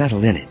and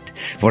settle in it,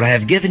 for I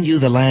have given you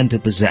the land to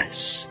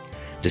possess.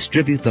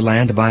 Distribute the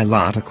land by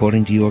lot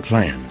according to your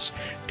clans.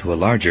 To a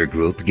larger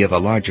group give a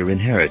larger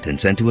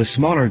inheritance, and to a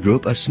smaller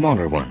group a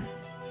smaller one.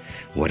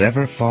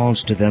 Whatever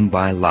falls to them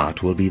by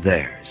lot will be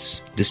theirs.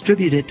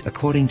 Distribute it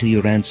according to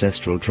your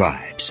ancestral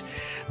tribes.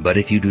 But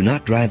if you do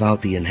not drive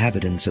out the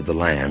inhabitants of the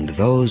land,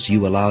 those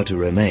you allow to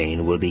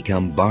remain will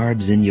become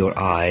barbs in your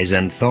eyes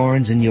and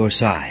thorns in your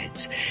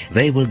sides.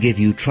 They will give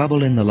you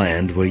trouble in the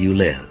land where you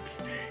live,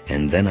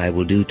 and then I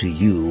will do to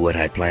you what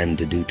I planned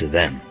to do to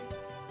them."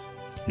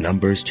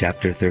 Numbers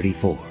chapter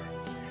 34.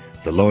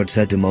 The Lord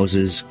said to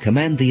Moses,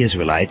 "Command the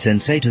Israelites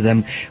and say to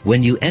them,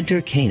 when you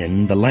enter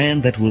Canaan, the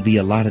land that will be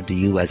allotted to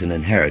you as an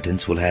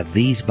inheritance will have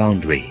these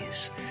boundaries.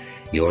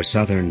 Your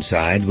southern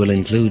side will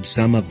include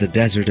some of the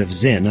desert of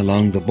Zin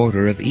along the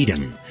border of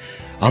Edom.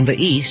 On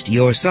the east,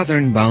 your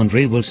southern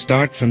boundary will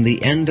start from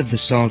the end of the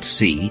Salt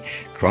Sea,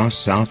 cross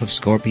south of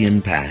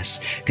Scorpion Pass,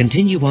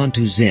 continue on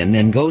to Zin,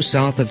 and go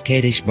south of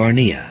Kadesh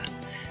Barnea.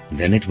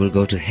 Then it will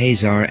go to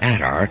Hazar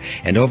Adar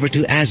and over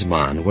to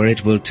Asmon, where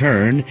it will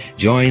turn,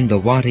 join the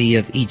Wadi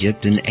of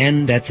Egypt, and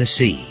end at the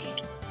sea.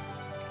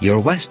 Your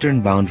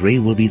western boundary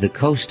will be the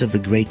coast of the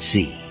Great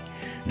Sea.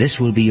 This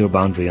will be your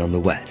boundary on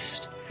the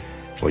west.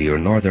 For your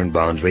northern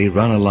boundary,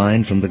 run a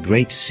line from the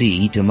Great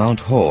Sea to Mount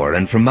Hor,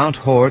 and from Mount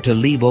Hor to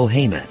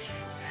Lebo-Hamath.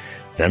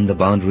 Then the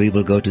boundary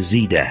will go to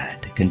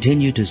Zedad,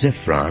 continue to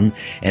Ziphron,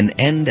 and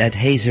end at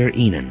Hazar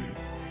Enan.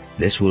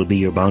 This will be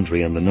your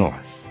boundary on the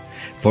north.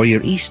 For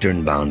your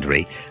eastern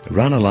boundary,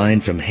 run a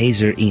line from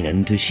Hazar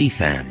Enan to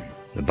Shepham.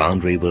 The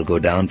boundary will go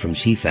down from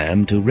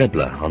Shepham to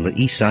Riblah on the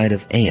east side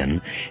of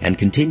Ain, and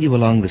continue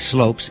along the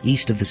slopes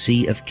east of the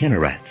Sea of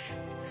Kinnereth.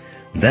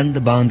 Then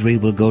the boundary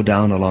will go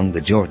down along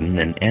the Jordan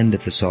and end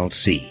at the Salt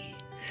Sea.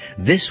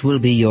 This will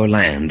be your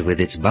land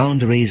with its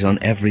boundaries on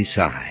every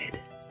side."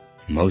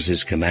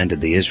 Moses commanded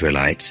the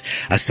Israelites,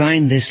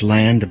 "Assign this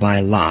land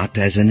by lot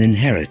as an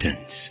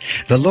inheritance.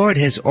 The Lord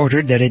has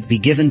ordered that it be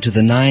given to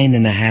the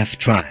 9½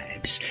 tribes.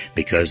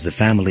 Because the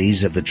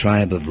families of the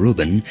tribe of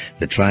Reuben,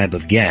 the tribe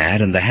of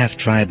Gad, and the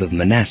half-tribe of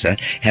Manasseh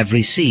have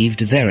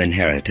received their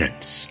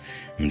inheritance.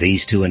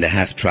 These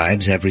 2.5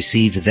 tribes have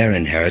received their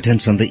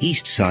inheritance on the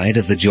east side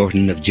of the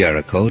Jordan of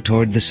Jericho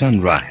toward the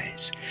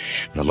sunrise.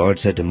 The Lord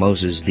said to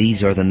Moses,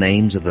 "These are the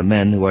names of the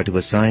men who are to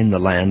assign the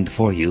land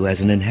for you as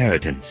an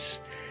inheritance: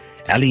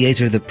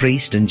 Eleazar the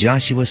priest and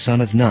Joshua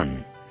son of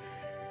Nun.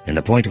 And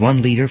appoint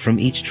one leader from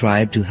each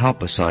tribe to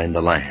help assign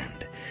the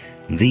land.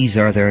 These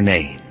are their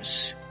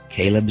names: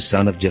 Caleb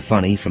son of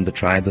Jephunneh from the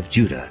tribe of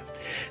Judah,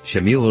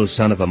 Shemuel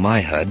son of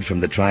Ammihud from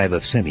the tribe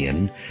of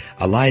Simeon,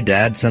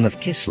 Elidad son of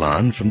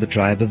Kislon from the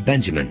tribe of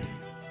Benjamin,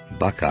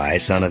 Buckai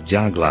son of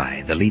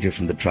Joglai, the leader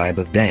from the tribe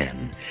of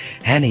Dan,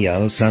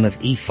 Haniel son of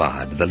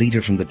Ephod, the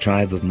leader from the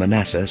tribe of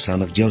Manasseh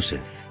son of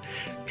Joseph,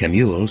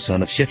 Kemuel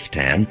son of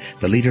Shiftan,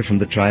 the leader from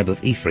the tribe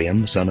of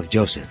Ephraim son of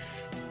Joseph,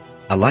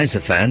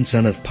 Elizaphan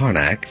son of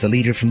Parnak, the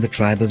leader from the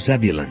tribe of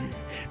Zebulun,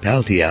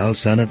 Paltiel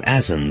son of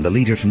Azan, the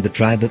leader from the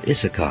tribe of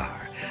Issachar,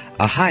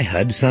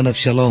 Ahihud son of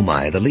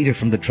Shalomai, the leader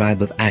from the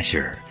tribe of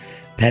Asher,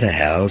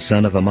 Pedahel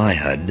son of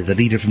Ammihud, the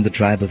leader from the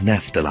tribe of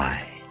Naphtali.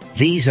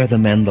 These are the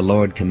men the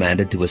Lord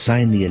commanded to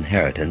assign the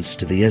inheritance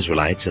to the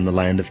Israelites in the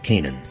land of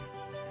Canaan.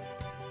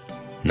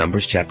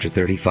 Numbers chapter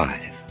 35.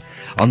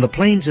 On the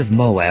plains of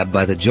Moab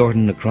by the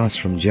Jordan across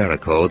from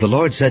Jericho, the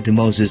Lord said to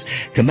Moses,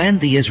 "Command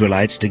the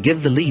Israelites to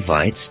give the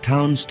Levites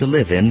towns to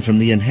live in from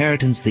the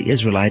inheritance the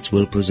Israelites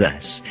will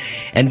possess,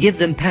 and give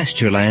them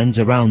pasture lands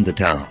around the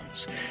towns.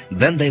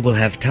 Then they will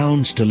have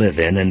towns to live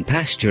in and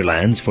pasture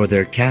lands for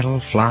their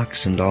cattle,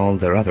 flocks, and all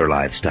their other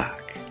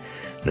livestock.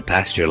 The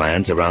pasture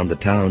lands around the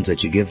towns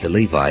that you give the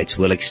Levites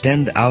will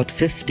extend out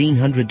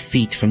 1,500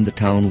 feet from the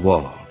town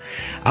wall.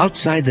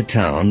 Outside the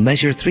town,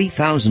 measure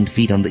 3,000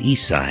 feet on the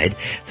east side,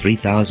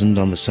 3,000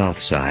 on the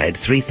south side,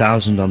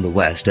 3,000 on the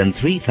west, and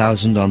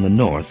 3,000 on the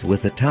north,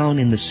 with the town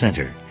in the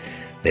center.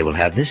 They will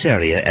have this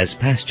area as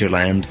pasture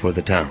land for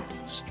the towns.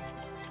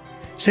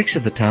 6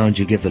 of the towns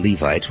you give the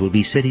Levites will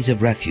be cities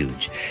of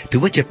refuge, to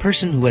which a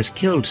person who has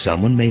killed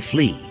someone may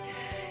flee.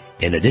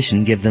 In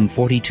addition, give them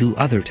 42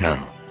 other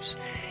towns.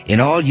 In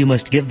all, you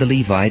must give the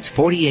Levites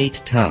 48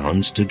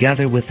 towns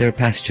together with their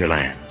pasture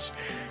lands.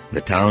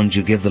 The towns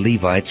you give the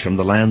Levites from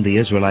the land the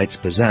Israelites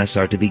possess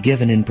are to be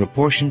given in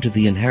proportion to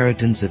the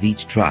inheritance of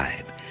each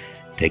tribe.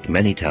 Take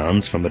many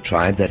towns from a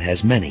tribe that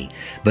has many,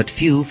 but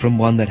few from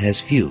one that has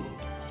few."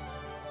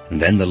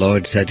 Then the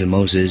Lord said to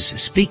Moses,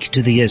 "Speak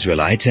to the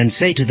Israelites and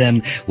say to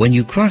them, when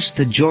you cross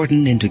the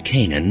Jordan into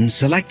Canaan,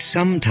 select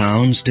some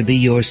towns to be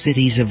your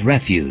cities of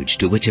refuge,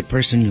 to which a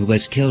person who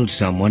has killed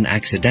someone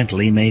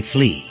accidentally may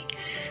flee.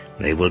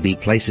 They will be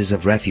places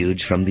of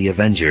refuge from the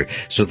avenger,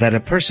 so that a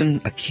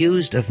person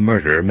accused of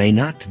murder may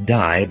not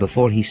die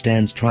before he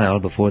stands trial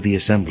before the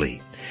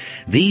assembly.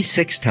 These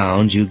 6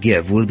 towns you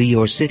give will be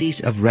your cities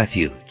of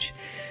refuge.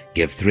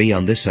 Give 3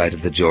 on this side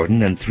of the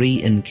Jordan and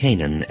 3 in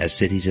Canaan as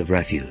cities of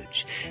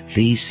refuge.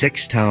 These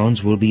 6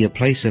 towns will be a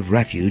place of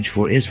refuge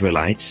for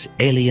Israelites,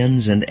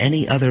 aliens, and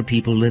any other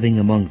people living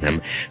among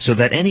them, so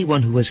that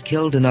anyone who has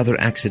killed another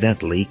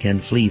accidentally can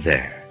flee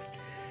there.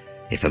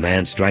 If a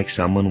man strikes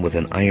someone with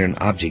an iron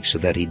object so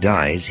that he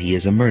dies, he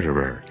is a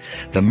murderer.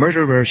 The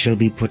murderer shall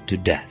be put to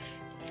death.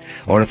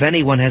 Or if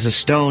anyone has a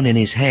stone in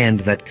his hand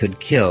that could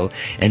kill,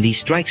 and he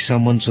strikes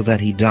someone so that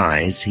he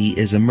dies, he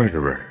is a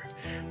murderer.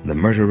 The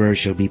murderer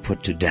shall be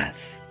put to death.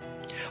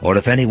 Or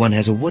if anyone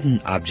has a wooden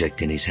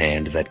object in his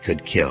hand that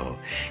could kill,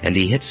 and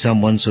he hits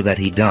someone so that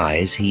he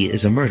dies, he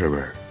is a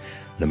murderer.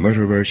 The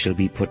murderer shall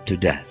be put to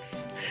death.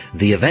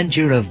 The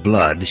avenger of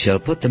blood shall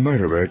put the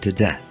murderer to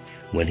death.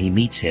 When he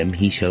meets him,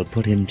 he shall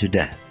put him to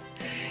death.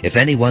 If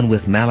anyone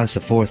with malice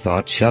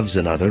aforethought shoves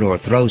another or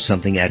throws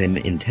something at him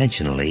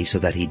intentionally so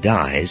that he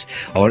dies,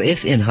 or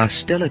if in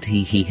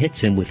hostility he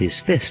hits him with his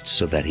fists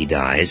so that he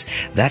dies,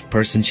 that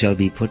person shall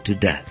be put to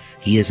death.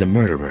 He is a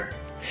murderer.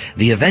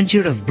 The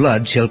avenger of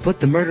blood shall put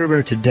the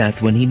murderer to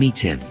death when he meets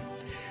him.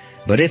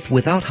 But if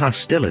without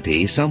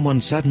hostility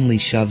someone suddenly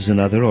shoves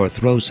another or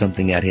throws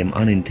something at him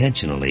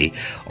unintentionally,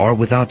 or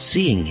without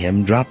seeing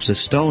him drops a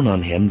stone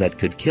on him that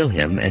could kill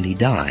him and he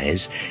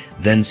dies,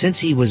 then since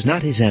he was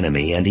not his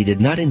enemy and he did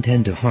not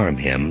intend to harm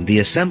him, the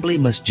assembly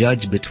must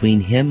judge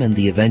between him and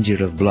the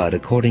avenger of blood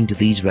according to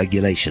these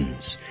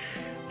regulations.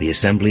 The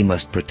assembly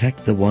must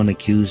protect the one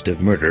accused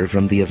of murder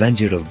from the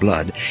avenger of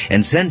blood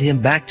and send him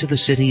back to the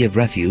city of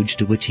refuge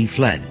to which he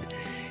fled.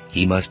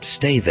 He must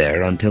stay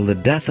there until the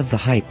death of the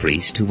high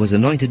priest who was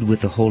anointed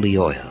with the holy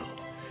oil.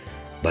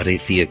 But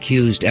if the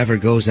accused ever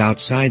goes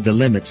outside the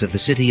limits of the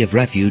city of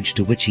refuge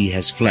to which he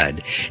has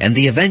fled, and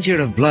the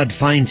avenger of blood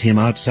finds him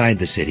outside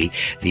the city,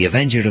 the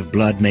avenger of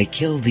blood may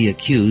kill the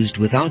accused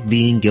without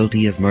being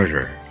guilty of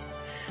murder.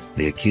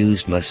 The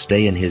accused must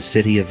stay in his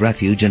city of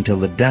refuge until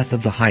the death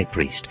of the high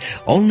priest.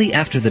 Only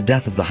after the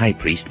death of the high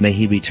priest may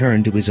he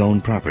return to his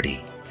own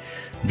property.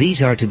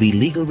 These are to be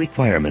legal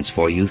requirements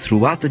for you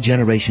throughout the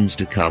generations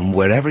to come,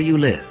 wherever you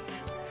live.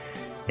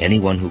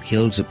 Anyone who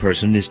kills a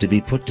person is to be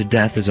put to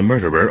death as a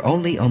murderer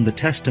only on the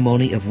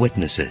testimony of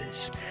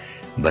witnesses.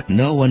 But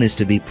no one is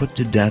to be put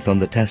to death on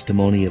the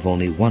testimony of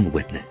only one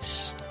witness.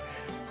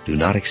 Do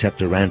not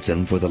accept a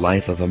ransom for the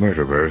life of a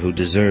murderer who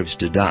deserves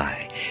to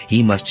die.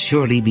 He must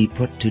surely be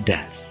put to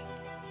death.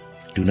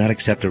 Do not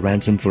accept a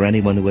ransom for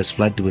anyone who has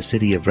fled to a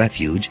city of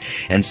refuge,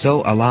 and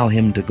so allow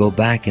him to go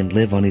back and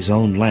live on his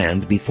own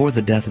land before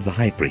the death of the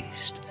high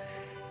priest.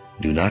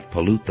 Do not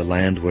pollute the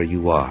land where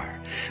you are.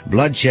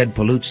 Bloodshed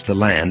pollutes the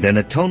land, and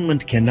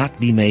atonement cannot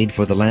be made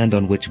for the land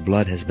on which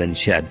blood has been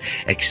shed,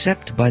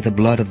 except by the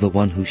blood of the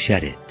one who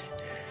shed it.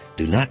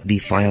 Do not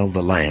defile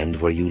the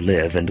land where you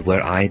live and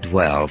where I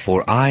dwell,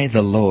 for I,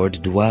 the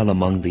Lord, dwell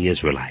among the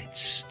Israelites.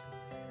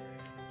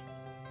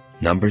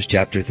 Numbers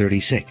chapter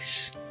 36.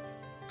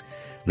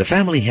 The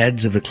family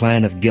heads of the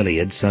clan of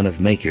Gilead, son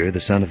of Machir,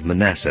 the son of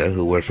Manasseh,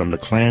 who were from the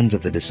clans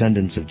of the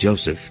descendants of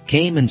Joseph,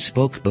 came and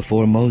spoke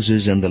before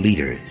Moses and the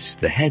leaders,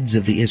 the heads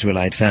of the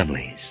Israelite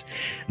families.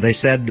 They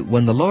said,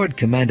 "When the Lord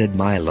commanded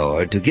my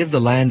Lord to give the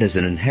land as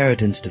an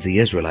inheritance to the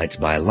Israelites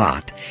by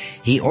lot,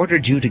 he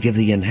ordered you to give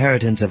the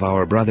inheritance of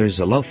our brother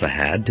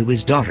Zelophehad to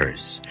his daughters.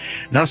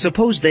 Now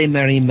suppose they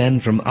marry men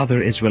from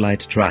other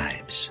Israelite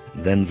tribes.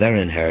 Then their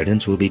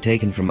inheritance will be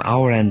taken from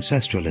our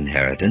ancestral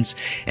inheritance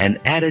and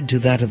added to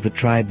that of the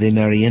tribe they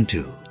marry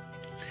into.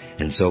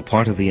 And so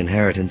part of the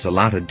inheritance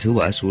allotted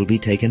to us will be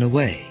taken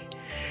away.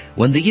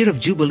 When the year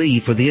of Jubilee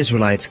for the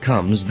Israelites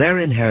comes, their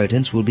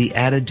inheritance will be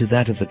added to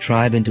that of the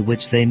tribe into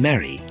which they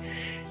marry,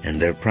 and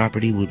their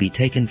property will be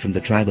taken from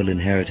the tribal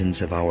inheritance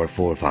of our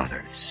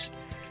forefathers."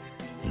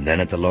 And then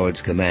at the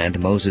Lord's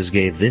command, Moses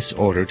gave this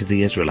order to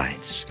the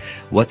Israelites: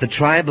 "What the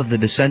tribe of the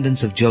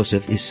descendants of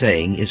Joseph is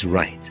saying is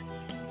right.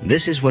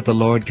 This is what the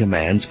Lord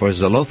commands for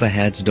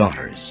Zelophehad's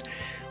daughters.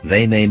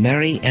 They may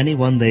marry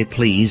anyone they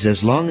please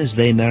as long as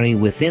they marry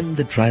within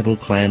the tribal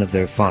clan of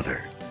their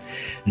father.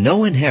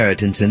 No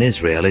inheritance in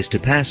Israel is to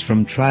pass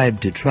from tribe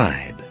to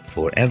tribe,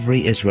 for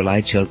every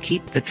Israelite shall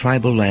keep the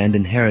tribal land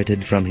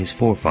inherited from his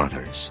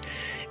forefathers.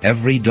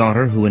 Every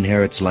daughter who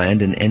inherits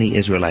land in any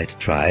Israelite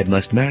tribe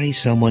must marry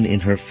someone in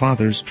her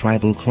father's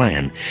tribal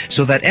clan,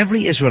 so that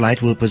every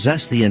Israelite will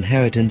possess the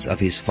inheritance of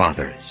his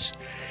fathers.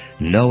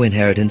 No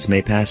inheritance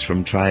may pass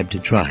from tribe to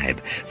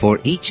tribe, for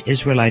each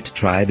Israelite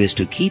tribe is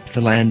to keep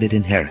the land it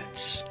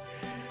inherits."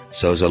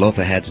 So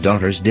Zelophehad's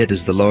daughters did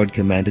as the Lord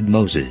commanded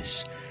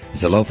Moses.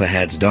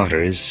 Zelophehad's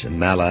daughters,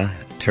 Mahlah,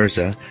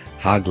 Tirzah,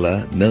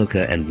 Hoglah,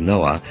 Milcah, and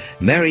Noah,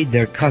 married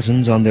their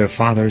cousins on their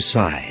father's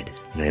side.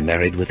 They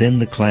married within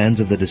the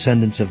clans of the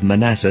descendants of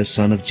Manasseh,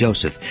 son of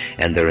Joseph,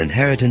 and their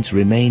inheritance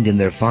remained in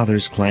their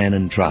father's clan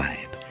and tribe.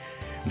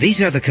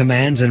 These are the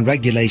commands and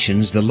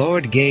regulations the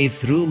Lord gave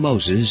through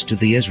Moses to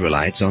the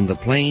Israelites on the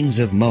plains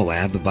of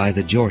Moab by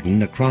the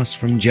Jordan across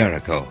from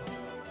Jericho.